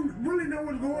 I don't really know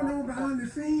what's going on behind the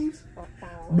scenes.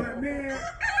 But man, me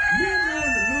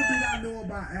knowing the little bit I know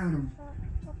about Adam,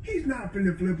 he's not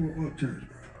finna flip on Upchurch,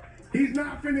 bro. He's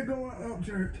not finna go on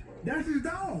Upchurch. That's his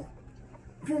dog.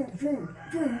 From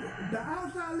the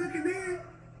outside looking in,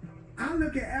 I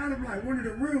look at Adam like one of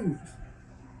the real ones.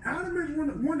 Adam is one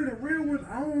of the real ones.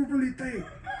 I don't really think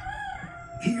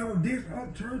he gonna diss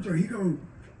Upchurch or he gonna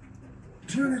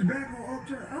turn his back on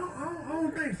upturn. I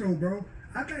don't think so, bro.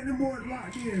 I think the boys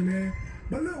locked in, man.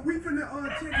 But look, we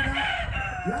finna check it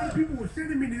out. A lot of people were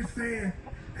sending me this saying,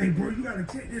 hey, bro, you gotta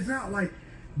check this out. Like,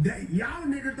 that y'all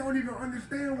niggas don't even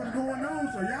understand what's going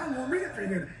on, so y'all want me to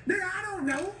figure it out. Nigga, I don't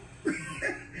know.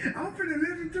 I'm finna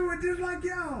listen to it just like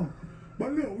y'all.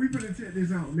 But look, we finna check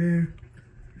this out, man.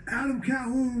 Adam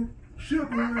Calhoun, shook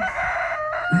one.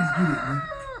 Let's get it, man.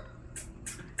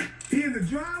 He in the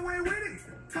driveway with it.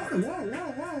 Hold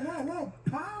on, whoa.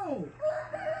 Pause.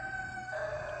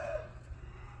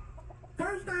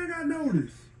 First thing I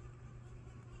noticed,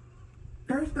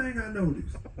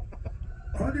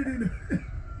 other than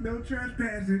no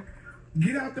trespassing,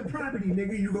 get out the property,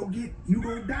 nigga. You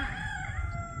gon' die.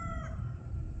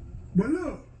 But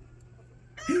look,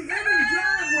 he in his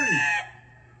driveway.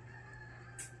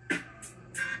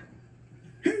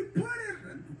 He put it.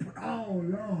 Oh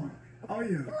Lord. Oh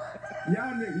yeah.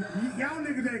 Y'all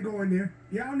niggas ain't going there.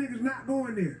 Y'all niggas not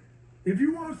going there. If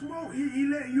you want smoke, he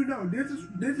let you know. This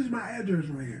is my address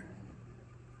right here.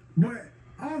 But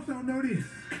also know this.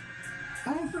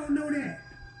 Also know that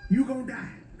you gonna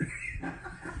die.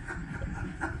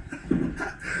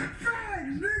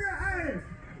 Facts, nigga. Hey,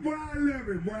 boy, I love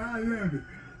it. Boy, I love it.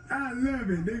 I love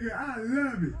it, nigga. I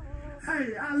love it.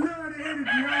 Hey, I love the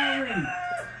energy already.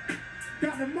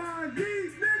 Got the mind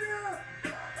deep, nigga.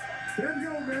 Let's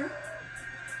go, man.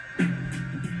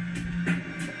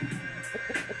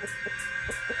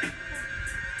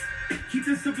 Keep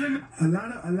this subliminal. A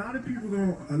lot of people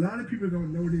gonna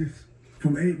know this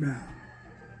from 8 Mile.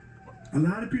 A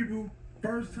lot of people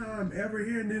first time ever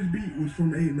hearing this beat was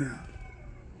from 8 Mile.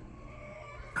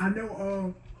 I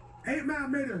know 8 Mile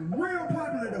made it real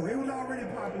popular though. It was already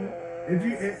popular. If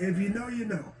you know, you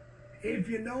know. If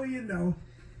you know, you know.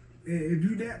 If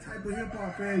you that type of hip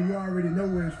hop fan, you already know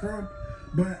where it's from.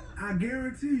 But I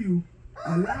guarantee you,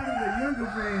 a lot of the younger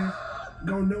fans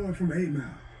gonna know it from 8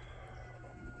 Mile.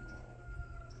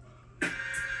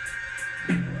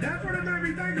 That's what it made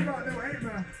me think about though, 8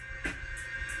 Mile.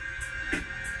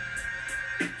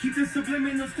 Keep the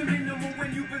subliminal to minimal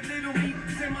when you belittle me.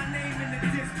 Say my name in the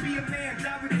disc, be a man,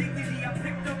 die with dignity. I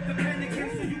picked up the pen again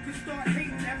so you can start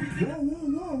hating everything.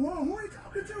 Whoa, who are you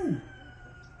talking to?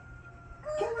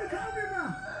 Who are we talking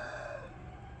about?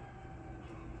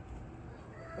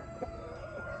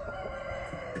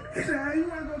 He said, hey, you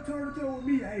wanna go toe-to-toe with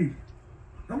me? Hey,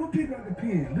 I'm gonna pick up the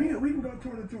pen. We can go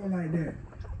toe-to-toe like that.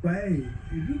 But hey,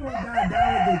 if you gonna die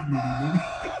with this nigga.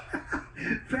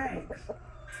 Facts.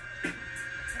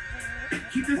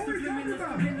 Keep this subliminal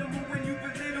to minimal when you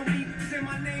belittle me. Say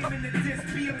my name in the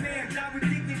disc, be a man, die with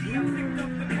dignity. I picked up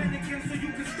the pen again so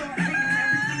you can start hating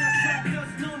everything I trap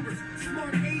does numbers.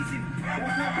 Smart Asian,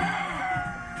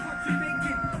 what you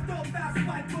making? Throw fast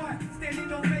by bar,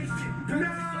 standing ovation.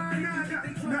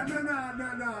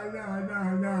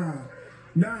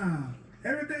 Nah.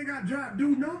 Everything I drop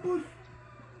do numbers?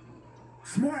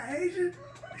 Smart Asian?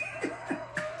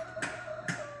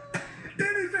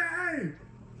 Then he said, hey,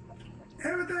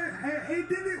 everything, he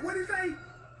did it, what did he say?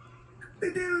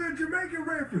 They did a little Jamaican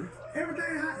reference.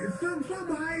 Everything high,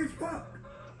 something high as fuck.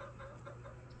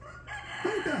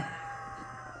 Who the?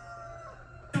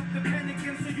 The pen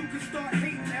again so you can start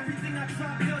hating everything I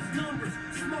drop does numbers.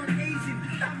 Smart Asian,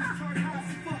 I'm chart high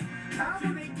as fuck.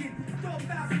 Jamaican, throw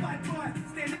fast by bar,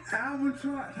 standing. Album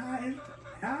chart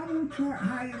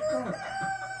high as fuck.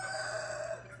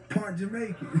 Part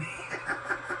Jamaican.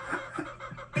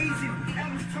 Asian,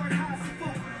 album chart high as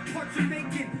fuck. Part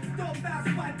Jamaican, throw fast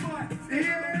by bar.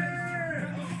 Yeah.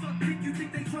 You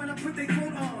think they tryna put their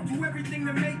coat on? Do everything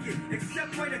to make it,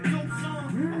 except write a dope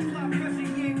song. Apply pressure,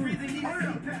 he ain't breathing, he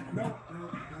No.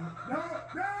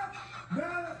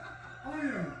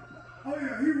 Oh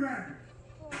yeah, he rapping.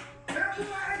 That boy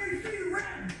AC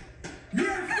rapping.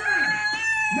 Yes, sir.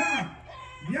 Now,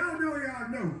 y'all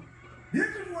know. This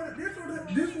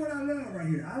is what I love right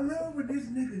here. I love when this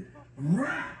nigga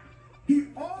rap. He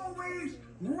always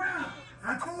rap.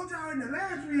 I told y'all in the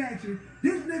last reaction,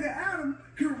 this nigga Adam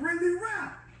can really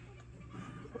rap.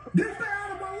 This the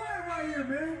out of my life right here,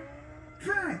 man.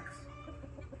 Facts.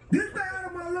 This the out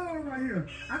of my love right here.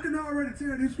 I can already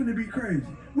tell this finna be crazy.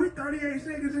 We 38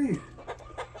 seconds in.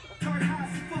 Chart high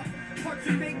as fuck, part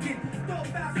Jamaican, throw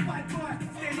fast by bar,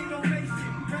 standing ovation.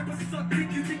 Rappers suck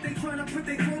dick, you think they tryna put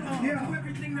their coat on? Yeah. Do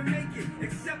everything to make it,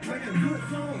 except write a good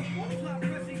song. Apply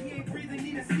pressure, he ain't breathing,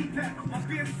 need a CPAP. My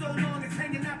beard so long, it's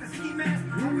hanging out the ski mask.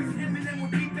 I wish Eminem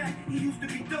would be back, he used to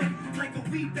be dope, like a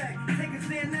weed bag. Take a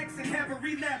Xanax and have a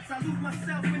relapse, I lose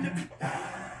myself in the...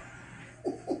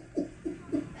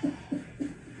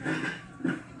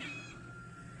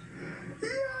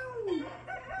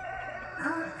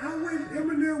 I wish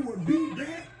Eminem would beat back.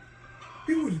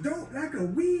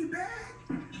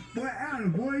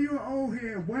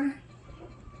 said, what?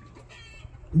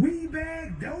 Weed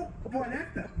bag dope? Boy,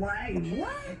 that's the, why,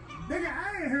 what? Nigga,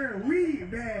 I ain't heard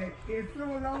weed bag in so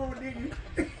long, nigga.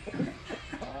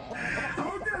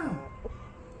 Hold on.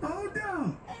 Hold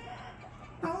on.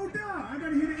 Hold on. I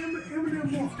gotta hear the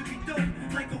Eminem more. Used to be dope,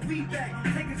 like a weed bag.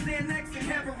 Take a Xanax and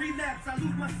have a relapse. I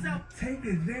lose myself. Take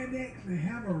a Xanax and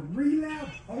have a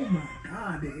relapse? Oh my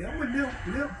God, the Eminem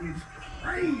flip is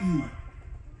crazy.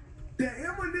 The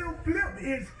Eminem flip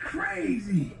is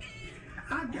crazy.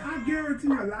 I guarantee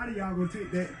you a lot of y'all gonna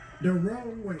take that the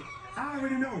wrong way. I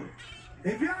already know it.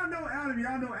 If y'all know Adam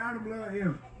love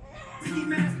him. Ski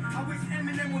mask, I wish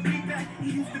Eminem would be back.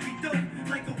 He used to be dope,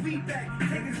 like a weed bag.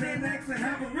 Take a Xanax and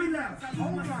have a relapse. I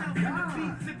lose myself in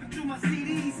the beat, flipping through my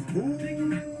CDs.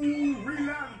 Ooh,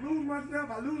 relapse, lose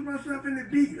myself. I lose myself in the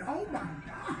beat. Oh my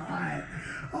God.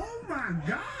 Oh my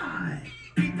God.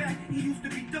 Back, he used to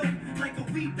be dope, like a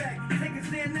weed bag. Take a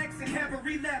Xanax and have a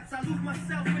relapse. I lose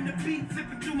myself in the beat,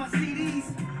 flipping through my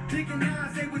CDs. Thinking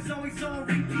Nas, they was always on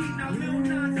repeat. Now Lil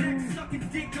Nas X sucking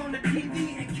dick on the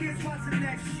TV and kids watching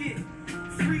that shit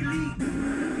freely.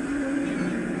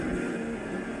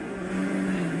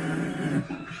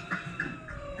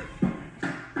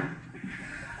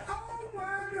 Oh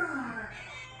my God.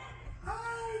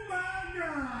 Oh my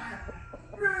God.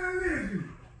 Man, listen.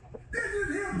 This is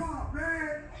hip hop,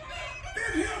 man.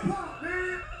 This hip hop,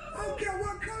 man. I don't care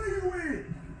what color you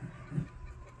in.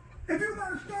 If you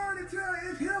got a story to tell,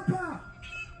 it's hip hop.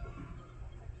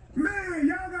 Man,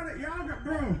 y'all gotta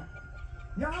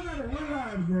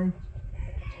realize, bro.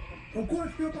 Of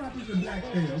course, hip hop is a black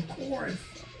thing, of course.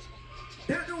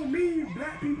 That don't mean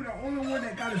black people are the only one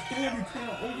that got a story to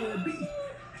tell over a beat.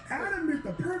 Adam is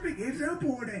the perfect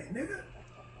example of that, nigga.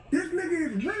 This nigga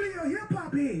is really a hip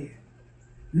hop head.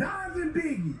 Nas and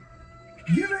Biggie,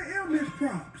 giving him his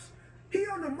props. He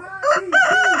on the mind beat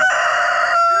too.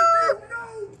 If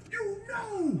you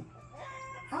know.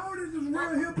 All this is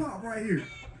real hip hop right here.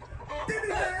 Then he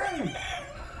say, hey,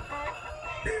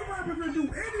 these rappers will do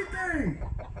anything.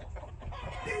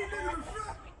 These niggas will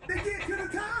suck. They get to the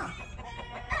top.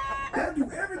 They'll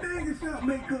do everything except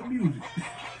make up music.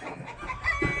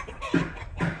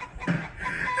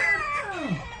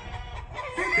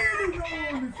 And then he go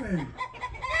on to say,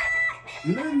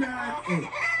 lineage.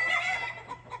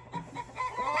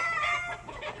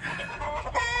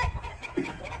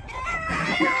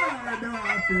 Y'all know how I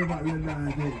feel about lineage,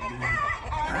 man.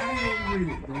 I ain't with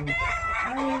it, bro. I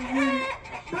ain't with it.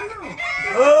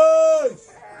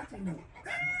 But look,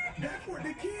 that's what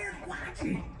the kids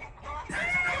watching.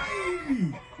 That's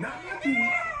crazy. Not my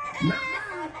kids. Not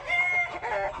mine.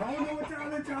 I don't know what y'all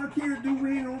let y'all kids do. We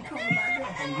ain't gonna talk about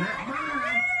that. Not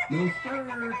mine. No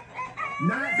sir.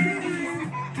 Not this.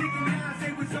 Thinking Nas,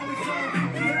 they was always on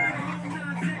repeat.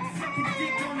 Nas X sucking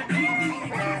dick on the TV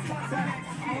and kids watching that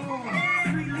shit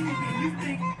freely. And you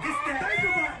think it's that?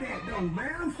 Think about that though,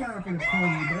 man. I'm sorry for the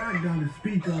pause, but I gotta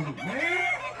speak on it, man.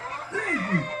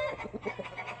 Listen.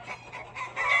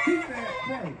 He said,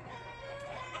 bro,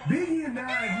 Biggie and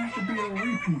Nas used to be on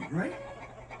repeat, right?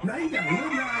 Now you got Lil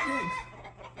Nas X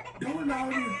doing all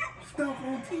this stuff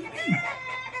on TV.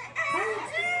 On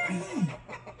TV.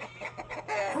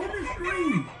 On the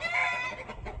screen.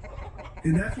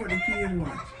 And that's what the kids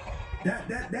watch.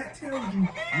 That tells you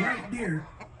right there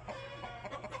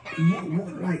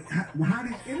like how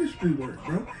this industry works,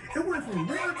 bro. It went from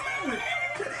real talent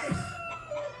to this.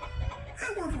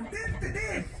 It went from this to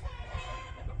this.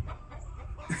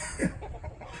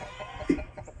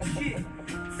 Shit,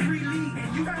 freely,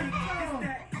 and you think it's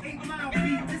that 8 Mile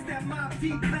beat, it's that mob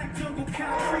deep, black jungle,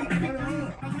 concrete, big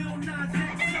league. A Lil Nas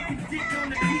X sucking dick on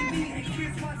the TV and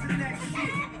kids watching that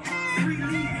shit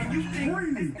freely, and you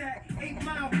think it's that 8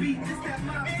 Mile beat, it's that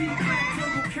mob deep, black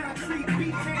jungle, concrete,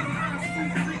 beat, hanging on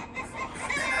street.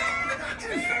 I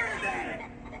just said that.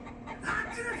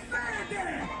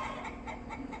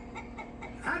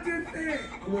 I just said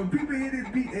when people hear this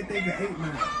beat, they think of 8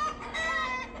 Mile.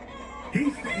 He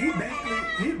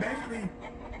basically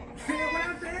said what I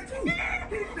said too. He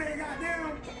said, goddamn,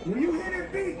 when you hear this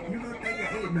beat, you gonna think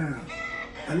of 8 Mile.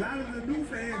 A lot of the new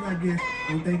fans, I guess,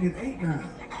 don't think it's 8 Mile.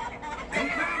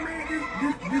 8 Mile, man,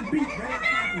 this beat very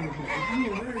popular, but if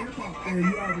you a real hip hop fan,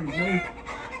 you already know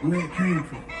where it came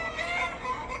from.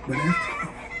 But that's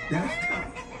tough. That's tough.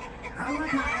 I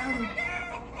like how Adam,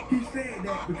 he said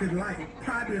that because like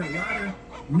probably a lot of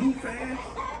new fans,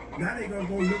 now they gonna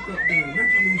go look up the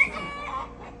original song.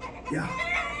 Yeah, I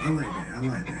like that. I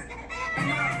like that.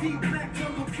 Deep black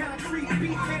jungle, concrete,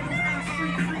 beat, handle on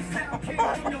street, freestyle, came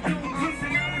on your own piece,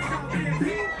 and now it's out there.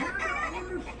 Beat handle on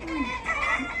the street.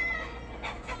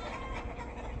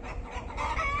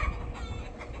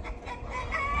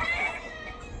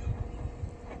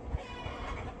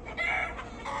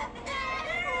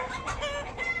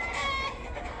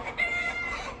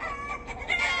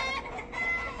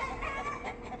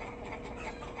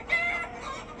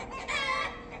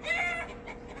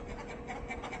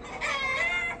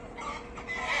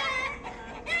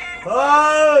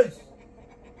 Hush!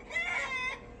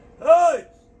 Hush!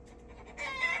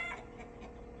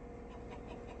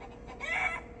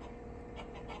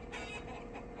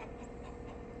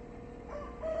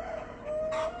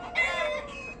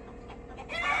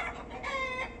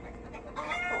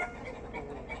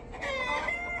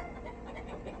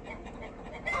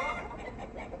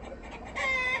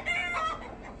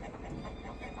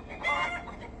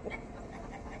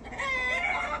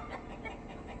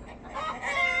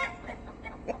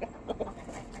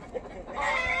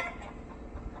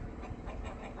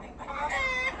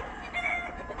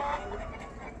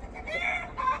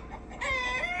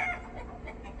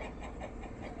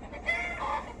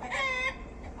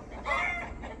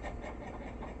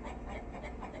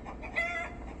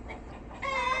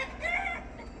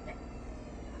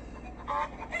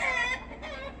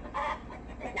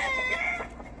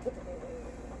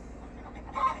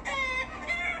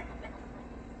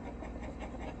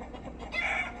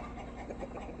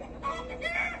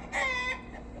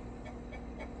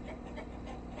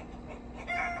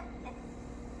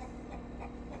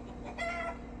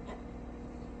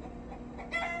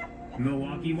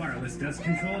 Milwaukee Wireless Dust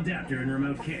Control Adapter and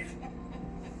Remote Kit.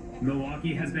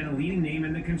 Milwaukee has been a leading name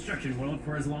in the construction world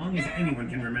for as long as anyone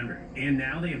can remember. And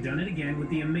now they have done it again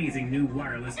with the amazing new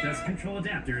Wireless Dust Control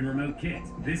Adapter and Remote Kit.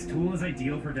 This tool is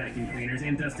ideal for vacuum cleaners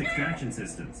and dust extraction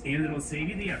systems, and it'll save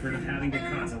you the effort of having to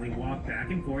constantly walk back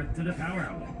and forth to the power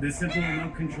outlet. This simple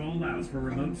remote control allows for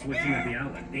remote switching of the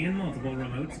outlet, and multiple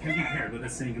remotes can be paired with a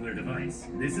singular device.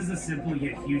 This is a simple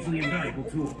yet hugely invaluable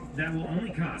tool that will only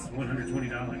cost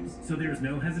 $120, so there's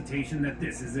no hesitation that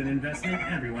this is an investment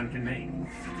everyone can make.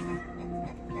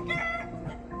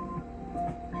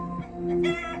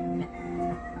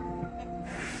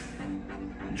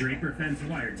 Draper Fence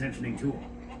Wire Tensioning Tool.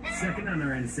 Second on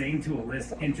our insane tool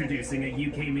list, introducing a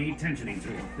UK-made tensioning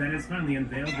tool that has finally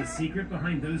unveiled the secret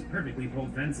behind those perfectly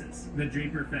pulled fences. The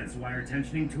Draper Fence Wire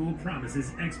Tensioning Tool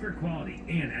promises expert quality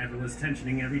and effortless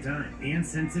tensioning every time, and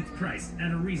since it's priced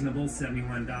at a reasonable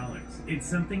 $71, it's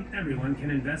something everyone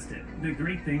can invest in. The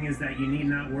great thing is that you need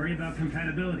not worry about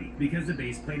compatibility, because the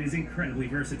base plate is incredibly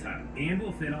versatile and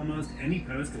will fit almost any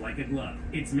post like a glove.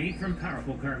 It's made from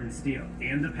powerful carbon steel,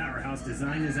 and the powerhouse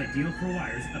design is ideal for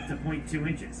wires up to 0.2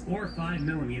 inches or 5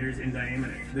 millimeters in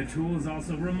diameter. The tool is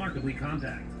also remarkably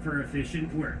compact for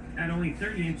efficient work at only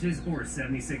 30 inches or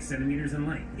 76 centimeters in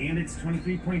length, and its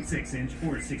 23.6 inch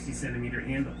or 60 centimeter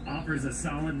handle offers a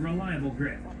solid, reliable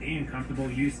grip and comfortable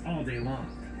use all day long.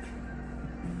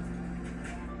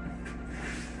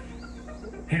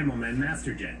 Hammelman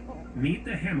Masterjet. Meet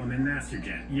the Hammelman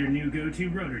Masterjet, your new go-to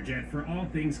rotor jet for all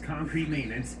things concrete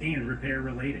maintenance and repair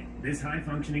related. This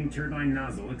high-functioning turbine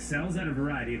nozzle excels at a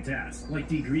variety of tasks, like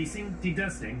degreasing,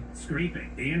 dedusting,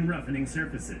 scraping, and roughening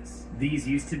surfaces. These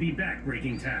used to be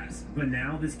back-breaking tasks, but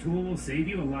now this tool will save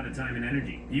you a lot of time and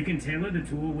energy. You can tailor the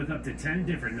tool with up to 10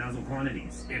 different nozzle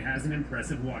quantities. It has an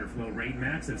impressive water flow rate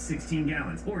max of 16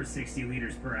 gallons or 60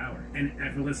 liters per hour. An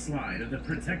effortless slide of the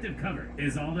protective cover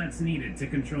is all that's needed to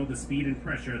control the speed and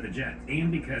pressure of the jet.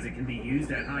 And because it can be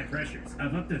used at high pressures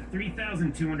of up to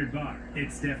 3,200 bar,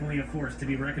 it's definitely a force to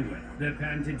be reckoned with. The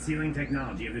patented sealing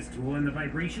technology of this tool and the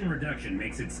vibration reduction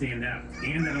makes it stand out.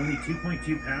 And at only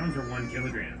 2.2 pounds or 1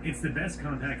 kilogram, it's the best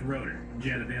compact rotor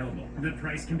jet available. The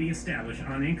price can be established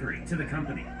on inquiry to the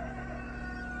company.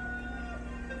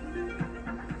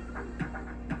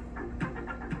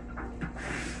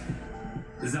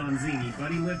 Zonzini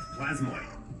Buddy Lift Plasmoid.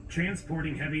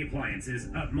 Transporting heavy appliances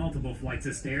up multiple flights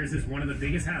of stairs is one of the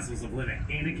biggest hassles of living,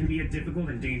 and it can be a difficult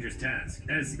and dangerous task,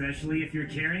 especially if you're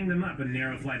carrying them up a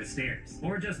narrow flight of stairs,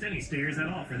 or just any stairs at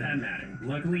all for that matter.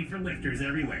 Luckily for lifters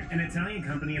everywhere, an Italian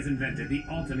company has invented the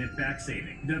ultimate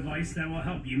back-saving device that will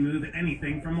help you move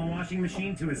anything from a washing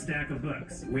machine to a stack of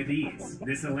books with ease.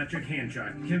 This electric hand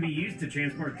truck can be used to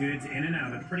transport goods in and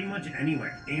out of pretty much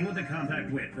anywhere, and with a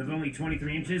compact width of only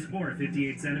 23 inches or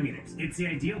 58 centimeters. It's the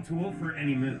ideal tool for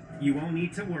any move. You won't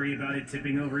need to worry about it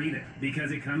tipping over either,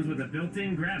 because it comes with a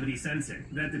built-in gravity sensor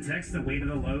that detects the weight of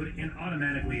the load and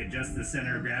automatically adjusts the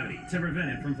center of gravity to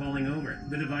prevent it from falling over.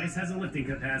 The device has a lifting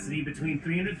capacity between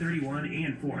 331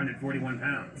 and 441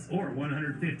 pounds, or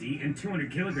 150 and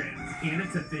 200 kilograms, and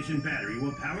its efficient battery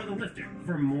will power the lifter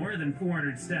for more than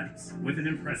 400 steps, with an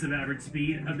impressive average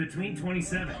speed of between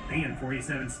 27 and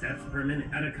 47 steps per minute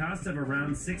at a cost of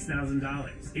around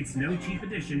 $6,000. It's no cheap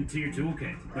addition to your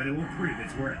toolkit, but it will prove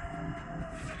its worth.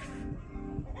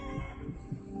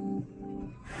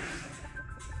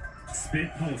 Spit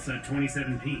Pulsa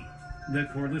 27P. The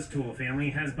cordless tool family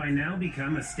has by now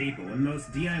become a staple in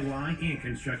most DIY and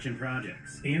construction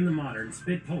projects. And the modern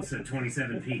Spit Pulsa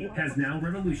 27P has now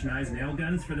revolutionized nail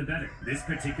guns for the better. This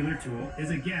particular tool is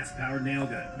a gas-powered nail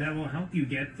gun that will help you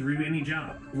get through any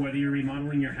job, whether you're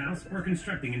remodeling your house or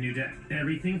constructing a new deck.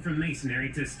 Everything from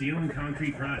masonry to steel and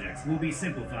concrete projects will be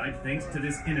simplified thanks to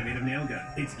this innovative nail gun.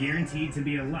 It's guaranteed to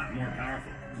be a lot more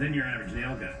powerful than your average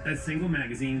nail gun. A single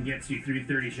magazine gets you through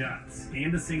 30 shots,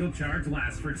 and a single charge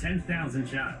lasts for 10,000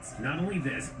 shots. Not only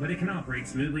this, but it can operate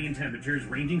smoothly in temperatures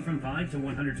ranging from 5 to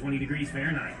 120 degrees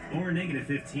Fahrenheit, or negative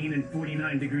 15 and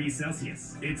 49 degrees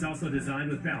Celsius. It's also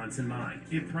designed with balance in mind.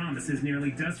 It promises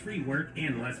nearly dust-free work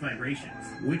and less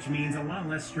vibrations, which means a lot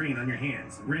less strain on your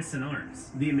hands, wrists, and arms.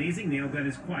 The amazing nail gun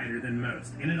is quieter than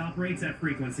most, and it operates at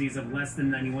frequencies of less than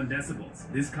 91 decibels.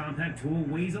 This compact tool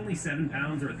weighs only 7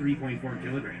 pounds or 3.4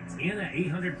 kilograms. And at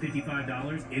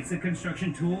 $855, it's a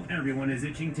construction tool everyone is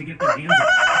itching to get their hands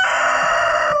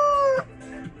on.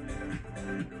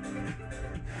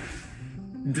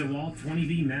 DeWalt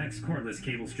 20V Max Cordless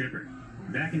Cable Stripper.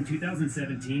 Back in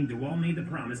 2017, DeWalt made the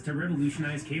promise to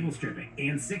revolutionize cable stripping,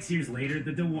 and 6 years later,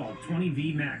 the DeWalt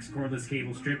 20V Max Cordless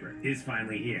Cable Stripper is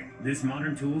finally here. This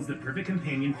modern tool is the perfect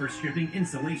companion for stripping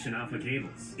insulation off of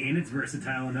cables, and it's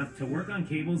versatile enough to work on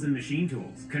cables and machine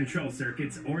tools, control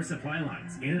circuits, or supply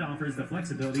lines, and it offers the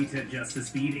flexibility to adjust the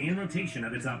speed and rotation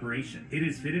of its operation. It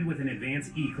is fitted with an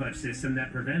advanced E-clutch system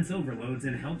that prevents overloads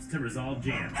and helps to resolve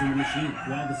jams in the machine,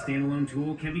 while the standalone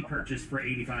tool can be purchased for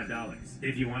 $85.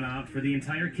 If you want to opt for the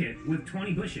entire kit with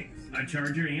 20 bushings, a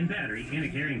charger and battery, and a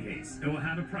carrying case, it will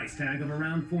have a price tag of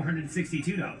around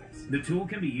 $462. The tool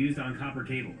can be used on copper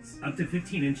cables up to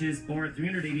 15 inches or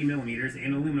 380 millimeters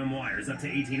and aluminum wires up to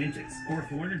 18 inches or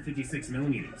 456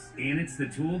 millimeters. And it's the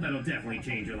tool that'll definitely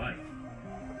change your life.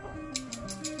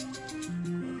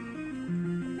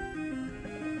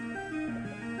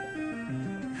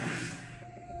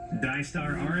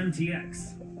 DieStar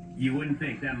RMTX. You wouldn't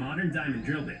think that modern diamond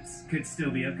drill bits could still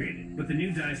be upgraded, but the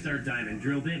new DieStar diamond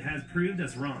drill bit has proved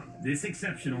us wrong. This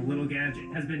exceptional little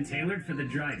gadget has been tailored for the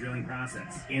dry drilling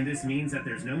process, and this means that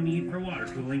there's no need for water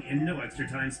cooling and no extra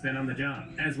time spent on the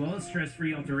job, as well as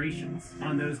stress-free alterations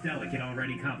on those delicate,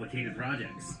 already complicated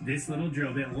projects. This little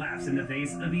drill bit laughs in the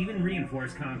face of even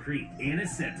reinforced concrete and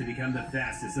is set to become the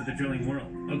fastest of the drilling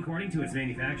world. According to its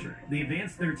manufacturer, the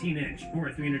advanced 13-inch or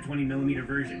 320mm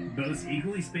version boasts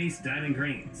equally spaced diamond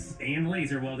grains and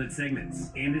laser welded segments,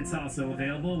 and it's also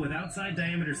available with outside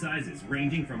diameter sizes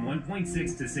ranging from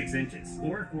 1.6 to 6 inches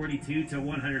or 42 to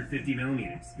 150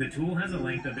 millimeters. The tool has a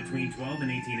length of between 12 and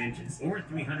 18 inches or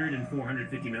 300 and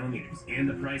 450 millimeters, and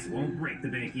the price won't break the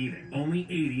bank either. Only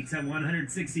 $80 to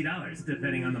 $160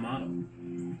 depending on the model.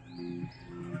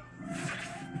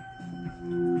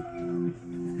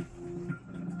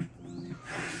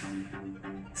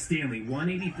 Stanley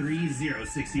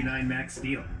 183-069 Max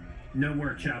Steel. No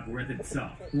workshop worth its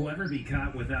salt will ever be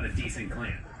caught without a decent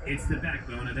clamp. It's the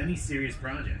backbone of any serious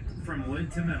project, from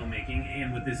wood to metal making,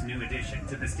 and with this new addition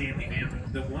to the Stanley family,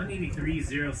 the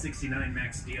 183-069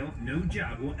 Max Steel, no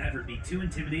job will ever be too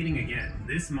intimidating again.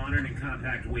 This modern and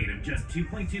compact weight of just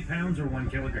 2.2 pounds or 1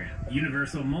 kilogram,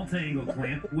 universal multi-angle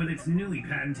clamp with its newly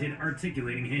patented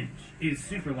articulating hinge, is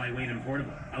super lightweight and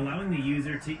portable, allowing the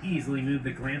user to easily move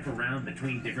the clamp around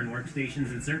between different workstations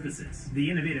and surfaces.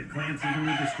 The innovative clamps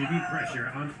evenly distribute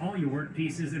pressure on all your work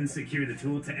pieces and secure the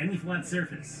tool to any flat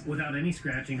surface without any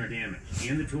scratching or damage.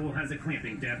 And the tool has a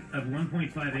clamping depth of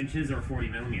 1.5 inches or 40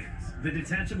 millimeters. The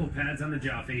detachable pads on the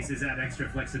jaw faces add extra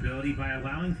flexibility by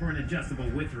allowing for an adjustable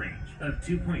width range of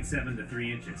 2.7 to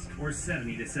 3 inches or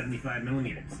 70 to 75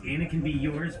 millimeters. And it can be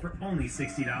yours for only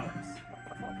 $60.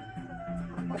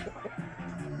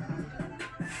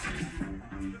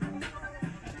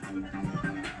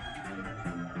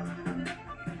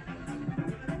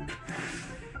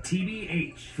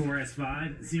 TBH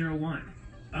 4S501.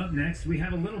 Up next, we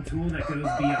have a little tool that goes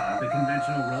beyond the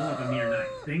conventional roll of a mere knife,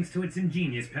 thanks to its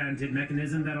ingenious patented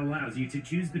mechanism that allows you to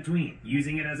choose between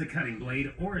using it as a cutting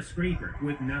blade or a scraper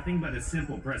with nothing but a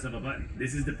simple press of a button.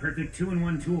 This is the perfect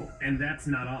two-in-one tool, and that's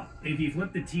not all. If you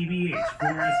flip the TBH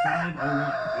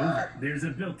 4S501 over, there's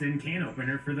a built-in can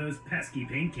opener for those pesky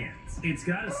paint cans. It's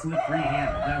got a slip-free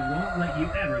handle that won't let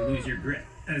you ever lose your grip,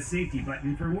 a safety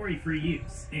button for worry-free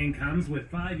use, and comes with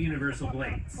 5 universal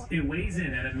blades. It weighs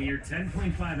in at a mere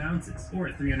 10.5 ounces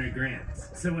or 300 grams,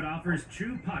 so it offers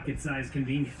true pocket-sized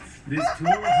convenience. This tool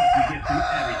will help you get through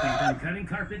everything from cutting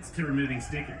carpets to removing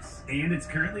stickers, and it's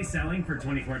currently selling for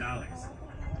 $24.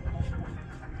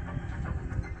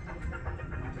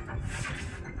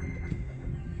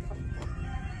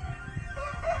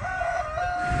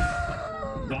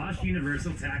 Bosch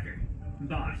Universal Tacker.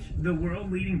 Bosch, the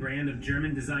world-leading brand of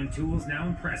German-designed tools, now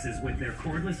impresses with their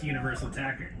cordless universal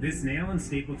tacker. This nail and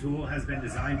staple tool has been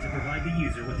designed to provide the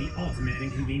user with the ultimate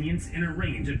in convenience in a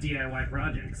range of DIY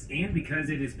projects. And because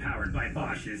it is powered by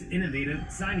Bosch's innovative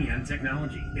Syneon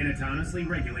technology, it autonomously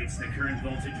regulates the current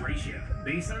voltage ratio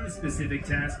based on the specific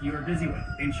task you are busy with,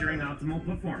 ensuring optimal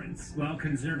performance while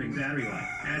conserving battery life.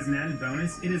 As an added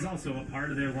bonus, it is also a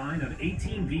part of their line of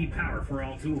 18V power for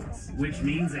all tools, which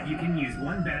means that you can use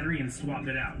one battery and swap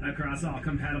it out across all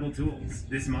compatible tools.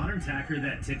 This modern tacker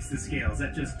that tips the scales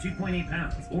at just 2.8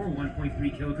 pounds or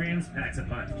 1.3 kilograms packs a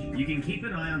punch. You can keep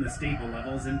an eye on the staple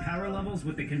levels and power levels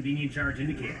with the convenient charge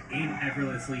indicator and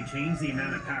effortlessly change the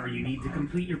amount of power you need to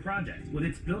complete your project with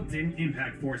its built-in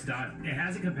Impact 4 style. It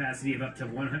has a capacity of up to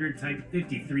 100 type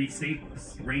 53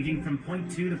 staples, ranging from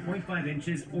 0.2 to 0.5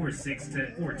 inches or 6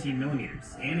 to 14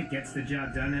 millimeters, and it gets the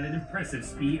job done at an impressive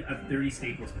speed of 30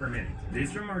 staples per minute.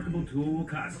 This remarkable tool will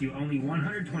cost you only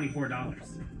 $124.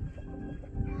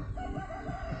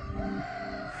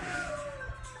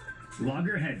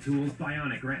 Loggerhead Tools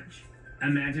Bionic Wrench.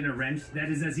 Imagine a wrench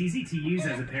that is as easy to use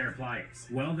as a pair of pliers.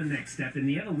 Well, the next step in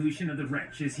the evolution of the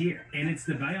wrench is here, and it's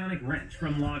the Bionic Wrench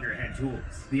from Loggerhead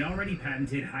Tools. The already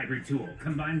patented hybrid tool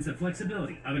combines the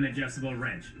flexibility of an adjustable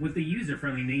wrench with the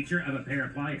user-friendly nature of a pair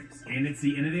of pliers. And it's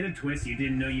the innovative twist you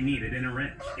didn't know you needed in a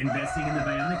wrench. Investing in the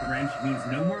Bionic Wrench means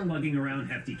no more lugging around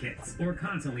hefty kits or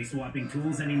constantly swapping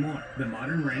tools anymore. The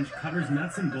modern wrench covers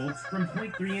nuts and bolts from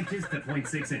 0.3 inches to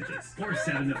 0.6 inches, or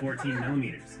 7 to 14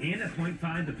 millimeters, and at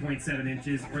 0.5 to 0.7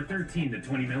 inches or 13 to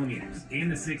 20 millimeters, and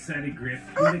the 6-sided grip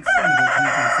with extendable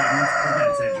clamping segments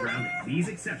prevents edge rounding. These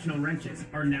exceptional wrenches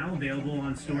are now available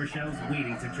on store shelves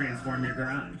waiting to transform your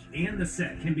garage, and the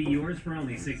set can be yours for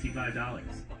only $65.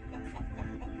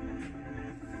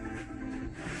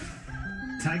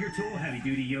 Tiger Tool Heavy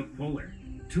Duty Yoke Puller.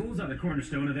 Tools are the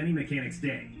cornerstone of any mechanic's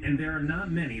day, and there are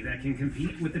not many that can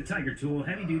compete with the Tiger Tool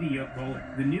Heavy Duty Yoke Puller.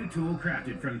 The new tool,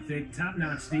 crafted from thick,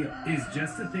 top-notch steel, is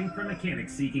just the thing for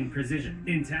mechanics seeking precision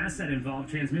in tasks that involve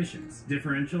transmissions,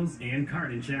 differentials, and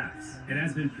cart-in shafts. It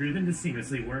has been proven to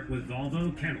seamlessly work with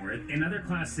Volvo, Kenworth, and other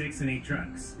Class 6 and 8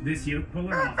 trucks. This yoke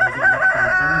puller offers a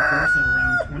whopping pulling force of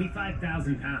around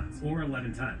 25,000 pounds, or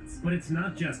 11 tons. But it's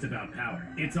not just about power.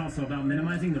 It's also about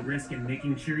minimizing the risk and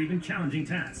making sure even challenging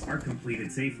tasks are completed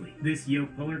safely. This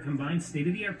yoke puller combines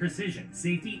state-of-the-art precision,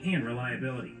 safety, and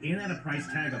reliability, and at a price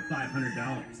tag of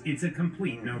 $500. It's a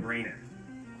complete no-brainer.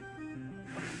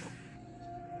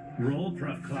 Roll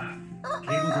Proof Cloud.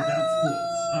 Cables without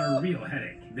spools are a real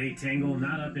headache. They tangle,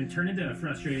 knot up, and turn into a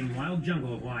frustrating wild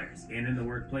jungle of wires. And in the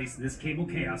workplace, this cable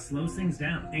chaos slows things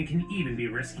down and can even be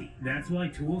risky. That's why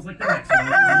tools like the next one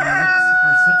on our list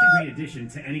are such a great addition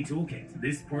to any toolkit.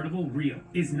 This portable reel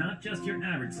is not just your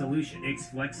average solution. It's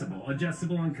flexible,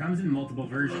 adjustable, and comes in multiple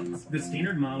versions. The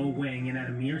standard model, weighing in at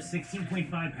a mere 16.5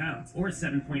 pounds or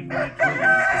 7.5 kilograms,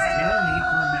 is tailor-made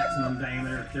for a maximum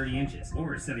diameter of 30 inches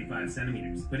or 75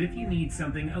 centimeters. But if you need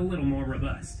something a little more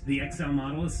robust, the XL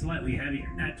model is slightly heavier,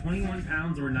 at 21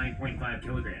 pounds or 9.5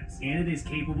 kilograms, and it is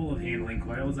capable of handling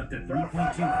coils up to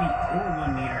 3.2 feet or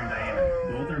 1 meter in diameter.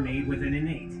 Both are made with an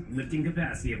innate lifting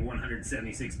capacity of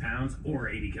 176 pounds or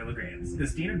 80 kilograms. The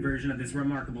standard version of this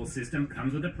remarkable system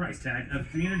comes with a price tag of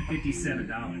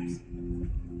 $357.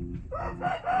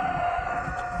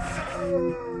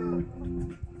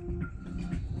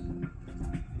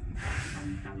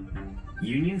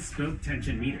 Union Spoke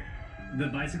Tension Meter. The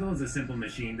bicycle is a simple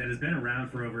machine that has been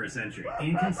around for over a century,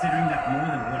 and considering that more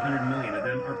than 100 million of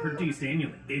them are produced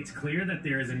annually, it's clear that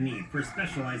there is a need for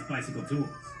specialized bicycle tools.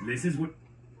 This is what...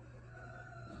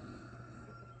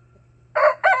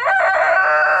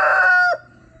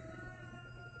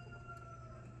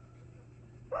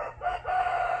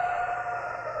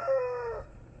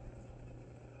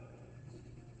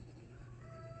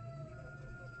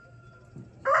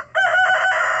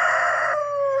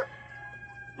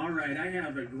 I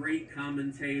have a great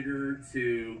commentator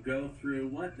to go through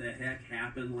what the heck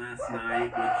happened last night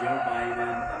with Joe Biden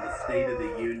and the State of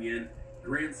the Union.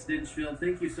 Grant Stinchfield,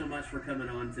 thank you so much for coming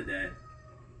on today.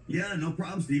 Yeah, no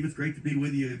problem, Steve. It's great to be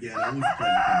with you again. Always a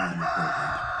pleasure coming on the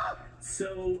program.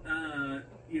 So,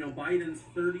 Biden's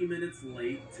 30 minutes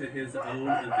late to his own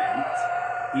event.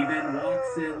 He then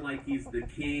walks in like he's the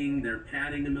king. They're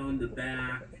patting him on the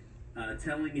back,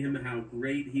 telling him how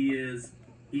great he is.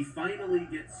 He finally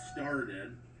gets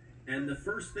started, and the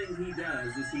first thing he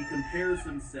does is he compares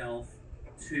himself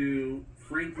to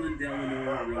Franklin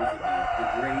Delano Roosevelt, the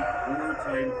great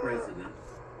wartime president.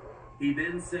 He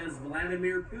then says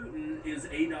Vladimir Putin is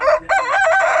Adolf Hitler,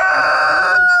 and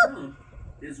Donald Trump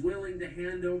is willing to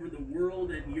hand over the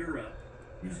world and Europe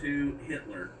to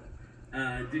Hitler.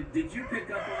 Did you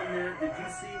pick up on that? Did you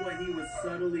see what he was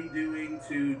subtly doing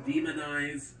to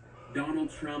demonize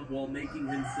Donald Trump while making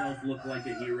himself look like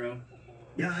a hero?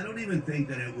 Yeah, I don't even think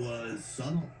that it was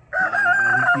subtle.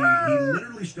 I think he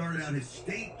literally started out his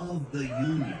State of the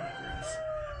Union address,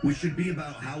 which should be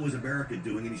about how was America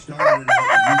doing, and he started it out with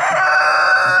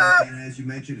Ukraine, and as you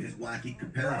mentioned, his wacky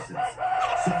comparisons.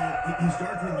 So he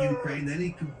starts with Ukraine, then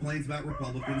he complains about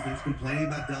Republicans, then he's complaining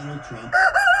about Donald Trump.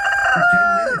 For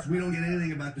 10 minutes, we don't get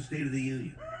anything about the State of the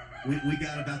Union. We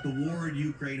got about the war in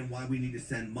Ukraine and why we need to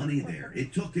send money there.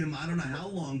 It took him, I don't know how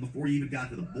long before he even got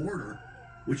to the border,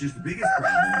 which is the biggest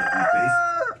problem that we face.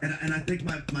 And I think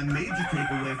my major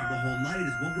takeaway from the whole night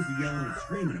is what was he yelling and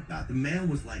screaming about? The man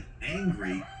was like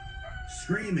angry,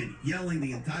 screaming, yelling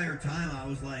the entire time. I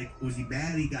was like, was he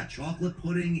mad he got chocolate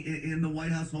pudding in the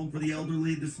White House home for the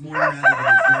elderly this morning rather than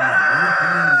his normal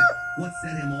pudding? Like, what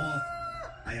set him off?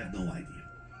 I have no idea.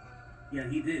 Yeah,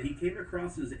 he did. He came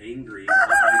across as angry.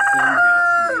 My son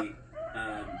asked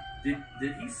me,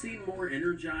 did he seem more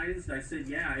energized? I said,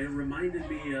 yeah. It reminded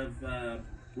me of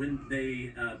when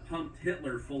they pumped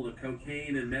Hitler full of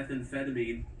cocaine and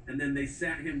methamphetamine, and then they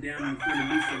sat him down in front of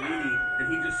Mussolini,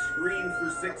 and he just screamed for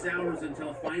 6 hours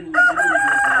until finally Italy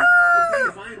was like,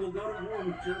 okay, fine, we'll go to war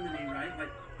with Germany, right?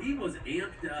 Like, he was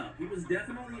amped up. He was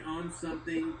definitely on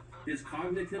something. His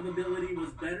cognitive ability was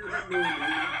better than normal.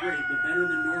 Not great, but better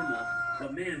than normal.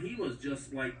 But man, he was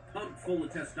just like pumped full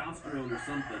of testosterone or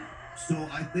something. So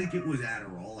I think it was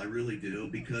Adderall, I really do,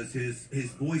 because his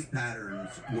voice patterns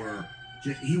were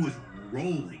just, he was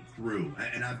rolling through,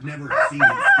 and I've never seen him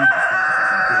speak as fast as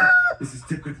he did. This is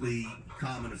typically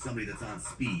common of somebody that's on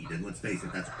speed, and let's face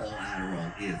it, that's all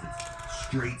Adderall is. It's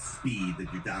straight speed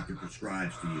that your doctor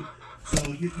prescribes to you.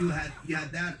 So you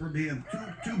had that from him.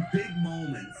 Two big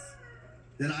moments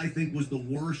that I think was the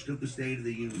worst of the State of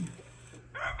the Union.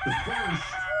 The first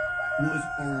was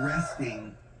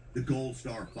arresting the Gold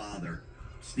Star father,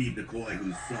 Steve McCoy,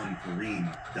 whose son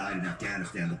Kareem died in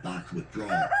Afghanistan, the botched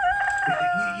withdrawal.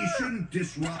 You shouldn't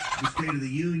disrupt the State of the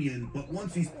Union, but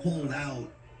once he's pulled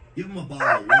out, give him a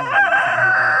bottle of water and say, hey,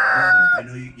 brother, I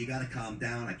know you got to calm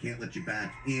down. I can't let you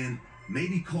back in.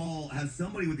 Maybe have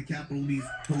somebody with the Capitol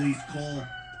Police call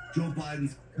Joe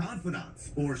Biden's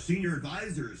confidants or senior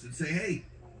advisors and say, hey,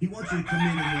 he wants you to come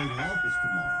in the Oval Office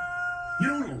tomorrow. You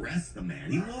don't arrest the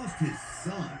man. He lost his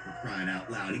son, for crying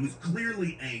out loud. He was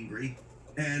clearly angry,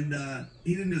 and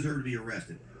he didn't deserve to be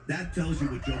arrested. That tells you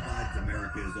what Joe Biden's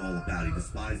America is all about. He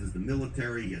despises the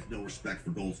military. He has no respect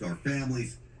for Gold Star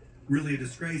families. Really a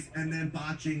disgrace. And then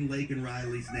botching Laken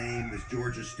Riley's name, this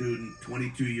Georgia student,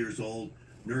 22 years old,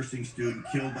 nursing student,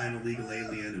 killed by an illegal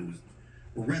alien who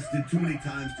was arrested too many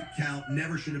times to count,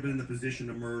 never should have been in the position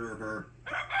to murder her.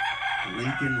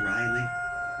 Lincoln Riley,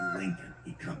 Lincoln,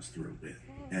 he comes through with.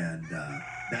 And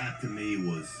that to me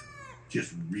was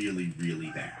just really,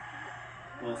 really bad.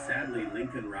 Well, sadly,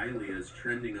 Lincoln Riley is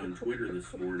trending on Twitter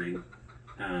this morning.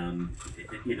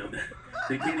 You know,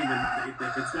 they can't even,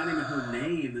 it's not even her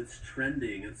name that's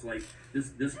trending. It's like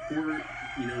this poor,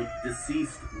 you know,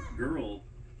 deceased girl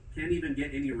can't even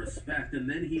get any respect. And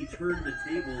then he turned the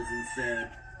tables and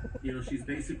said, you know, she's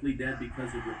basically dead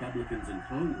because of Republicans in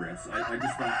Congress. I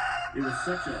just thought it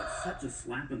was such a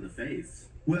slap in the face.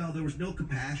 Well, there was no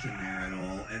compassion there at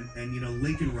all. And you know,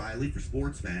 Lincoln Riley, for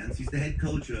sports fans, he's the head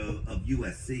coach of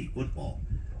USC football.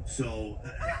 So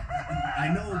I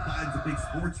know Biden's a big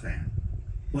sports fan,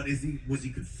 but was he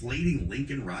conflating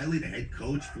Lincoln Riley, the head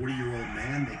coach, 40-year-old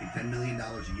man making $10 million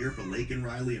a year for Lincoln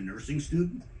Riley, a nursing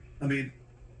student? I mean,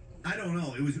 I don't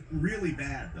know. It was really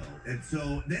bad, though. And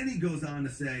so then he goes on to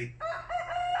say,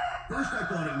 first I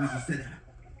thought it was, he said,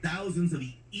 thousands of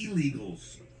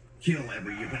illegals kill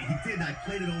every year. But he did, I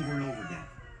played it over and over again.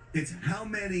 It's how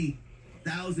many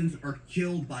thousands are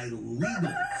killed by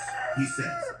legals, he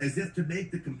says, as if to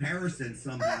make the comparison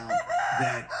somehow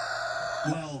that,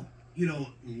 well, you know,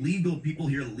 legal people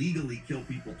here legally kill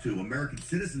people too. American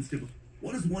citizens kill.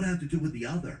 What does one have to do with the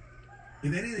other?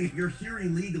 If anything, if you're here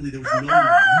illegally, there was no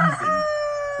reason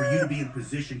for you to be in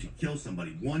position to kill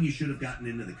somebody. One, you should have gotten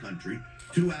into the country.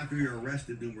 Two, after you're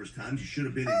arrested numerous times, you should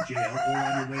have been in jail or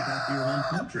on your way back to your home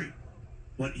country.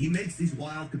 But he makes these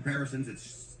wild comparisons. It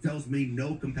tells me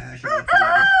no compassion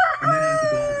whatsoever. And then has the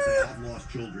gall to say, I've lost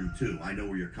children too. I know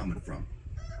where you're coming from.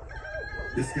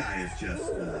 This guy is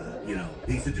just, you know,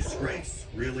 he's a disgrace,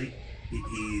 really.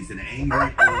 He's an angry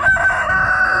old man with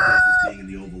no business being in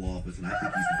the Oval Office, and I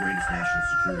think he's the greatest national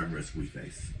security risk we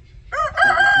face.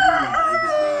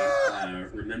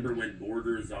 Remember when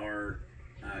Border Czar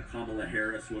Kamala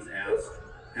Harris was asked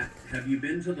Have you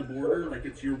been to the border? Like,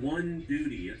 it's your one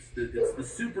duty. It's the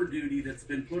super duty that's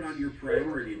been put on your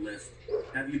priority list.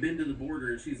 Have you been to the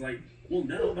border? And she's like, well,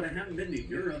 no, but I haven't been to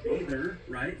Europe either,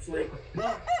 right? It's like,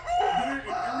 well, yeah, an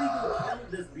illegal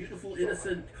killed this beautiful,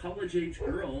 innocent, college-age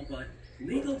girl, but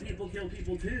legal people kill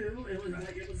people too. It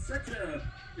was such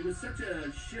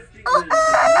a shifting the blame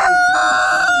on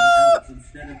somebody else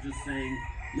instead of just saying,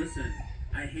 listen,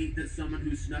 I hate that someone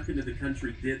who snuck into the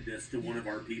country did this to one of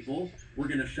our people. We're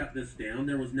going to shut this down.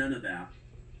 There was none of that.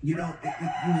 You know, if you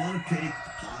want to take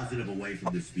positive away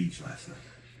from this speech last night,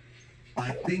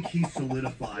 I think he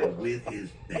solidified with his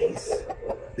base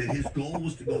that his goal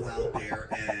was to go out there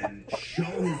and show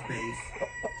his base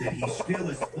that he still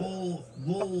is full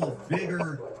of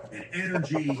vigor and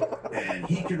energy, and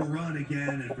he can run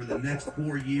again. And for the next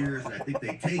 4 years, and I think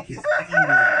they take his anger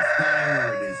and his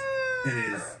fire and his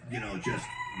just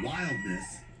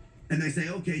wildness, and they say,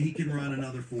 okay, he can run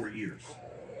another 4 years.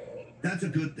 That's a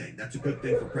good thing. That's a good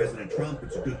thing for President Trump.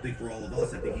 It's a good thing for all of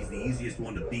us. I think he's the easiest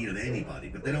one to beat of anybody,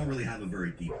 but they don't really have a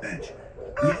very deep bench.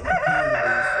 The other part of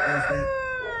this is that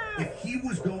if he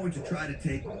was going to try to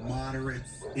take moderates,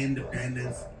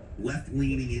 independents,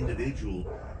 left-leaning individuals,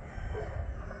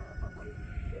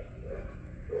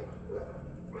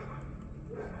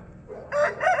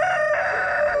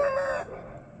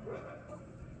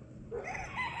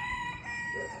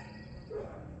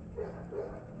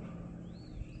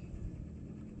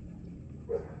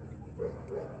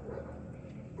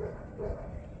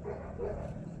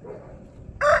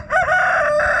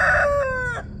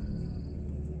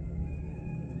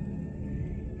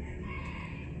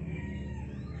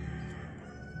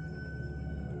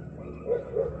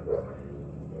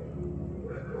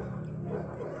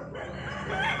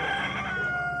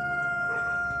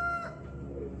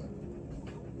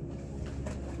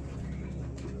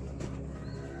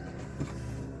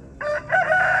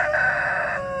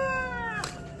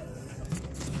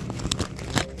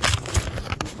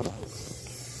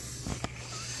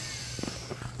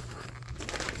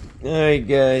 Alright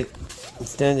guys,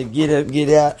 it's time to get up, get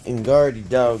out, and guard the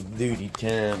dog duty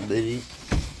time, buddy.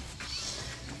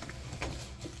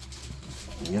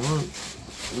 Come on,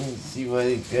 let's see why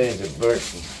these guys are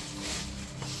barking.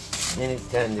 Then it's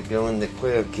time to go in the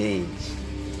quail cage.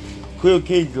 Quail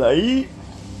cage light.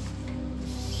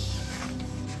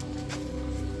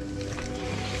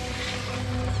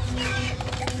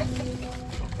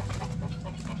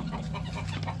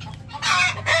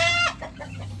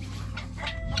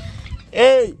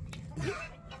 Hey!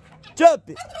 Jump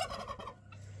it!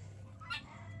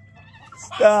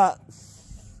 Stop!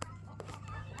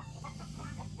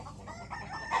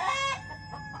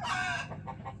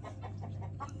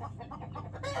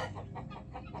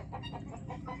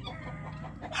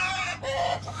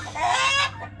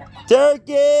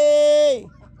 Turkey!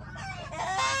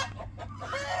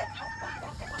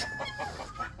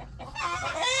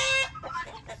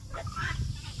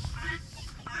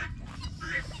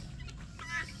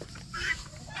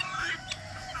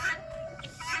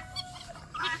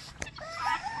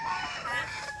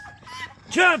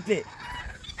 Jump it!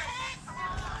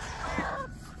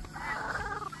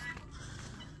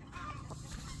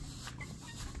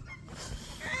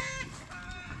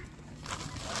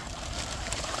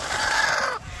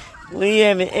 We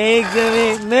have an egg of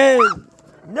it. No!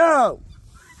 No!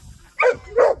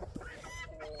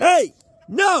 Hey!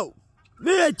 No!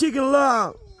 Leave that chicken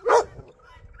alone!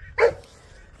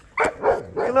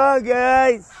 Come on,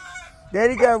 guys!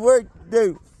 Daddy got work to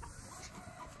do.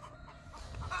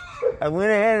 I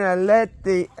went ahead and I let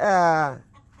the, I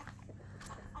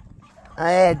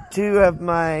had two of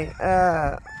my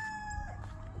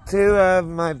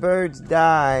birds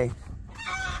die.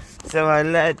 So I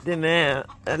let them out.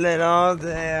 I let all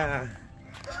the,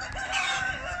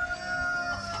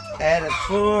 out of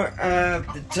 4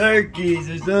 of the turkeys,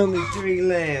 there's only 3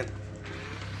 left.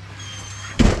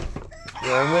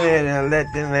 So I went ahead and I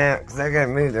let them out because I gotta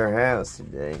move their house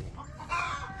today.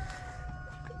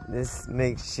 Just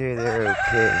make sure they're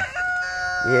okay.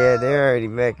 Yeah, they're already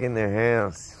back in their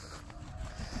house.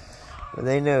 Well,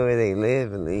 they know where they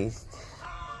live at least.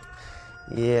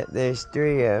 Yeah, there's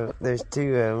 3 of them. There's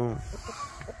 2 of them.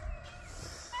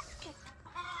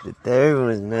 The third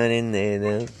one's not in there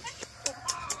though.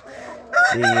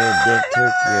 See a dead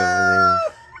turkey over there.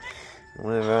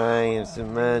 One of our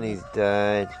Somali's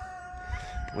died.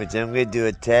 Which I'm gonna do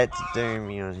a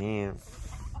taxidermy on him.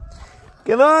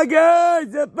 Come on,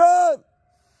 guys! Up!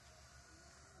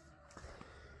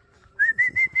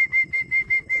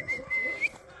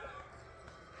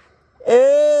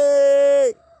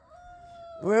 Hey!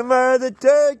 Where my other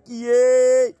turkey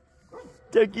at?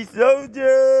 Turkey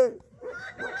soldier!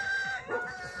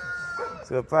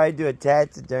 So we'll probably do a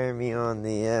taxidermy on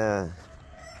the I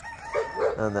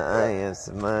Am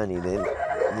Somani. They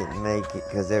didn't make it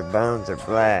because their bones are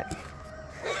black.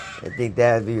 I think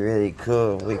that would be really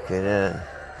cool. We could,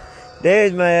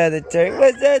 there's my other turkey.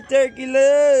 What's that, turkey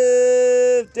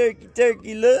love?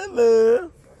 Turkey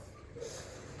love.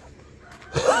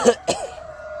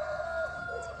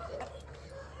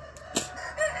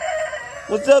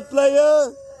 What's up,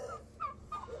 player?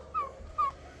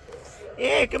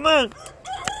 Yeah, come on.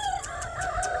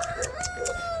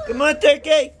 Come on,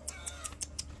 turkey.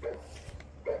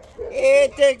 Yeah,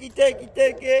 turkey.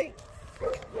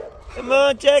 Come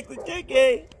on, chocolate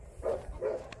turkey.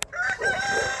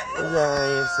 There's our I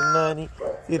Am Somani.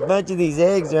 See, a bunch of these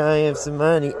eggs are I Am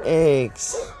Somani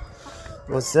eggs.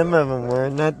 Well, some of them were,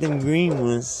 not them green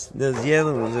ones. Those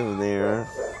yellow ones over there are.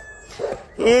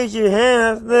 Here's your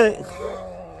house, look.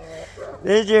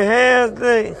 There's your house,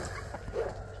 look.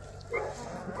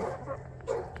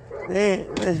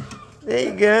 There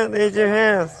you go. There's your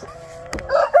house.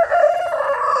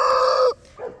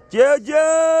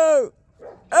 Jojo!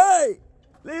 Hey!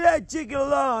 Leave that chicken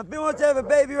alone. If it wants to have a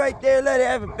baby right there, let it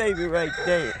have a baby right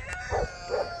there.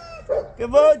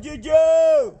 Come on,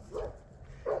 Jojo!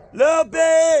 Little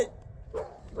bit!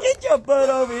 Get your butt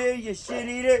over here, you shit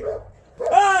eater!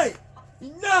 Hey!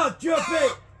 No,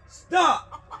 Trumpet!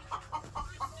 Stop!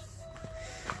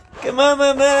 Come on,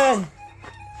 my man!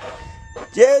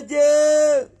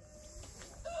 Jojo!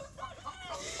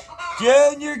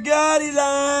 Junior Gotti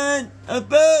line!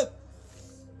 Up!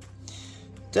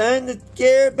 Time to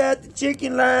care about the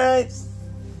chicken lives.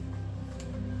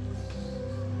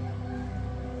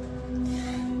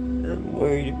 I'm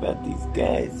worried about these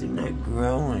guys. They're not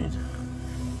growing.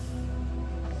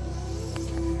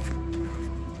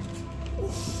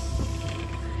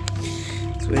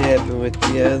 That's what happened with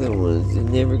the other ones. They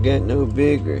never got no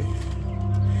bigger.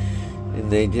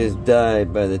 And they just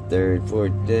died by the 3rd,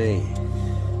 4th day.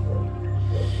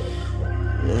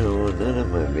 I don't want none of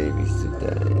my babies to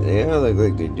die. They all look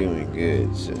like they're doing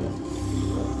good, so.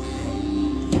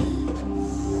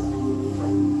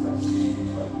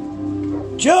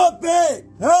 Jump it!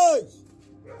 Hush!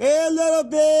 Hey, a little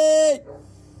bit!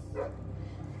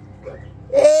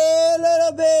 Hey, a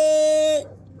little bit!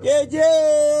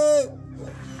 Yeah.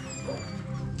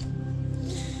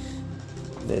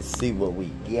 Let's see what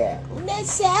we got. Let's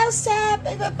south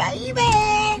baby!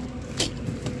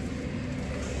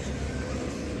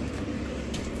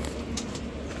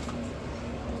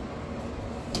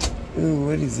 Ooh,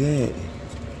 what is that?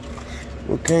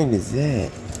 What kind is that?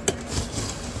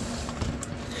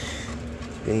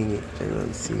 Dang it, I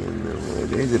don't see them nowhere.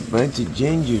 There's a bunch of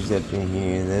gingers up in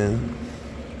here, though.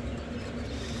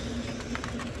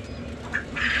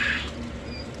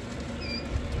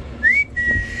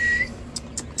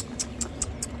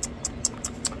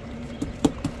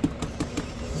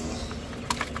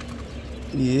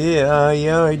 Yeah,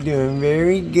 y'all are doing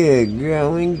very good,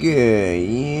 growing good.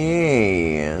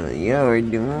 Yeah, y'all are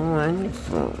doing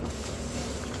wonderful.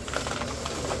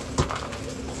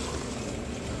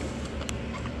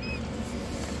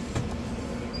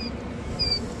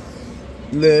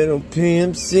 Little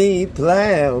Pimp C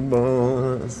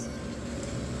Plowboys.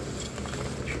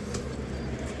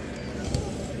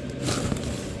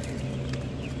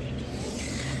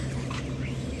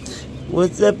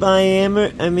 What's up,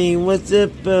 what's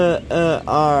up,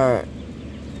 our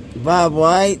Bob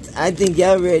White? I think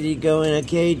y'all ready to go in a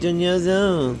cage on your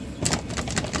own.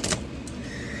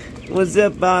 What's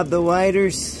up, Bob the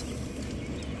Whiters?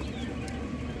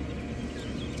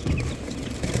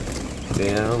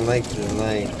 Yeah, I don't like the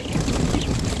light.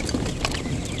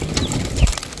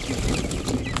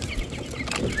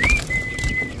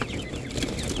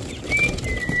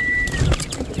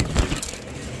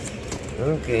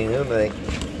 Okay, nobody.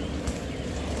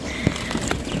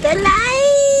 The light!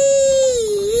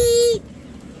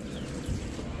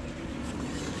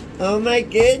 Oh my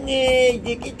goodness!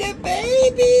 Look at the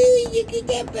baby! Look at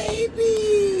the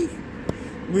baby!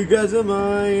 We got some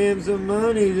I Am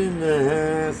Somani's in the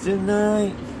house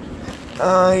tonight.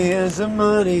 I Am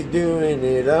Somani's doing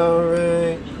it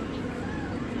alright.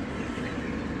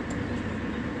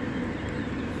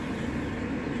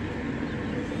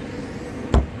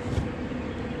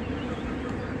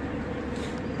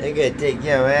 I gotta take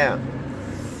y'all out.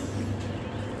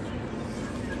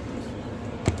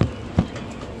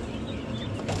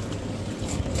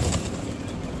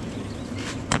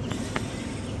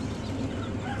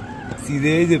 See,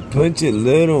 there's a bunch of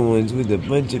little ones with a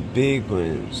bunch of big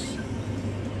ones.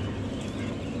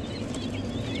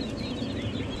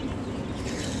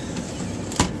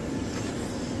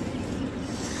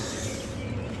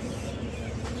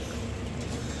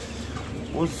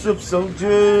 What's up,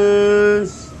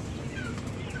 soldiers?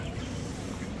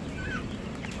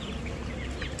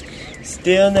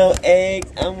 Still no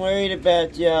eggs. I'm worried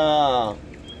about y'all.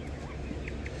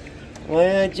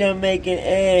 Why aren't y'all making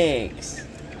eggs?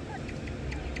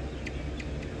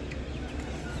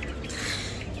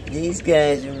 These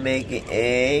guys are making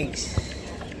eggs.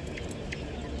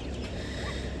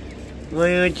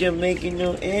 Why aren't y'all making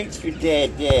no eggs for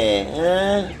Dad,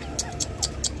 huh?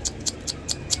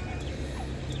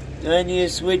 Do I need to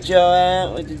switch y'all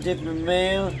out with a different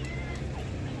male?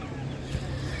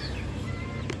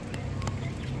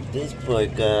 This poor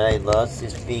guy lost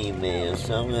his female,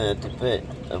 so I'm gonna have to put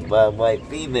a wild white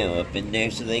female up in there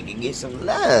so they can get some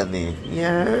love in. You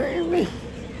heard me?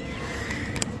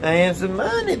 I have some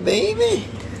money, baby.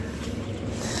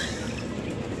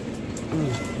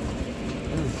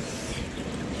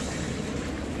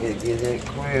 Gotta give that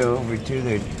quail over to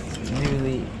their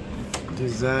newly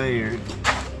desired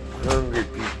hungry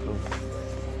people.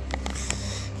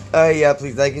 Alright, y'all,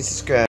 please like and subscribe.